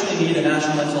 We actually need a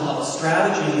national mental health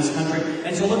strategy in this country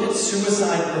and to look at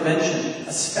suicide prevention,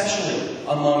 especially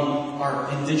among our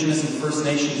Indigenous and First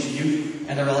Nations youth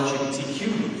and our LGBTQ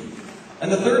youth.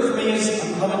 And the third for me is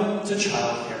I'm coming to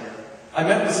childcare. I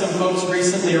met with some folks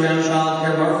recently around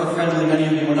childcare, Martha Friendly, many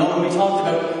of you will know, and we talked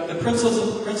about the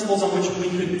principles on which we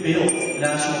could build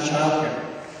national childcare.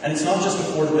 And it's not just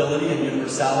affordability and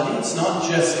universality. It's not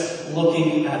just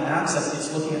looking at access.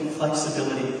 It's looking at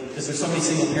flexibility. Because there's so many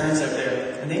single parents out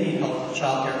there, and they need help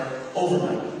childcare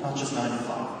overnight, not just 9 to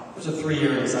 5. Those are 3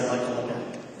 areas I'd like to look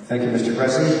at. Thank you, Mr.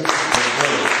 Cressy.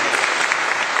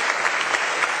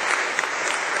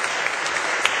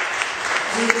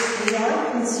 We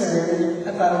are concerned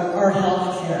about our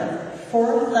health care.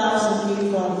 4,000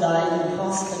 people have died in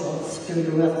hospitals due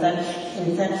to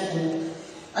infection.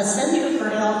 A Center for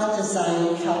Health Design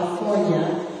in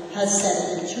California has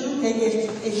said the two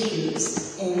biggest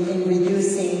issues in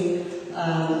reducing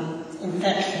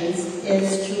infections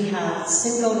is to have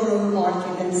single-room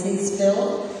occupancies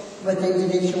filled with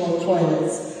individual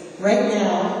toilets. Right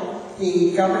now,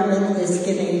 the government is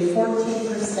giving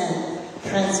 14%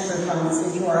 transfer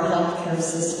funds into our healthcare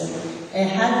system. It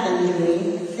had been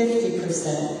doing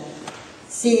 50%.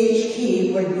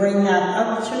 CHP would bring that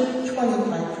up to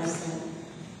 25%.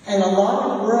 And a lot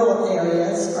of rural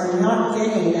areas are not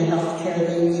getting the health care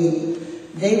they need.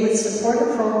 They would support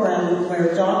a program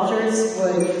where doctors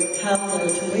would have their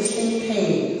tuition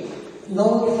paid,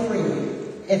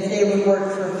 loan-free, if they would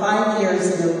work for 5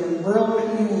 years in a rural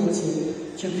community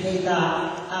to pay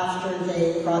back after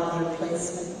they got their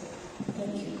placement.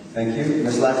 Thank you. Thank you.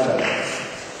 Ms. Lapchuk.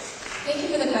 Thank you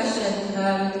for the question.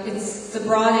 It's a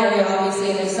broad area, obviously,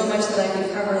 and there's so much that I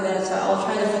could cover that I'll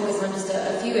try to focus on just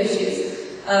a few issues.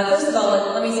 First of all,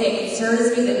 let me say it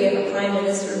concerns me that we have a Prime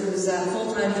Minister whose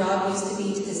full-time job used to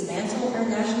be to dismantle our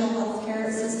national health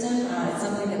care system. It's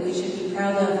something that we should be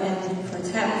proud of and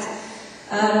protect.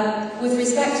 With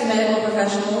respect to medical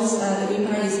professionals, the Green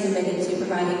Party is committed to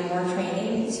providing more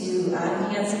training, to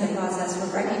enhancing the process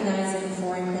for recognizing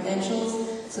foreign credentials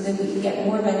so that we can get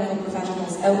more medical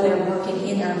professionals out there working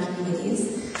in our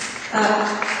communities. I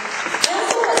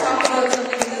also want to talk about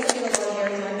something that doesn't get a lot of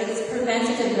airtime, but it's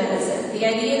preventative medicine. The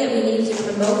idea that we need to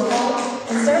promote health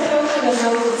and start talking about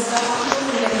how we can stop people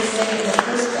from getting sick in the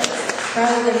first place,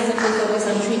 rather than simply focus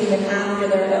on treating them after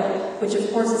they're ill, which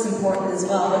of course is important as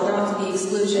well, but not to the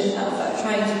exclusion of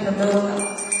trying to promote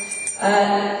health.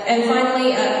 And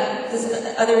finally, this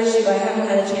other issue I haven't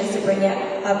had a chance to bring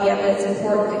up yet, but it's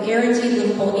important. A guaranteed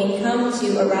livable income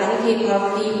to eradicate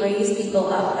poverty, raise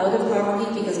people up out of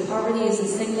poverty, because poverty is the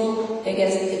single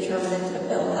biggest determinant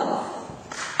of ill health.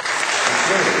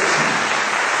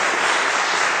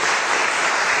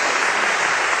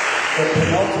 The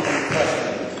penultimate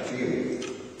question to you.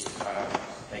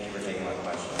 Thank you for taking my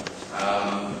question.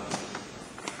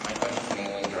 My question is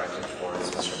mainly directed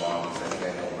towards Mr. Vaughn, because I think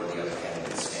I know where the other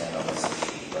candidates stand on this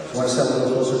issue. You want to step a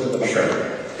little closer to the mic? Sure.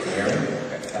 Can you hear me?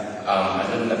 Okay. I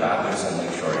live in the Bathurst and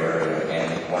Lakeshore area,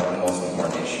 and one of the most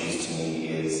important issues to me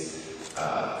is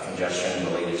congestion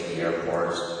related to the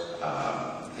airport,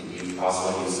 the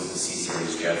possible use of the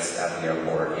C-Series jets at the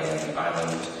airport, and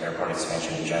island airport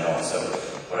expansion in general. So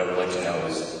what I would like to know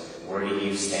is, where do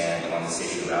you stand on this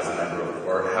issue as a member of,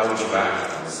 or how would you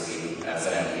act on this issue as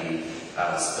an MP,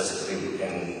 specifically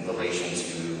in relation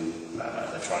to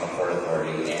the Toronto Port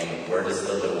Authority, and where does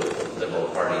the Liberal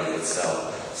Party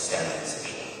itself stand on this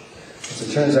issue? As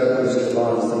it turns out, Mr.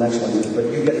 Vaughn is the next one, but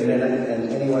you get a minute, and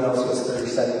anyone else gets 30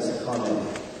 seconds to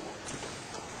comment.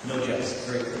 No, Jess,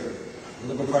 very clear. The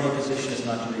Liberal Party position is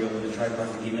not to reopen the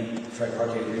tripartite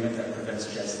agreement that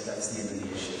prevents jets. That's the end of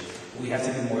the issue. We have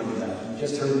to do more than that. We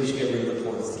just heard we should get rid of the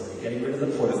Port Authority. Getting rid of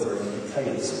the Port Authority, I can tell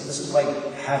you, this is like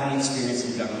having experience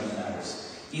in government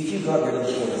matters. If you got rid of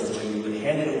the Port Authority, you would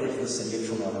hand it over to the City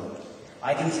of Toronto.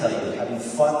 I can tell you, having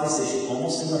fought this issue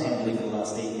almost single-handedly for the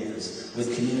last 8 years,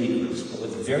 with community groups, but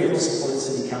with very little support at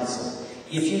City Council,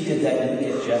 if you did that, you would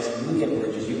get jets, you would get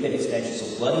bridges, you would get expansions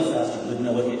so bloody fast you wouldn't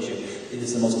know what hit you. It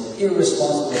is the most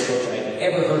irresponsible approach I have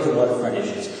ever heard to waterfront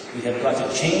issues. We have got to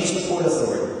change the Port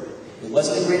Authority. It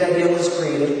wasn't a great idea when it was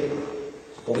created,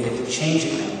 but we have to change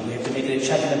it now. We have to make it a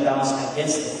check and a balance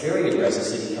against the very aggressive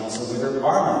City Council where there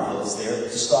are no votes there to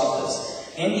stop this.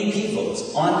 NDP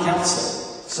votes on council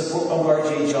support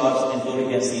Bombardier jobs and vote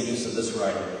against the interests of this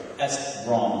rider. That's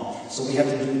wrong. So we have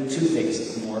to do two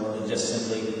things more than just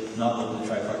simply not vote the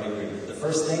tripartite agreement. The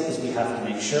first thing is we have to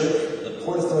make sure the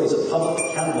Port Authority is a public,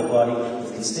 accountable body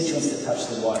with constituents that touch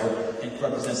the water and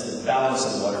represents the balance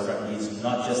of waterfront needs,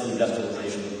 not just the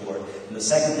industrialization of the port. And the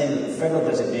second thing is the federal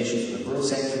designation for the bird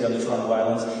sanctuary on the Toronto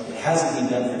Islands. It hasn't been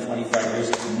done for 25 years.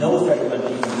 No federal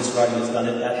MP in this riding has done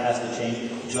it. That has to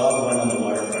change. Job one on the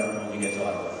waterfront when we get to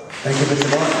Ottawa. Thank you, Mr.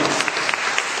 Walmer.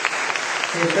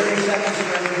 Okay, 30 seconds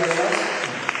for everybody else.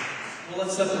 Well,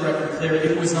 let's set the record clear.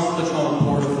 It was not the Toronto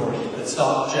Port Authority that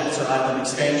stopped jets or island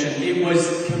expansion. It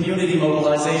was community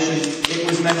mobilization. It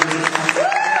was members of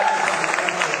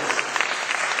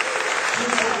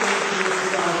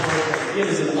It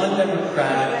is an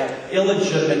undemocratic,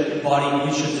 illegitimate body.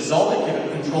 We should dissolve it,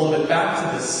 give control of it back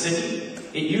to the city.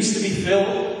 It used to be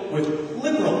filled with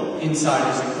liberal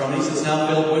insiders and cronies. It's now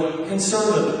filled with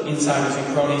conservative insiders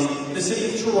and cronies. The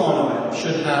City of Toronto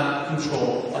should have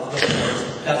control of the ports.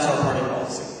 That's our party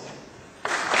policy.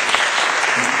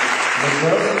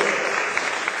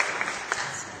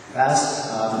 Pass.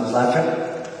 Ms. Lapchuk.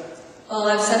 Well,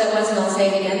 I've said it once and I'll say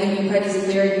it again. The Green Party's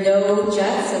cleared no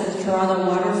jets at the Toronto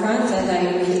waterfront, and I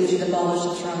agree we should abolish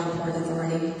the Toronto Port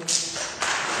Authority.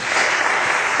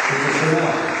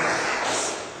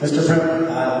 Mr.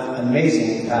 Turmel,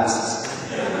 amazing passes.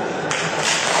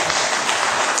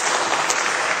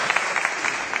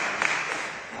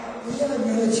 We have a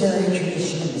military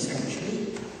tradition in this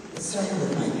country. It started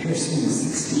with Mike Pearson in the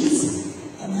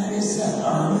 60s, and that is that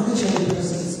our military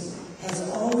presence has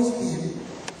always been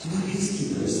to be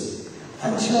peacekeepers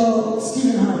until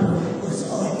Stephen Harper was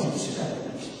elected to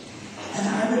government. And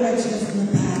I would like to know from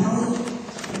the panel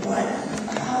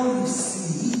how you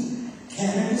see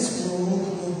Canada's role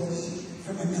globally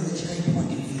from a military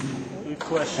point of view. Good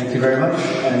question. Thank you very much.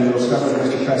 And we'll start with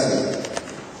Mr. Cressy.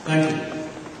 Thank you.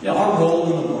 Yeah, our role in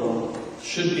the world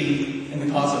should be in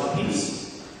the cause of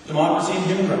peace, democracy, and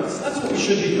human rights. That's what we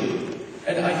should be doing.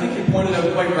 And I think you pointed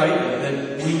out quite rightly that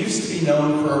we used to be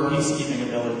known for our peacekeeping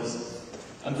abilities.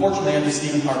 Unfortunately, under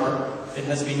Stephen Harper, it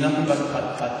has been nothing but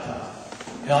cut, cut, cut.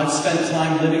 Now, I've spent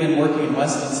time living and working in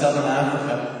West and Southern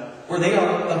Africa, where they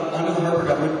are, under the Harper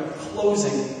government,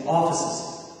 closing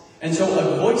offices. And so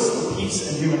a voice for peace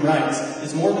and human rights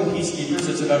is more than peacekeepers,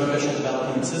 it's about official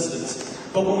development assistance.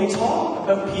 But when we talk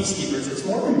about peacekeepers, it's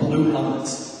more than blue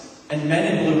helmets, and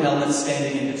men in blue helmets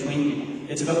standing in between you.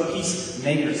 It's about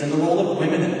peacemakers and the role of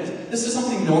women in it. This is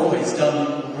something Norway's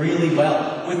done really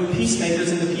well, with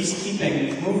peacemakers in the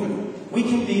peacekeeping movement. We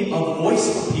can be a voice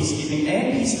for peacekeeping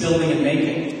and peace building and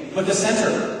making, but the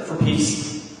center for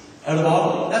peace out of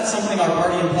Ottawa. That's something our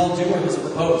party and Paul Dewar has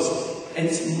proposed. And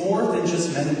it's more than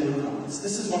just men in blue helmets.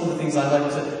 This is one of the things I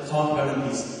like to talk about in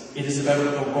peace. It is about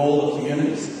the role of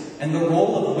communities and the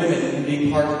role of women in being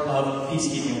part of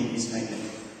peacekeeping and peacemaking.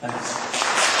 Thanks.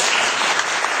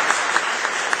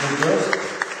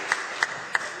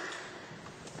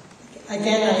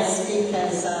 Again, I speak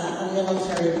as a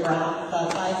military brat,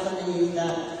 but I believe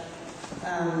that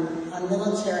a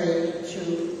military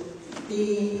to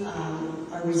be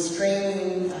a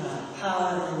restraining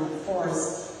power and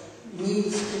force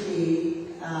needs to be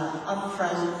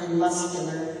upfront and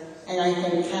muscular, and I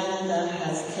think Canada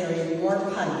has carried more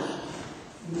punch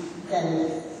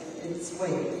than its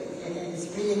weight. It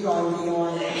has really gone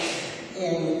beyond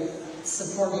in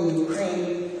supporting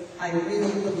Ukraine. I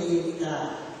really believe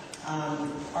that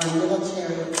our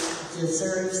military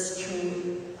deserves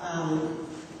to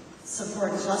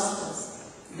support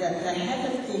justice. The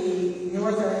head of the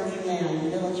Northern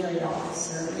Command military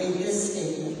officer made this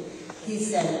statement. He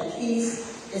said,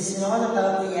 peace is not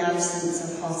about the absence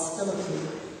of hostility,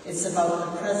 it's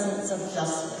about the presence of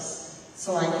justice.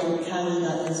 So I think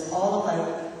Canada is all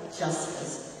about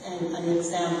justice. And an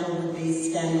example would be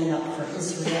standing up for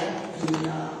Israel,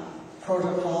 the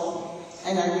protocol.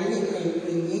 And I really think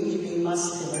we need to be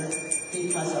muscular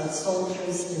because our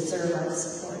soldiers deserve our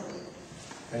support.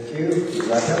 Thank you.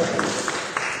 Rebecca.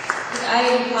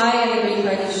 I and the Green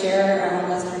Party share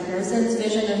Lester Pearson's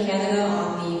vision of Canada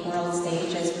on the world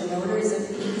stage as promoters of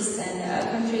peace and a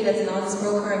country that's not a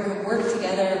broker and can work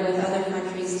together with other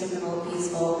countries to promote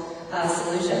peaceful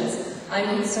solutions.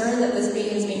 I'm concerned that this bill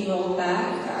is being rolled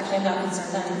back. Actually, I'm not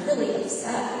concerned. I'm really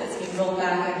upset that it's being rolled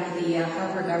back under the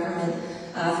Harper government.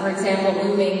 For example,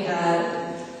 moving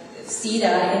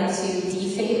CETA into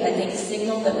DFATE, I think,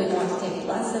 signaled that we want to take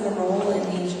less of a role in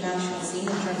the international scene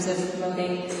in terms of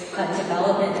promoting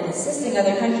development and assisting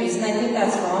other countries, and I think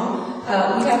that's wrong.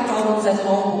 We have problems at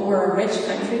home. We're a rich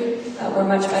country. We're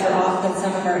much better off than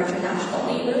some of our international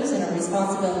neighbors, and our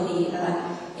responsibility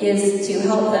is to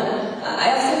help them.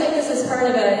 I also think this is part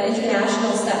of an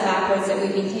international step backwards that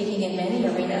we've been taking in many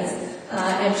arenas.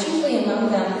 And chiefly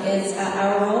among them is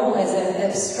our role as an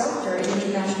obstructor in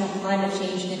international climate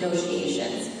change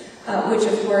negotiations, which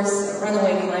of course,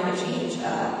 runaway climate change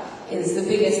is the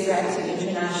biggest threat to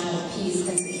international peace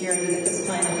and security that this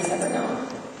planet has ever known.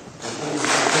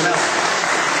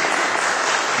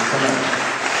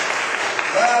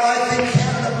 Well, I think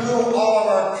Canada blew all of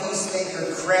our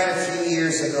peacemaker credit a few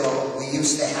years ago. We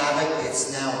used to have it,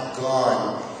 it's now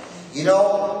gone. You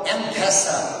know,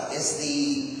 M-Pesa is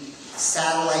the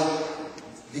satellite,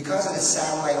 because of the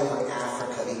satellite over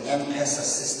Africa, the M-Pesa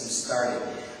system started.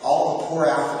 All the poor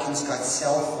Africans got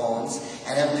cell phones,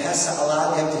 and M-Pesa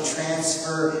allowed them to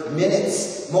transfer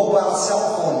minutes, mobile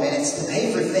cell phone minutes, to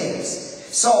pay for things.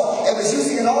 So it was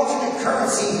using an alternate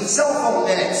currency, cell phone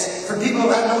minutes, for people who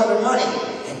had no other money.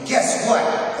 And guess what?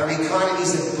 Their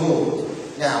economies have boomed.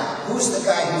 Now, who's the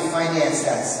guy who financed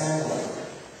that satellite?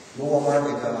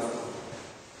 Walmer.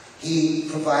 He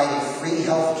provided free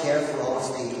health care for all his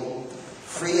people,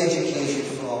 free education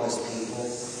for all his people.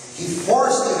 He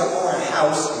forced you to own a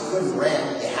house you couldn't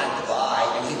rent, you had to buy,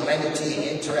 and he lent it to you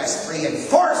interest-free and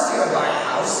forced you to buy a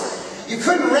house. You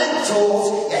couldn't rent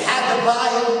tools, you had to buy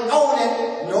it, own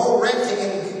it, no renting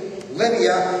in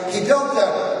Libya. He built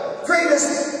the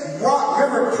greatest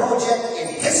river project in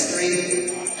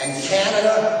history, and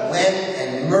Canada went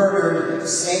and murdered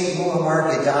St. Muammar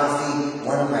Gaddafi,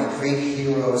 one of my great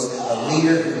heroes, a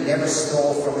leader who never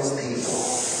stole from his people.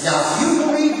 Now, if you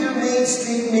believe your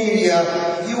mainstream media,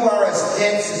 you are as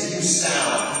dense as you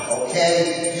sound,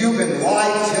 okay? You've been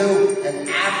lied to, and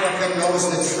Africa knows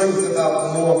the truth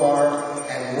about Muammar,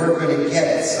 and we're going to get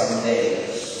it someday.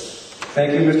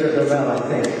 Thank you, Mr. Turmel, I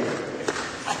think.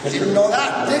 You didn't know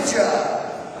that, did you?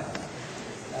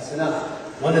 That's enough.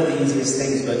 One of the easiest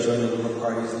things about joining the Liberal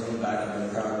Party is looking back on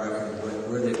the proud record of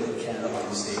where they put Canada on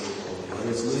the stage.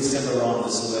 Whether it's Louis Saint-Laurent, the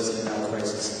Suez Canal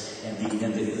crisis, and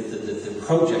the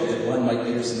project that won Mike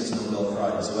Pearson his Nobel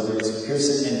Prize, whether it's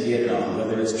Pearson in Vietnam,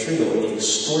 whether it's Trudeau, the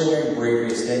extraordinary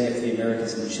bravery of standing up to the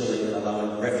Americans in Chile and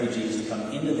allowing refugees to come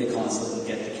into the consulate and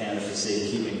get to Canada for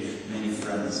safekeeping many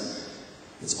friends.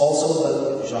 It's also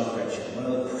about Jean Chrétien. One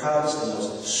of the proudest and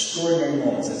most extraordinary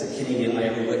moments as a Canadian I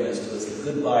ever witnessed was the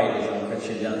goodbye to Jean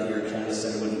Chrétien down at the Air Canada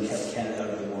Centre when he kept Canada out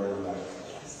of the war in Iraq.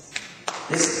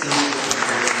 This is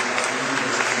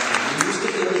we used to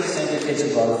be able to send your kids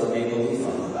abroad with a Maple Leaf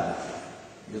on the back.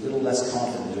 You're a little less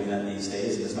confident doing that these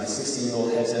days, and as my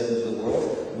 16-year-old heads out into the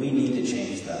world, we need to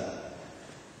change that.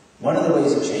 One of the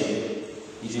ways of changing it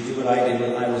is you do what I did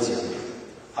when I was young.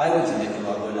 I went to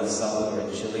Nicaragua and El Salvador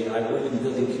and Chile, and I worked in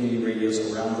building community radios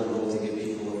around the world to give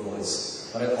people a voice.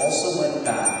 But I also went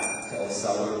back to El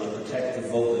Salvador to protect the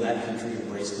vote in that country and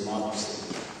embrace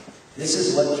democracy. This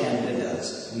is what Canada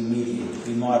does. We mediate,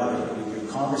 we moderate, we bring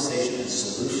conversation and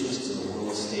solutions to the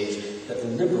world stage that the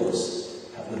Liberals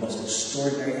have the most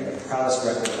extraordinary and the proudest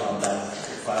record on that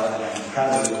file, and I'm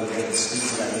proud of you that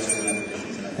speaks to that history and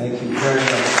traditions. Thank you very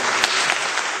much.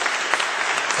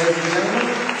 Ladies and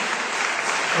gentlemen,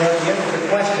 we're at the end of the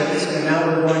questions, and now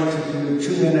we're going to do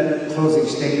 2-minute closing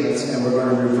statements, and we're going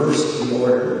to reverse the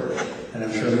order. And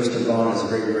I'm sure Mr. Vaughn is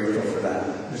very grateful for that.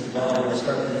 Mr. Vaughn, we're going to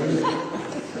start with you.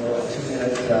 So,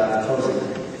 2-minute closing.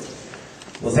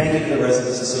 Well, thank you to the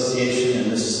Residents Association in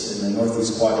the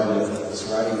Northeast Quadrant of this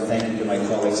riding. Thank you to my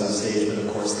colleagues on stage, but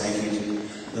of course, thank you to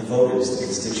the voters, the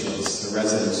constituents, the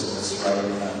residents of this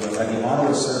riding. I've had the honor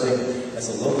of serving as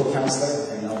a local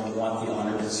councillor, and I want the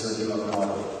honor to serve you up in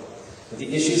Ottawa. But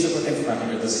the issues that we're confronting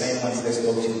are the same ones that I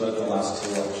spoke to you about the last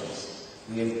 2 elections.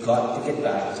 We have got to get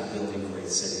back to building great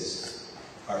cities.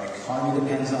 Our economy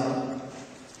depends on it.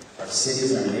 Our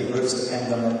cities and our neighborhoods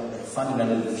depend on it.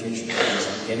 Fundamentally, the future depends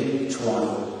on getting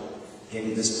Toronto,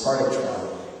 getting this part of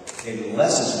Toronto, getting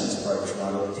lessons from this part of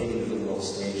Toronto, taking it to the world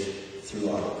stage through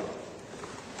Ottawa.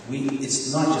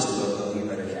 It's not just about building a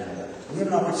better Canada. We have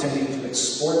an opportunity to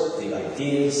export the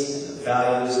ideas and the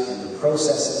values and the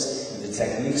processes and the the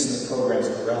techniques and the programs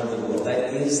around the world.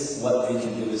 That is what we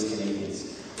can do as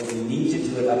Canadians. But we need to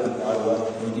do it up in Ottawa,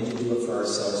 and we need to do it for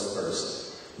ourselves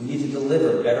first. We need to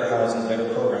deliver better housing,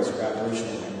 better programs for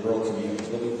Aboriginal and rural communities.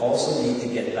 But we also need to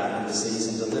get back into cities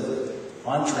and deliver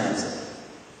on transit,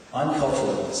 on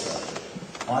cultural infrastructure,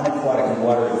 on aquatic and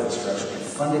water infrastructure. And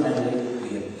fundamentally, we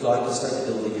have got to start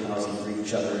building housing for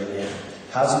each other again.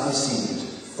 Housing for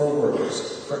seniors, for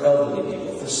workers, for elderly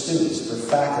people, for students, for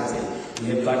faculty. We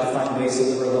have got to find ways to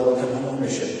deliver low-income home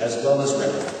ownership as well as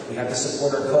rent. We have to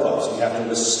support our co-ops. We have to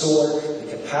restore the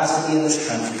capacity in this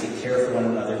country to care for one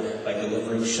another by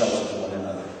delivering shelter to one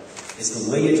another. It's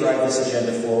the way you drive this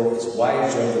agenda forward. It's why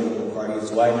I joined the Liberal Party. It's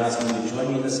why I'm asking you to join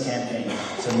me in this campaign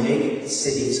to make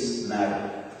cities matter.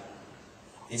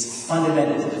 It's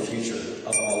fundamental to the future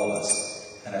of all of us,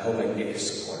 and I hope I can get your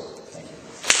support. Thank you.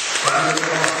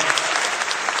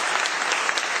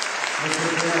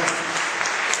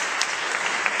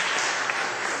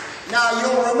 Now,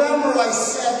 you'll remember I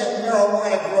said that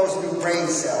marijuana grows new brain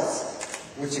cells,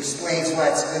 which explains why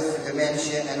it's good for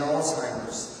dementia and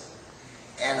Alzheimer's.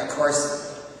 And, of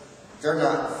course, they're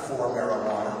not for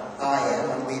marijuana. I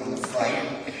am. I'm leading the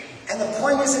fight. And the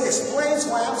point is, it explains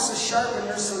why I'm so sharp and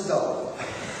you're so dull.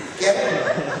 Get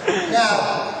it?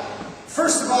 Now,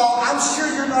 first of all, I'm sure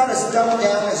you're not as dumbed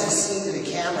down as you seem to the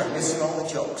camera, missing all the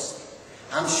jokes.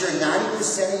 I'm sure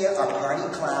 90% of you are party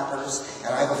clappers,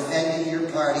 and I've offended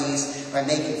your parties by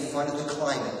making fun of the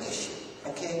climate issue,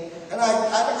 okay? And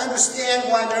I understand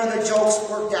why none of the jokes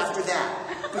worked after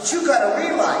that. But you gotta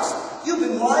realize, you've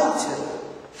been lied to.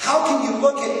 How can you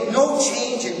look at no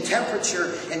change in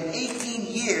temperature in 18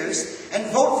 years and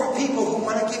vote for people who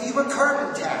want to give you a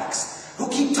carbon tax, who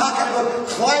keep talking about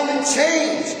climate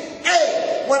change?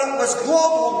 Hey, when it was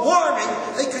global warming,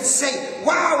 they could say,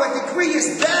 wow, a degree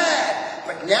is bad.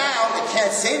 But now they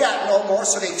can't say that no more,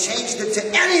 so they changed it to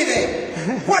anything.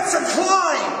 What's a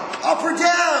climb? Up or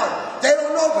down? They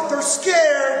don't know, but they're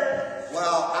scared.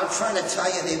 Well, I'm trying to tell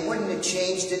you, they wouldn't have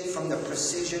changed it from the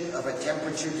precision of a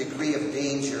temperature degree of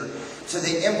danger to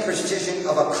the imprecision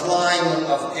of a climb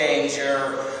of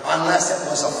danger, unless it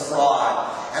was a fraud.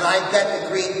 And I bet the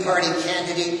Green Party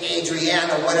candidate,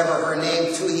 Adrienne, or whatever her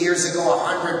name, 2 years ago,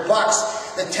 $100,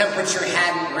 the temperature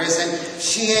hadn't risen.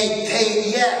 She ain't paid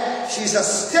yet. She's a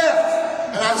stiff.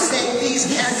 And I'm saying these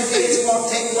candidates won't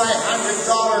take my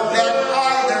 $100 bet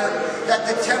either, that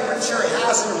the temperature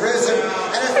hasn't risen.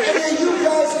 And if any of you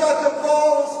guys got the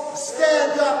balls,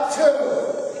 stand up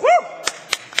too. Woo!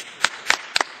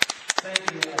 Thank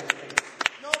you.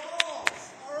 No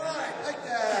balls. All right, like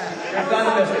that. You're done,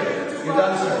 mister. You're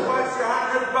done, sir. What's your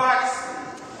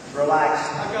 $100? Relax.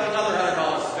 I've got another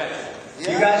 $100 special.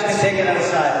 You guys can take it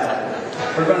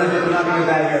outside. We're not going to go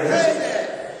back here.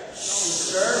 Hey,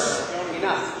 sir.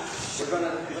 Enough. We're going to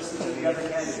listen to the other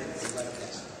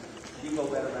candidates. You go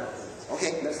better afterwards.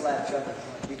 Okay. Miss Lapchuk,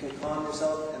 you can calm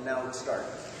yourself, and now let's start.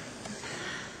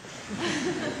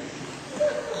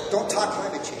 Don't talk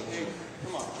climate change.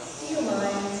 Come on. Do you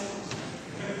mind?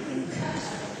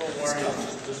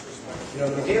 You know,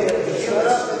 the deal is,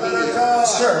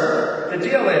 sir, the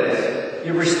deal is,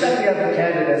 you respect the other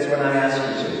candidates when I ask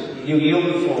you to. You yield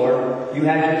the floor, you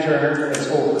had your turn, it's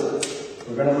over.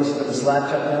 We're going to listen to this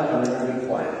laptop now, and we're going to be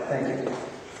quiet. Thank you.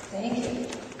 Thank you.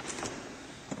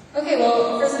 Okay,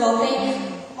 well, first of all,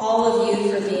 thank all of you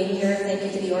for being here. Thank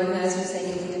you to the organizers, thank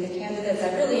you to the candidates.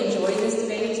 I really enjoyed this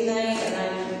debate tonight, and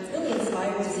I'm really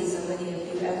inspired to see so many of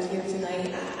you out here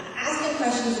tonight asking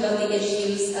questions about the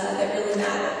issues that really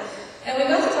matter. And we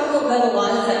got to talk about a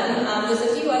lot of them. There's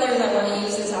a few others I want to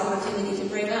use this opportunity to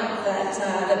bring up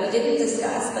that we didn't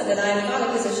discuss, but that I'm not in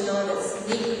a position on that's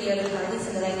unique with the other parties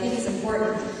and that I think is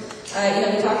important.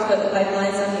 We talked about the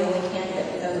pipelines. I'm the only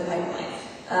candidate without a pipeline.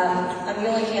 I'm the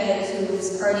only candidate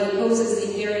whose party opposes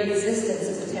the very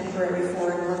existence of the temporary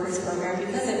foreign workers program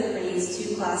because it creates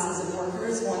two classes of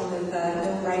workers, one with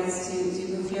no rights to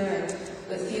move here and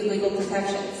with few legal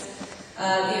protections.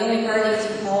 The only party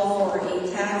to call for a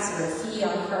tax or a fee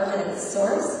on carbon at the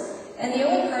source, and the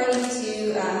only party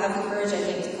to have the courage, I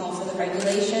think, to call for the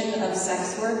regulation of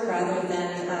sex work rather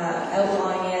than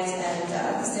outlawing it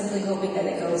and simply hoping that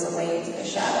it goes away into the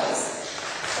shadows.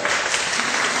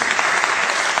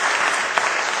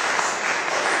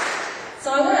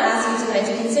 So I want to ask you tonight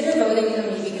to consider voting for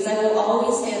me because I will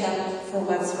always stand up for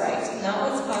what's right.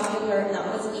 Not what's popular, not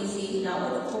what's easy, not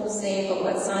what the polls say, but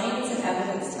what science and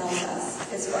evidence tells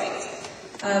us is right.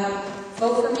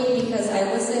 Vote for me because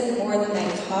I listen more than I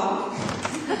talk.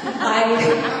 I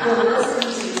will listen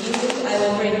to you. I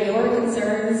will bring your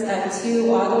concerns to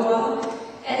Ottawa.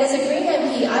 And as a Green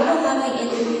MP, I will have the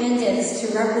independence to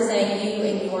represent you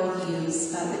and your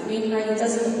views. The Green Party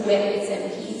doesn't whip its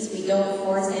MPs. We don't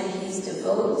force MPs to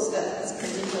vote a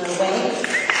particular way.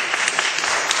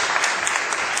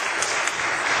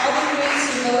 I'll be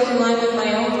free to vote in line with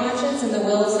my own conscience and the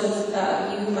wills of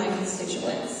you, my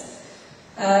constituents.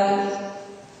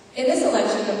 In this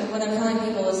election, what I'm telling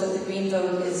people is that the Green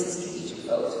vote is a strategic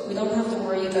vote. We don't have to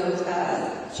worry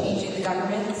about changing the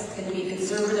government. It's going to be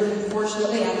conservative,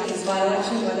 unfortunately, after this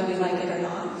by-election, whether we like it or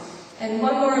not. And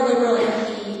one more Liberal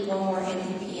MP, one more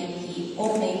NDP MP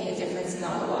won't make a difference in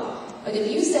Ottawa. But if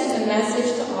you send a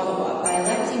message to Ottawa by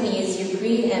electing me as your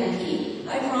Green MP,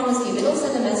 I promise you it'll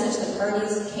send a message that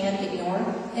parties can't ignore,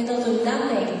 and they'll do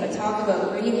nothing but talk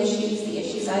about green issues, the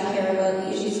issues I care about,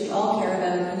 the issues we all care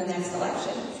about in the next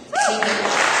election. Thank you.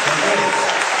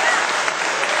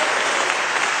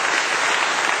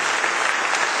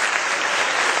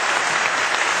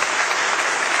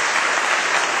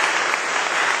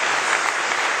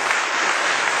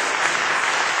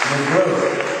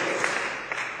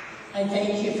 I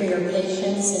thank you for your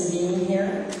patience in being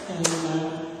here, and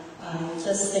I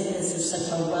just think this is such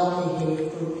a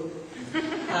well-behaved group.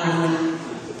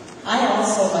 I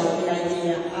also like the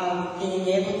idea of being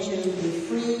able to be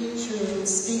free to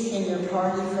speak in your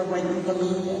party for what you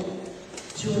believe in,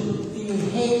 to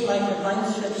behave like a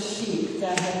bunch of sheep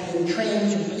that have been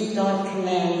trained to bleed on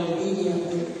command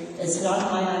obediently. It's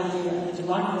not my idea of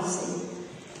democracy.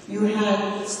 You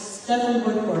had Stephen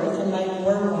Woodworth and Mike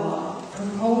Warbaugh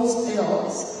propose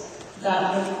bills that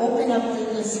would open up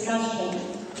the discussion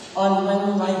on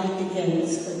when life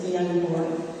begins for the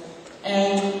unborn.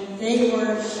 And they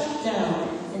were shut down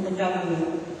in the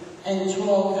government and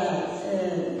told that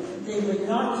they would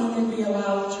not even be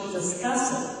allowed to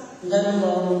discuss it, let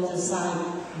alone decide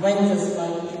when does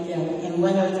life begin and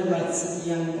when are the rights of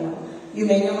the unborn. You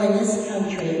may know in this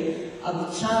country,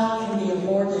 a child can be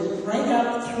aborted right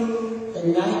up through the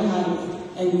 9th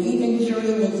month and even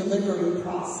during the delivery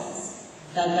process,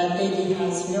 that baby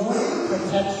has no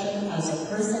protection as a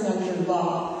person under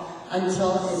law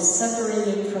until it's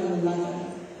separated from the mother.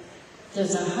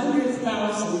 There's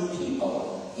 100,000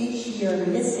 people each year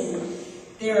missing.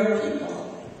 There are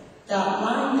people. That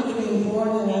line between born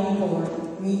and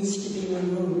unborn needs to be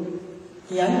removed.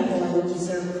 The unborn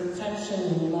deserve protection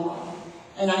in law.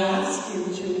 And I ask you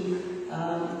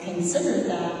to consider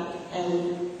that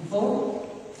and vote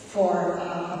for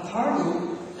a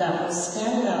party that will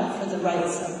stand up for the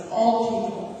rights of all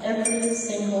people, every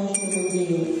single human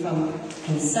being, from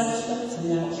conception to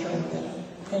natural death.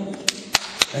 Thank you.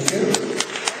 Thank you.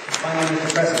 Finally,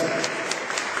 Mr. President.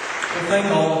 Well, thank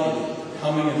all of you for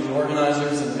coming, and the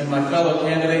organizers, and my fellow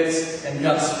candidates, and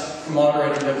Gus for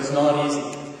moderating. That was not easy.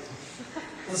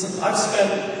 Listen, I've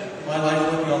spent my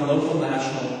life working on local,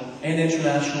 national, and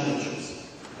international issues,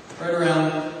 right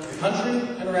around the country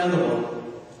and around the world.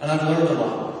 And I've learned a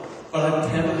lot, but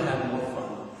I've never had more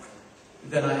fun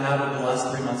than I have in the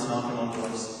last 3 months knocking on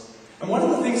doors. And one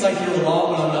of the things I hear a lot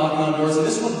when I'm knocking on doors, and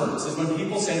this one hurts, is when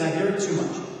people say, and I hear it too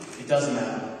much, it doesn't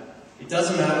matter. It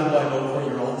doesn't matter who I vote for,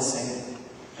 you're all the same.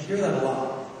 I hear that a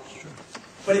lot.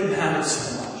 But it matters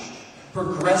so much.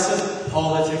 Progressive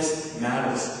politics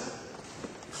matters.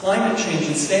 Climate change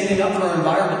and standing up for our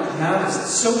environment matters.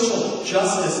 Social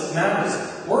justice matters.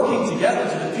 Working together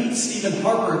to defeat Stephen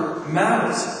Harper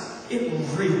matters. It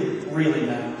really, really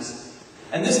matters.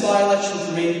 And this by-election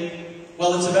for me,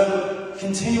 well, it's about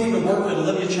continuing the work that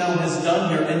Olivia Chow has done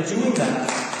here, and doing that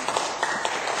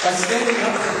by standing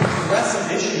up for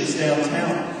progressive issues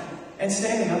downtown and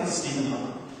standing up to Stephen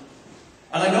Harper.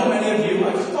 And I know many of you,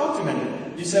 I've talked to many of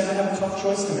you, you said I have a tough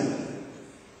choice to make.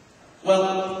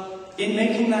 Well, in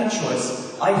making that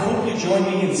choice, I hope you join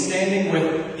me in standing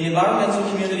with the environmental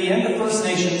community and the First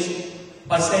Nations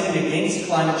by standing against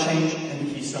climate change and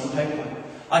the Keystone Pipeline.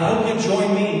 I hope you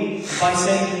join me by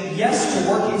saying yes to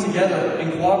working together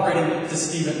and cooperating to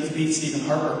beat Stephen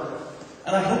Harper.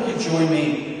 And I hope you join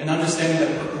me in understanding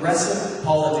that progressive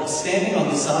politics, standing on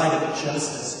the side of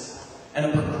justice and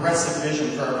a progressive vision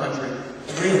for our country,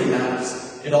 really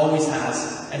matters. It always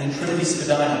has. And in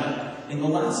Trinity-Spadina, in the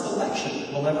last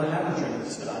election we'll ever have in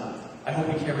Trinity-Spadina, I hope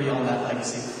we carry on that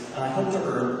legacy, and I hope to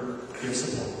earn your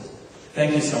support.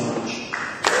 Thank you so much.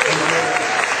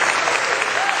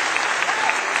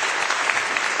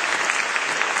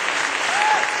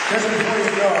 Just before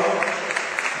you go,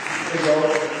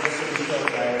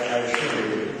 I assure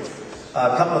you,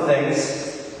 a couple of things.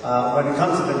 When it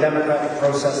comes to the democratic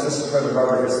process, this is where the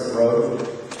rubber hits the road.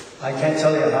 I can't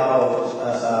tell you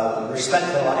how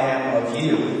respectful I am of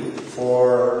you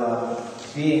for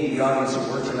being the audience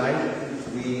you were tonight.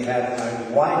 We had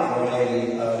a wide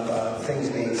variety of things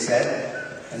being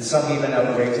said, and some even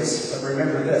outrageous. But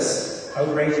remember this,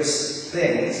 outrageous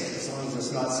things, as long as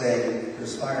it's not saying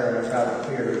there's fire and a traffic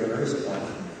clear when there isn't one,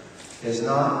 is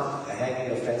not a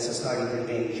hanging offence, it's not even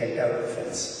being kicked out of the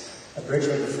fence.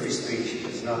 Abridgment of free speech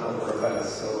is not what we're about.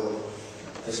 So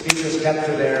the speakers kept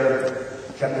to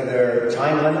their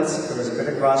time limits. There was a bit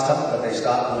of crosstalk, but they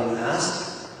stopped when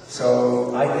asked.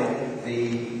 So I think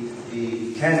the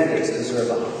candidates deserve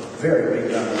a very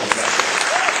big round of applause.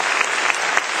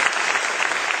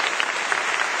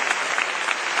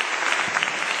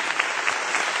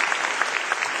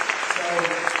 So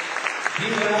be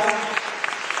well.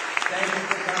 Thank you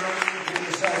for coming. Give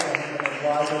yourself a hand of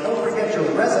applause. And don't forget your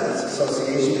Residents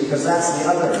Association, because that's the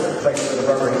other place where the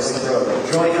rubber hits the road.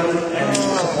 Join them and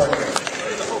support them.